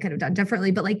Girl, what they could have done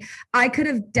differently, but like, I could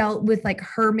have dealt with like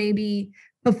her maybe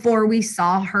before we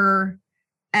saw her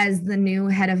as the new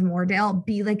head of Moordale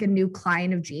be like a new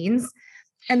client of Jean's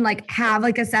and like have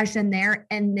like a session there.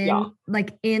 And then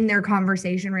like in their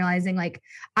conversation, realizing like,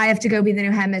 I have to go be the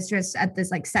new headmistress at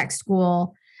this like sex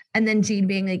school. And then Jean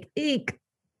being like, eek,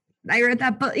 I read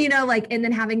that book, like, and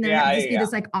then having them just be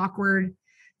this like awkward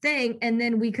thing. And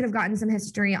then we could have gotten some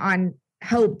history on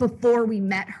Hope before we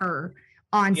met her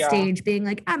on stage being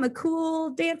like, I'm a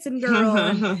cool dancing girl.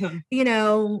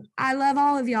 And, I love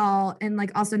all of y'all. And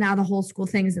like, also now the whole school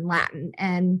thing's in Latin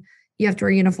and you have to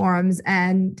wear uniforms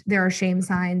and there are shame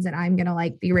signs and I'm going to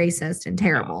like be racist and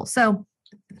terrible. So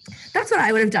that's what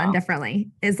I would have done differently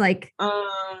is like,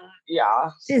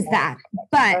 is that,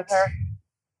 but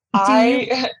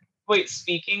wait,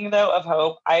 speaking though of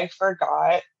Hope, I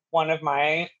forgot one of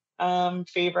my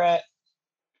favorite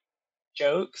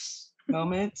jokes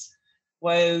moments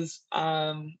was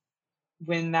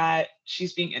when that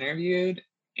she's being interviewed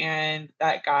and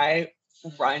that guy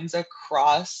runs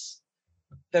across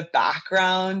the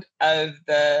background of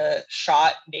the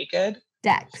shot naked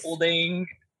Dex holding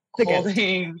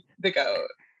the goat.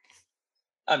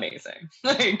 Amazing.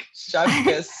 Like Chef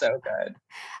is so good.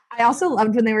 I also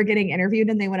loved when they were getting interviewed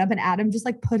and they went up and Adam just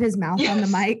like put his mouth on the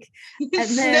mic. He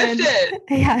sniffed it.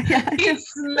 Yeah. He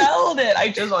smelled it. I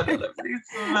just wanted to he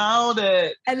smelled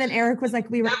it. And then Eric was like,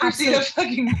 we were never seen a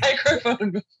fucking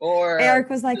microphone before. Eric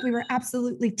was like, we were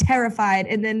absolutely terrified.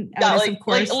 And then Otis, of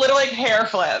course, like little like hair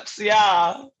flips.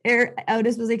 Yeah.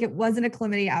 Otis was like, it wasn't a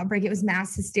chlamydia outbreak. It was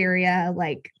mass hysteria.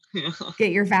 Like,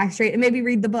 get your facts straight and maybe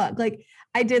read the book. Like,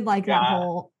 I did like that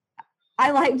whole.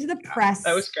 I liked the press.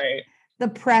 That was great. The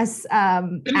press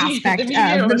aspect,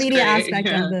 the media aspect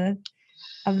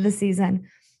of the season.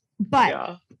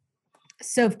 But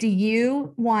Soph, do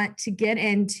you want to get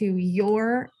into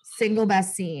your single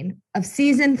best scene of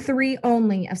season 3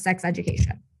 only of Sex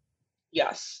Education?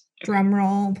 Yes. Drum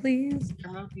roll, please.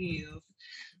 Drum roll, please.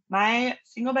 My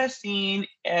single best scene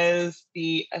is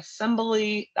the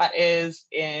assembly that is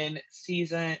in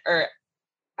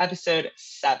episode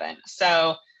 7.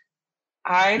 So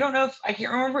I don't know I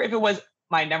can't remember if it was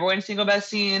my number one single best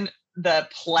scene, the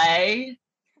play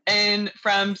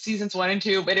from seasons 1 and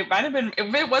 2, but it might have been,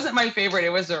 if it wasn't my favorite, it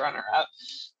was the runner up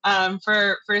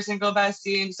for single best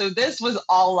scene. So this was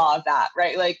all of that,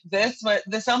 right? Like the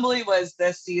assembly was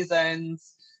this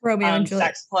season's Romeo and Juliet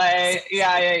sex play.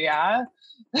 Yeah.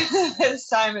 This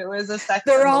time it was a sex.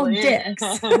 They're all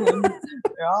dicks.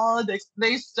 They're all dicks.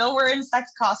 They still were in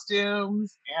sex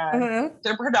costumes, and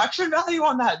the production value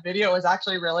on that video was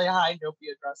actually really high. Nobody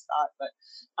addressed that, but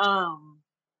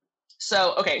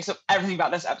so everything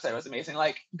about this episode was amazing.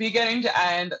 Like beginning to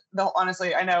end.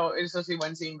 Honestly, I know it's supposed to be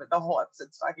one scene, but the whole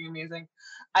episode's fucking amazing.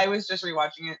 I was just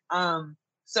rewatching it.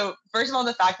 So first of all,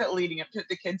 the fact that leading up to it,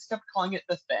 the kids kept calling it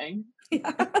the thing. and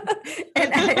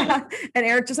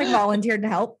Eric just like volunteered to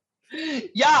help.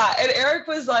 Yeah, and Eric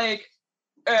was like,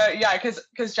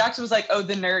 because Jackson was like, oh,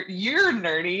 the nerd, you're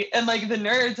nerdy, and like the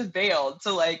nerds have bailed.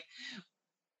 So like,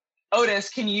 Otis,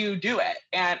 can you do it?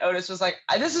 And Otis was like,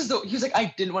 he's like,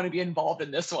 I didn't want to be involved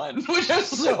in this one, which is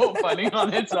so funny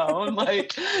on its own.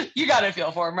 Like, you gotta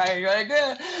feel for him, right? You're like,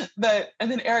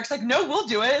 and then Eric's like, no, we'll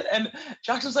do it. And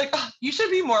Jackson was like, oh, you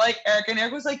should be more like Eric. And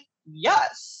Eric was like,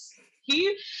 yes,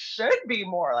 he should be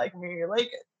more like me.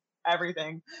 Like,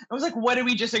 everything. I was like, what did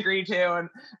we just agree to? And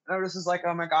Otis was like,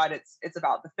 oh my God, it's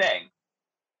about the thing.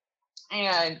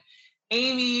 And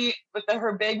Amy, with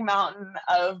her big mountain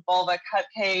of vulva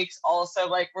cupcakes, also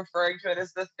like referring to it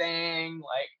as the thing,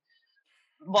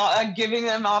 like giving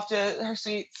them off to her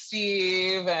sweet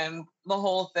Steve, and the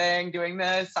whole thing, doing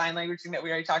the sign language thing that we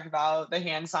already talked about, the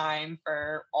hand sign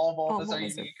for all vulvas are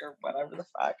unique or whatever the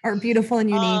fuck. Are beautiful and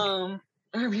unique.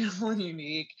 Are beautiful and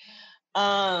unique.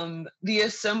 The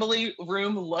assembly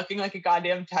room looking like a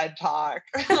goddamn TED Talk.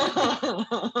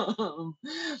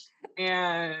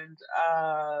 And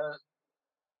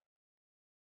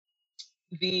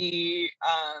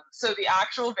so the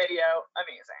actual video,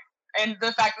 amazing. And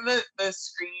the fact that the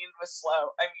screen was slow,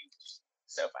 I mean,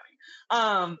 so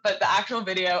funny. But the actual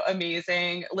video,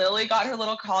 amazing. Lily got her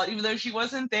little call, even though she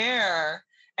wasn't there.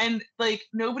 And like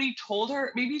nobody told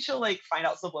her, maybe she'll like find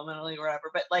out subliminally or whatever,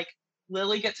 but like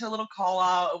Lily gets her little call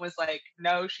out and was like,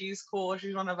 no, she's cool,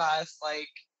 she's one of us, like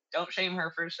don't shame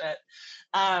her for shit.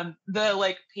 The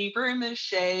like paper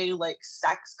mache like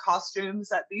sex costumes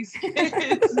that these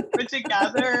kids put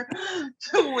together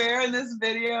to wear in this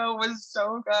video was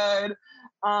so good.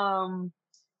 At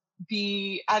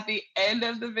the end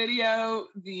of the video,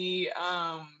 the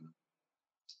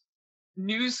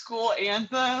new school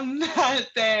anthem that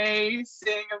they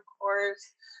sing, of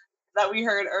course, that we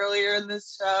heard earlier in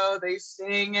this show, they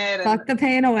sing it. Fuck the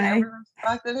pain away.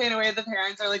 Fuck the pain away. The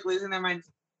parents are like losing their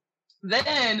minds.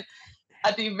 Then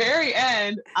at the very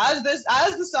end, as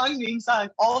the song's being sung,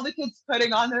 all the kids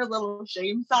putting on their little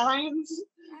shame signs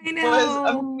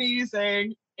was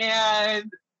amazing. And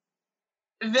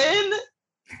then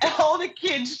all the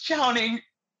kids chanting,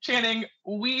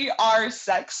 "We are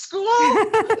sex school,"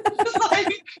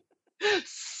 like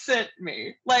sent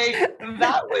me. Like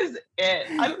that was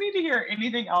it. I don't need to hear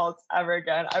anything else ever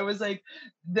again. I was like,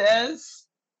 this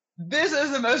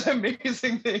is the most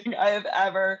amazing thing I have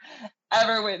ever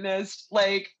witnessed.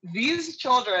 Like these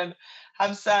children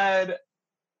have said,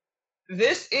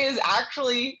 this is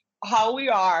actually how we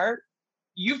are.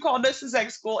 You've called us a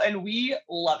sex school and we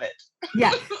love it.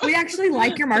 Yeah, we actually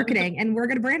like your marketing and we're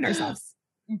going to brand ourselves.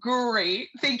 Great.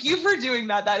 Thank you for doing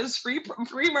that. That is free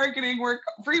marketing work,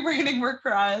 free branding work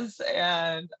for us.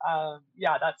 And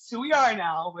yeah, that's who we are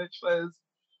now, which was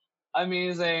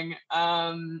amazing.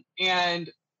 And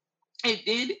it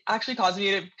did actually cause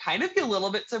me to kind of feel a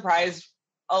little bit surprised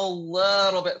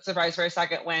for a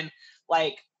second when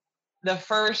like the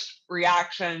first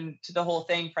reaction to the whole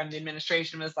thing from the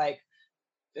administration was like,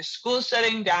 the school's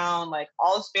shutting down, like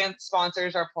all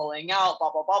sponsors are pulling out,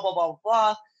 blah, blah, blah, blah, blah,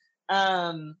 blah.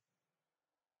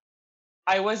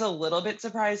 I was a little bit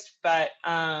surprised, but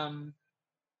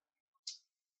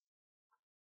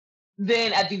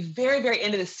then at the very, very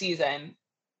end of the season,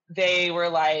 they were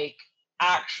like,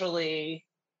 actually,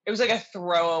 it was like a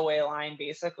throwaway line,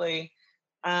 basically.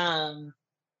 That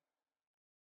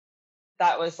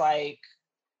was like,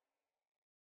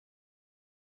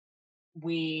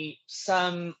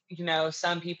 some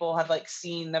people have like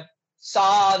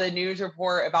saw the news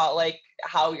report about like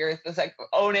how you're the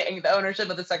ownership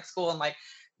of the sex school, and like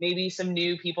maybe some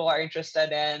new people are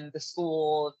interested in the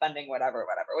school funding, whatever,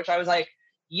 which I was like,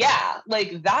 yeah,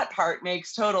 like that part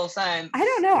makes total sense. I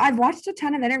don't know. I've watched a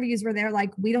ton of interviews where they're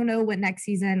like, we don't know what next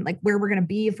season, like where we're going to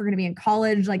be, if we're going to be in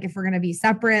college, like if we're going to be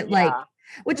separate, like,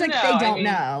 which like they don't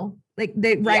know. Like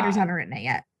the writers haven't written it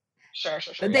yet. Sure.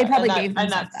 But they probably gave them,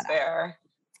 and that's fair.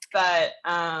 But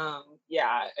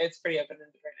yeah, it's pretty open-ended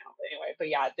right now. But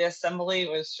anyway, the assembly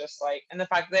was just like, and the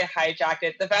fact that they hijacked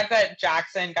it, the fact that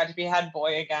Jackson got to be head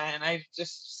boy again, I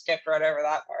just skipped right over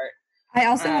that part. I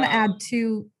also want to add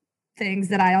two things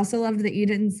that I also loved that you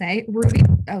didn't say. Ruby,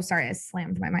 oh sorry, I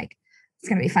slammed my mic. It's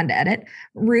gonna be fun to edit.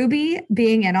 Ruby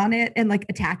being in on it and like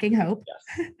attacking Hope.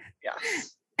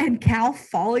 Yes. And Cal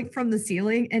falling from the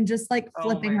ceiling and just like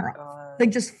flipping her off. Like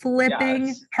just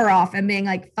flipping her off and being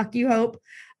like, fuck you, Hope.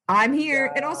 I'm here.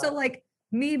 Yeah. And also like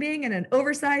me being in an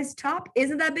oversized top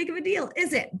isn't that big of a deal,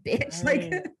 is it, bitch?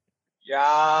 Like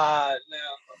yeah, no,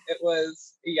 it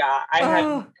was, I forgot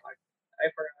about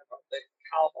the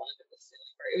Cal falling to the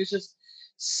ceiling part. It was just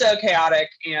so chaotic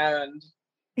and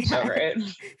so great.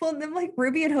 Well, and then like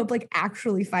Ruby and Hope like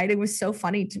actually fighting was so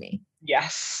funny to me.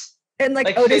 Yes. And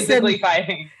like Otis physically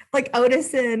fighting. Like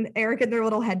Otis and Eric in their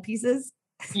little headpieces.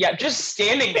 Yeah, just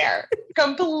standing there.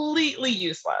 Completely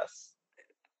useless.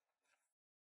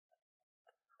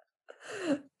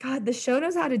 God, the show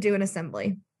knows how to do an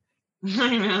assembly.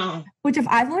 I know. Which if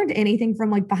I've learned anything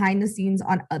from like behind the scenes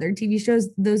on other TV shows,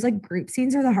 those like group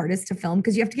scenes are the hardest to film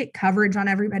because you have to get coverage on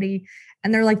everybody.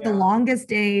 And they're like the longest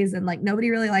days and like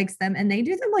nobody really likes them. And they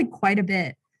do them like quite a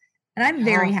bit. And I'm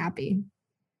very happy.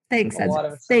 Thanks. a lot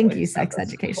of Thank silly you, stuff Sex at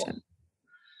school. Education.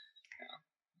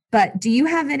 But do you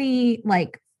have any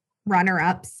like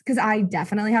runner-ups? Because I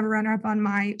definitely have a runner-up on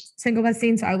my single best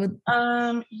scene. So I would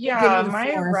Yeah, give you the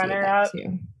my floor if you'd like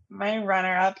to.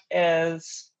 runner-up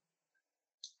is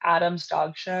Adam's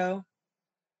dog show.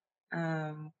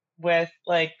 With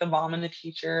like the mom and the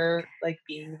teacher like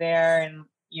being there, and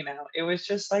you know, it was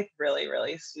just like really,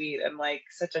 really sweet and like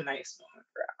such a nice moment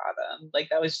for Adam. Like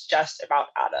that was just about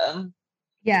Adam.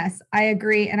 Yes, I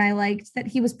agree. And I liked that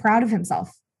he was proud of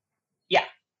himself.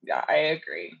 Yeah, I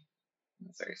agree.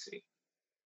 That's very sweet.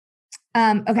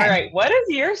 Okay. All right, what is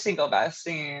your single best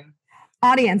scene?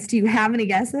 Audience, do you have any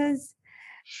guesses?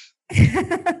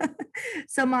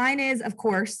 So mine is, of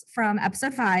course, from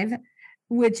episode 5,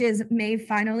 which is Maeve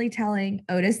finally telling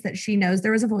Otis that she knows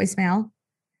there was a voicemail,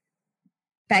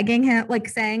 begging him, like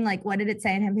saying, like, what did it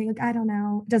say? And him being like, I don't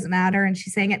know, it doesn't matter. And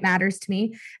she's saying it matters to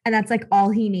me. And that's like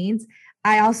all he needs.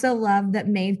 I also love that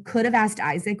Maeve could have asked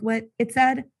Isaac what it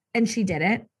said, and she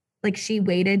didn't. Like she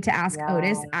waited to ask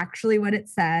Otis actually what it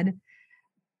said.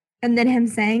 And then him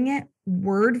saying it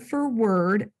word for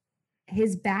word,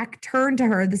 his back turned to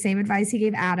her, the same advice he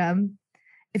gave Adam.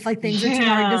 If like things are too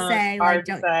hard to say, like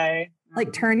don't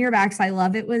like turn your back. So I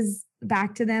love it was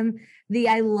back to them. The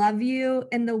I love you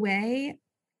in the way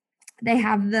they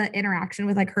have the interaction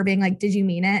with like her being like, did you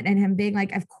mean it? And him being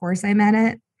like, of course I meant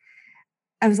it.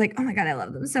 I was like, oh my God, I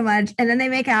love them so much. And then they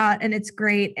make out and it's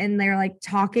great. And they're like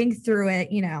talking through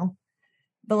it, you know,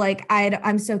 but like,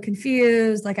 I'm so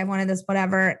confused. Like I wanted this,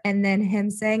 whatever. And then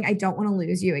him saying, I don't want to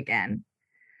lose you again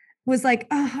was like,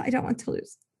 oh, I don't want to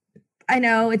lose. I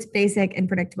know it's basic and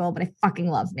predictable, but I fucking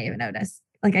love Maeve and Otis.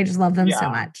 Like I just love them so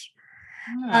much.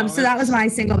 So that was my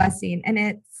single best scene.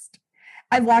 And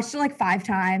I've watched it like 5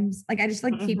 times. Like I just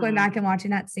like keep going back and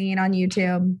watching that scene on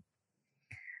YouTube.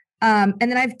 And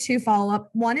then I have 2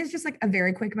 follow-up. One is just like a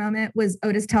very quick moment was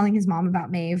Otis telling his mom about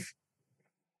Maeve.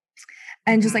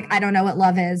 And just like, I don't know what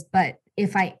love is, but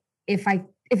if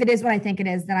it is what I think it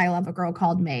is, then I love a girl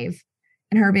called Maeve.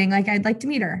 And her being like, I'd like to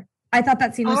meet her. I thought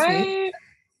that scene was sweet.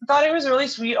 I thought it was really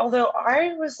sweet, although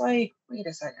I was like, wait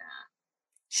a second.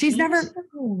 She's never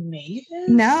who Maeve is?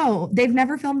 No, they've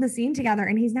never filmed the scene together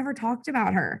and he's never talked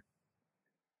about her.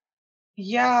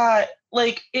 Yeah,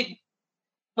 like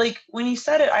when he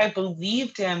said it, I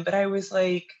believed him, but I was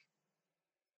like,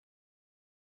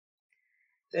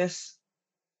 this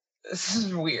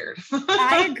is weird.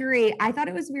 I agree. I thought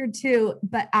it was weird too,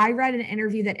 but I read an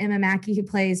interview that Emma Mackey, who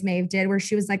plays Maeve, did where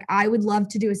she was like, I would love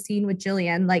to do a scene with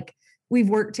Jillian. Like we've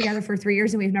worked together for 3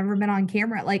 years and we've never been on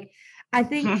camera. Like I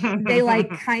think they like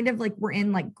kind of like were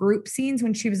in like group scenes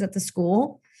when she was at the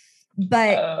school,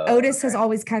 but Otis has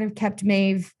always kind of kept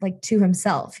Maeve like to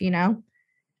himself, you know?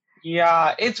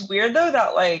 Yeah, it's weird though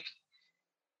that like,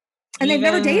 and they've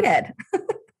never dated.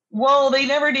 Well, they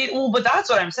never dated. Well, but that's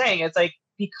what I'm saying. It's like,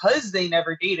 because they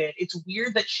never dated, it's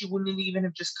weird that she wouldn't even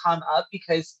have just come up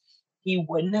because he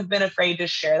wouldn't have been afraid to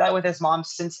share that with his mom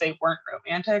since they weren't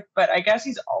romantic. But I guess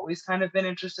he's always kind of been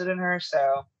interested in her.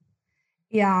 So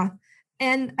yeah.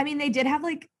 And I mean, they did have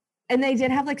like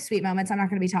sweet moments. I'm not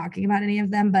going to be talking about any of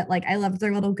them, but like I loved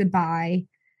their little goodbye.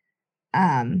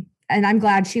 And I'm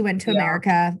glad she went to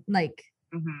America. Like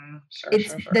sure.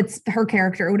 That's her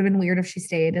character. It would have been weird if she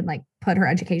stayed and like put her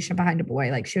education behind a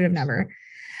boy. Like she would have never.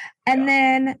 And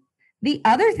then the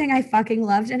other thing I fucking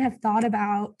loved and have thought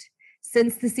about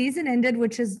since the season ended,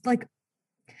 which is like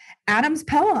Adam's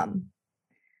poem.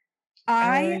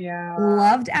 I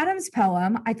loved Adam's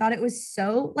poem. I thought it was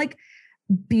so like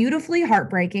beautifully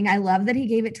heartbreaking. I love that he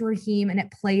gave it to Raheem and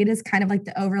it played as kind of like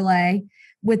the overlay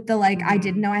with the like, I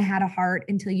didn't know I had a heart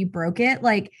until you broke it.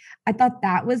 Like, I thought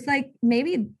that was like,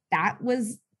 maybe that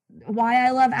was why I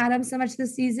love Adam so much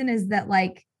this season is that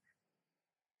like,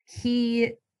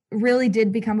 he really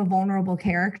did become a vulnerable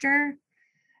character.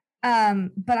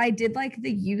 But I did like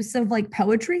the use of like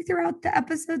poetry throughout the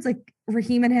episodes, like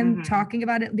Raheem and him talking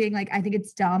about it, being like, I think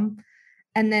it's dumb.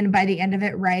 And then by the end of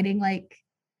it, writing like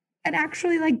an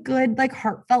actually like good, like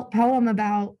heartfelt poem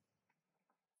about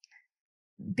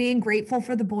being grateful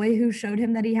for the boy who showed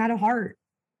him that he had a heart.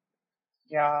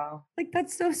 Yeah. Like,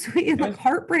 that's so sweet. Like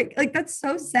heartbreak. Like, that's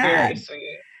so sad. Very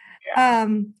sweet. Yeah.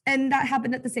 And that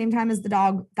happened at the same time as the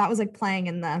dog that was like playing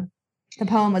in the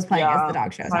poem was playing as the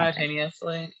dog shows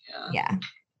simultaneously. Yeah.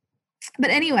 But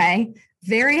anyway,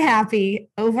 very happy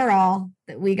overall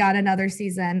that we got another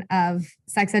season of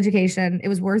Sex Education. It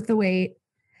was worth the wait.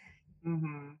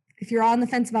 If you're on the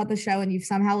fence about the show and you've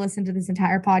somehow listened to this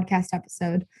entire podcast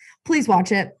episode, please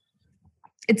watch it.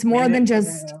 It's more than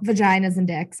just vaginas and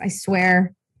dicks. I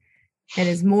swear it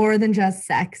is more than just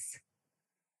sex.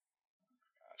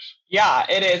 Yeah,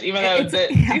 it is. Even though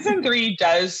season 3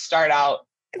 does start out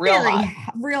real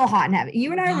hot. real hot and heavy.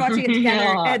 You and I were watching it together,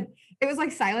 Real hot. and it was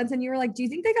like silence. And you were like, "Do you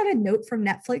think they got a note from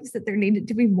Netflix that there needed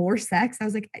to be more sex?" I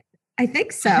was like, "I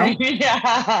think so."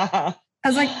 Yeah. I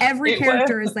was like, every It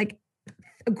character was- is like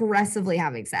aggressively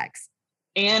having sex.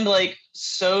 and like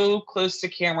so close to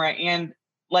camera, and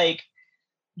like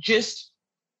just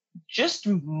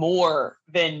more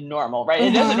than normal, right?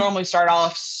 It doesn't Uh-huh. normally start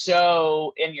off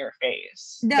so in your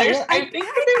face. No, well, I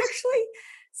actually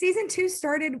season 2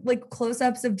 started like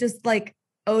close-ups of just like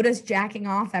Otis jacking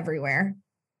off everywhere.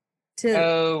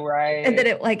 Oh, right. And then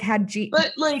it like had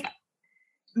But like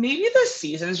maybe the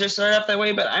seasons just started up that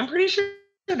way, but I'm pretty sure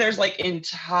there's like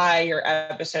entire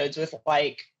episodes with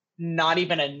like not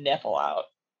even a nipple out.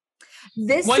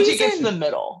 This Once season, it gets to the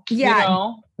middle. Yeah. You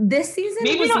know? This season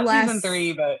Maybe was not less, season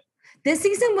 3, but this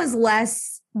season was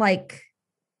less like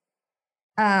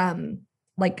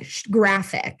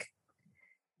graphic.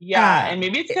 yeah, and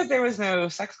maybe it's because there was no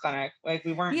sex clinic. Like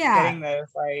we weren't getting those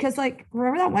like because like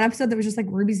remember that one episode that was just like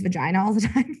Ruby's vagina all the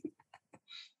time?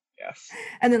 yes.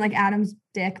 And then like Adam's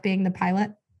dick being the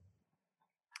pilot.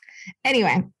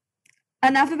 Anyway,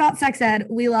 enough about sex ed.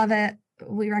 We love it.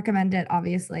 We recommend it,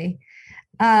 obviously.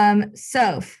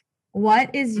 Soph,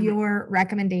 what is your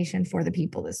recommendation for the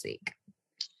people this week?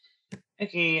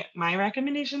 Okay, my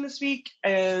recommendation this week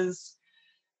is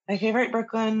my favorite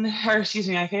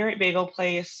bagel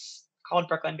place called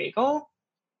Brooklyn Bagel.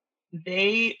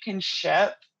 They can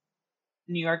ship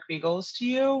New York bagels to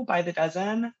you by the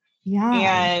dozen. Yeah.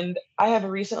 And I have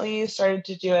recently started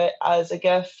to do it as a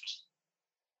gift.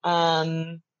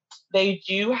 They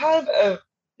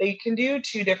can do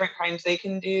 2 different kinds. They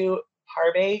can do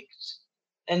par baked,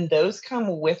 and those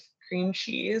come with cream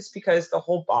cheese because the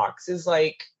whole box is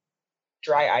like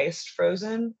dry iced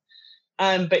frozen.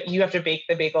 But you have to bake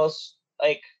the bagels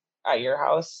like at your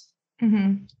house.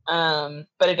 Mm-hmm.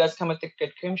 But it does come with the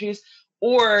good cream cheese.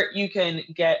 Or you can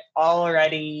get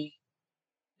already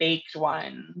baked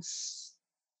ones,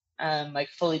 like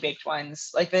fully baked ones.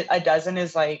 Like a dozen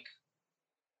is like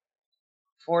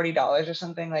 $40 or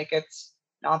something. Like it's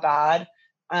not bad.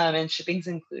 And shipping's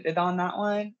included on that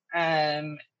one.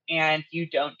 And you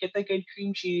don't get the good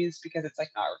cream cheese because it's like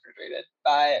not refrigerated.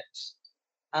 But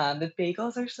the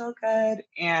bagels are so good.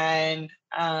 And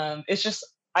it's just,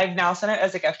 I've now sent it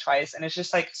as a gift twice, and it's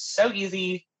just like so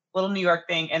easy, little New York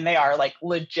thing. And they are like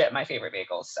legit my favorite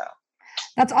bagels. So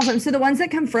that's awesome. So the ones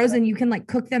that come frozen, you can like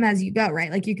cook them as you go, right?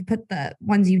 Like you could put the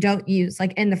ones you don't use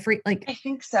like in the free, like I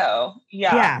think so.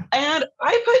 Yeah. And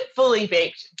I put fully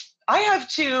baked. I have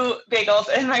 2 bagels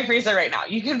in my freezer right now.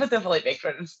 You can put the fully baked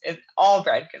ones. All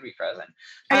bread can be frozen.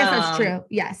 I guess that's true.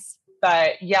 Yes.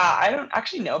 But yeah, I don't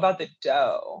actually know about the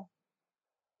dough.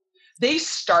 They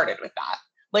started with that.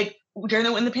 Like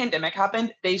when the pandemic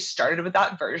happened, they started with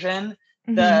that version,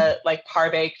 the like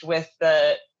par baked with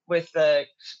the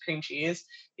cream cheese,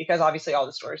 because obviously all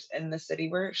the stores in the city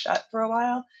were shut for a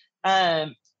while.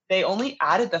 They only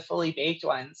added the fully baked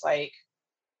ones like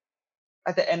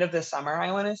at the end of the summer,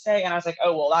 I want to say. And I was like,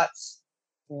 oh, well, that's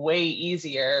way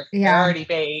easier. Yeah. They're already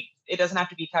baked. It doesn't have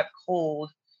to be kept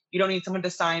cold. You don't need someone to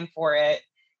sign for it.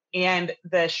 And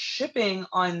the shipping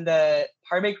on the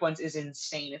par baked ones is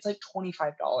insane. It's like $25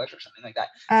 or something like that.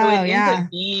 So it ends up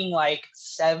being like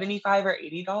 $75 or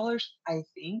 $80, I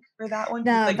think, for that one.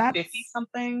 No, it's like 50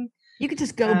 something. You could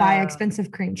just go buy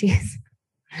expensive cream cheese.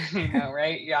 I know,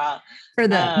 right? Yeah. For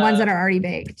the ones that are already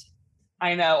baked.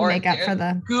 I know. Or make up for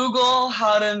the Google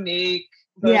how to make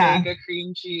bodega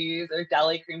cream cheese or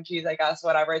deli cream cheese, I guess,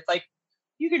 whatever. It's like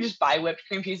you could just buy whipped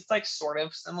cream cheese. It's like sort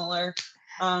of similar.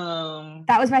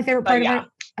 That was my favorite part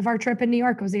of our trip in New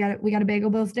York was we got a bagel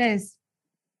both days.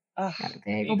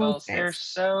 Bagels. They're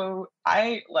so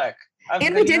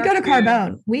and we did go to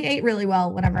Carbone. We ate really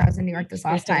well whenever I was in New York this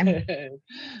last time.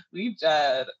 We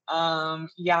did.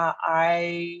 Yeah,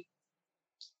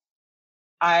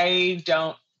 I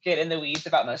don't get in the weeds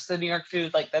about most of the New York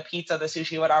food, like the pizza, the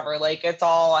sushi, whatever. Like it's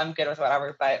all, I'm good with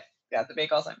whatever. But yeah, the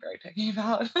bagels I'm very picky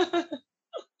about.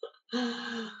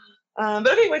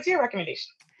 But okay, what's your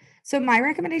recommendation? So my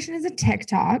recommendation is a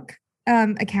TikTok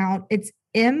account. It's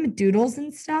M Doodles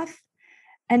and stuff.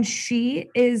 And she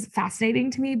is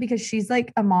fascinating to me because she's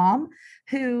like a mom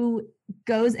who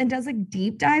goes and does like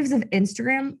deep dives of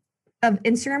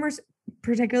Instagrammers,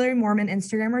 particularly Mormon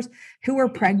Instagrammers who are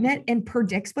pregnant, and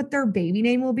predicts what their baby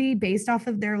name will be based off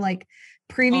of their like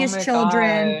previous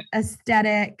children,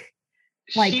 aesthetic.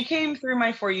 Like, she came through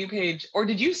my For You page, or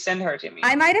did you send her to me?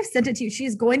 I might have sent it to you.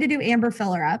 She's going to do Amber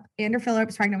Fillerup. Amber Fillerup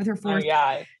is pregnant with her 4th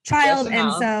child. Yes,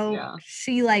 and so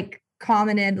she like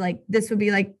commented like this would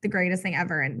be like the greatest thing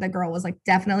ever. And the girl was like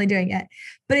definitely doing it.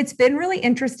 But it's been really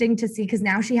interesting to see because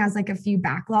now she has like a few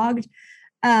backlogged,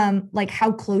 like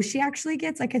how close she actually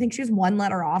gets. Like I think she was one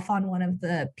letter off on one of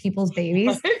the people's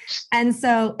babies. And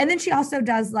then she also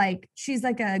does like, she's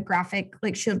like a graphic,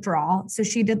 like she'll draw. So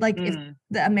she did like if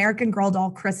the American Girl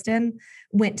doll Kristen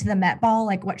went to the Met Ball,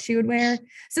 like what she would wear.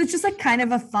 So it's just like kind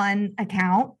of a fun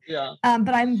account. Yeah.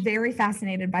 But I'm very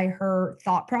fascinated by her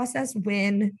thought process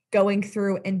when going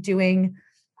through and doing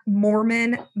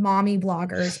Mormon mommy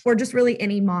bloggers or just really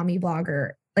any mommy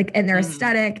blogger, like, and their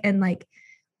aesthetic. And like,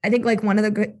 I think like one of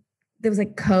the good, there was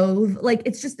like Cove, like,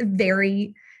 it's just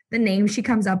the names she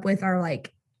comes up with are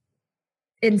like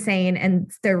insane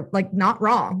and they're like not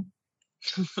wrong.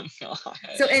 Oh my God.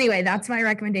 So anyway, that's my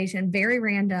recommendation. Very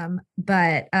random,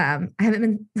 but I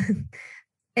haven't been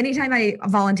anytime I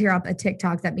volunteer up a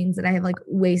TikTok, that means that I have like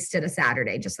wasted a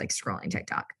Saturday just like scrolling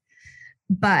TikTok.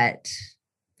 But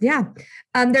yeah,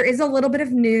 there is a little bit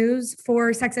of news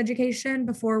for Sex Education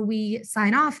before we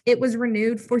sign off. It was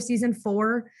renewed for season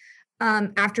 4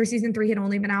 after season 3 had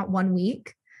only been out 1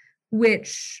 week,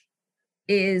 which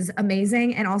is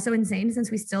amazing and also insane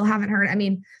since we still haven't heard. I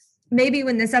mean, maybe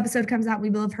when this episode comes out, we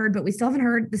will have heard, but we still haven't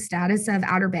heard the status of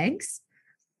Outer Banks.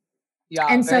 Yeah.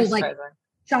 And so surprising. like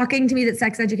shocking to me that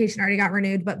Sex Education already got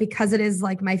renewed, but because it is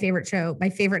like my favorite show, my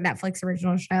favorite Netflix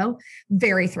original show,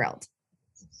 very thrilled.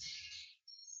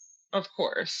 Of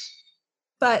course.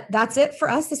 But that's it for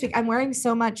us this week. I'm wearing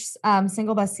so much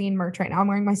Single Best Scene merch right now. I'm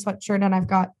wearing my sweatshirt and I've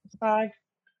got Swag.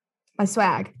 my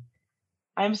swag.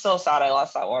 I'm so sad I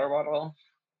lost that water bottle.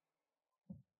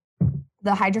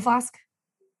 The Hydro Flask.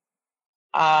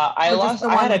 I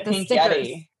had a with the pink stickers.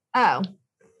 Yeti. Oh.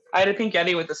 I had a pink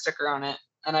Yeti with a sticker on it,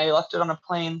 and I left it on a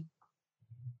plane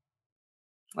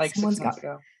like 6 months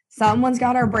ago. Someone's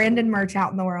got our branded merch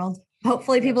out in the world.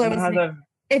 Hopefully people are listening.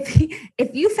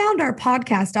 If you found our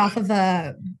podcast off of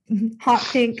a hot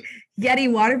pink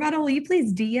Yeti water bottle, will you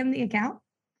please DM the account?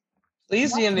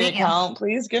 Please DM the account.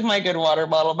 Please give my good water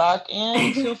bottle back.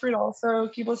 And feel free to also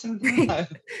keep listening to the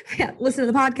pod. Yeah, listen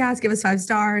to the podcast, give us 5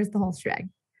 stars, the whole shebang.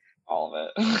 All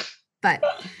of it. But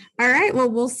all right, well,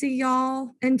 we'll see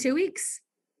y'all in 2 weeks.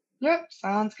 Yep,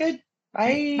 sounds good.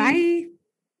 Bye. Bye.